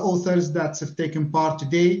all the authors that have taken part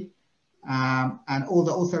today, and all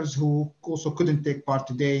the authors who also couldn't take part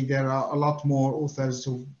today. There are a lot more authors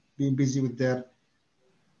who've been busy with their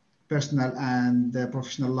personal and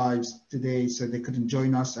professional lives today, so they couldn't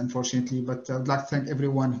join us, unfortunately. But I would like to thank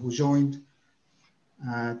everyone who joined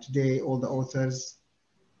today, all the authors,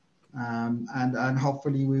 and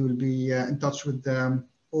hopefully we will be in touch with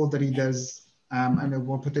all the readers and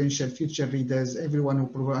our potential future readers, everyone who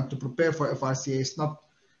want to prepare for FRCS, not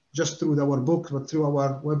just through our book, but through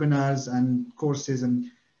our webinars and courses, and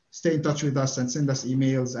stay in touch with us and send us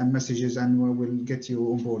emails and messages, and we will get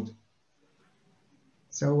you on board.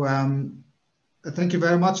 So thank you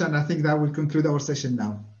very much, and I think that will conclude our session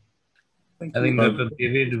now. I think Dr.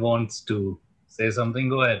 David wants to say something.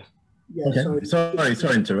 Go ahead. Yeah, okay. Sorry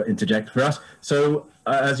to interject for us. So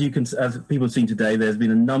as people have seen today, there's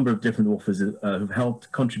been a number of different authors who've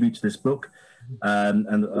helped contribute to this book, and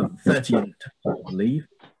 30 in total, I believe,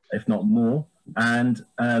 if not more. And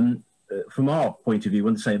from our point of view, I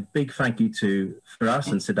want to say a big thank you to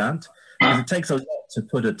Firas and Sadant, because it takes a lot to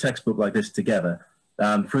put a textbook like this together.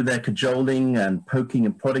 Through their cajoling and poking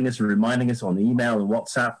and prodding us and reminding us on email and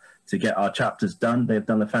WhatsApp to get our chapters done. They've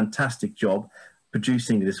done a fantastic job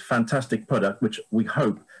producing this fantastic product, which we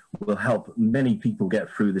hope will help many people get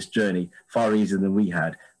through this journey far easier than we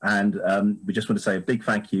had. And we just want to say a big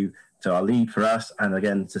thank you to our lead for us, and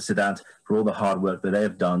again to Sadant for all the hard work that they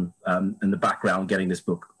have done in the background getting this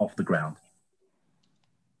book off the ground.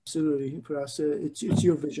 Absolutely, for us, it's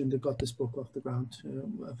your vision that got this book off the ground.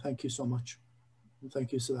 Thank you so much. And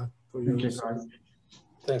thank you, Sadant, for your Thank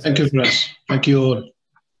you, Thank you, Firas. Thank you all.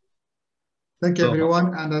 Thank you,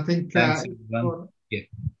 everyone. And I think for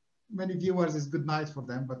many viewers, it's good night for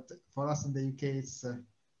them, but for us in the UK, it's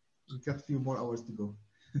we've got a few more hours to go.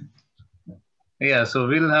 Yeah, so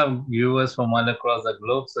we'll have viewers from all across the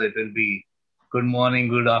globe. So it will be good morning,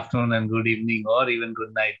 good afternoon, and good evening, or even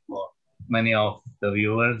good night for many of the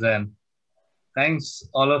viewers. And thanks,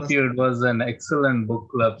 all of you. It was an excellent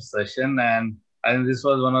book club session. And I think this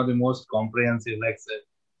was one of the most comprehensive, like I said,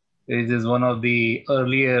 it is one of the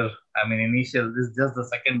earlier, initial, this is just the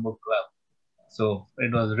second book club. So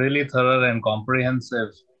it was really thorough and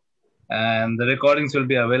comprehensive. And the recordings will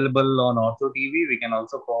be available on OrthoTV. We can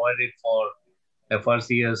also provide it for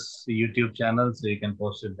FRCS YouTube channel, so you can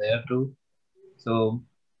post it there too. So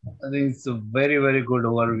I think it's a very, very good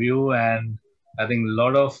overview, and I think a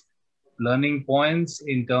lot of learning points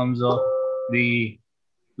in terms of the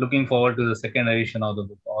looking forward to the second edition of the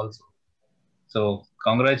book also. So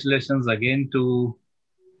congratulations again to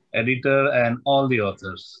editor and all the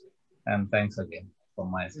authors, and thanks again.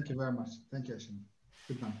 from my side. Thank you very much. Thank you, Hashim.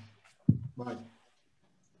 Good night. Bye.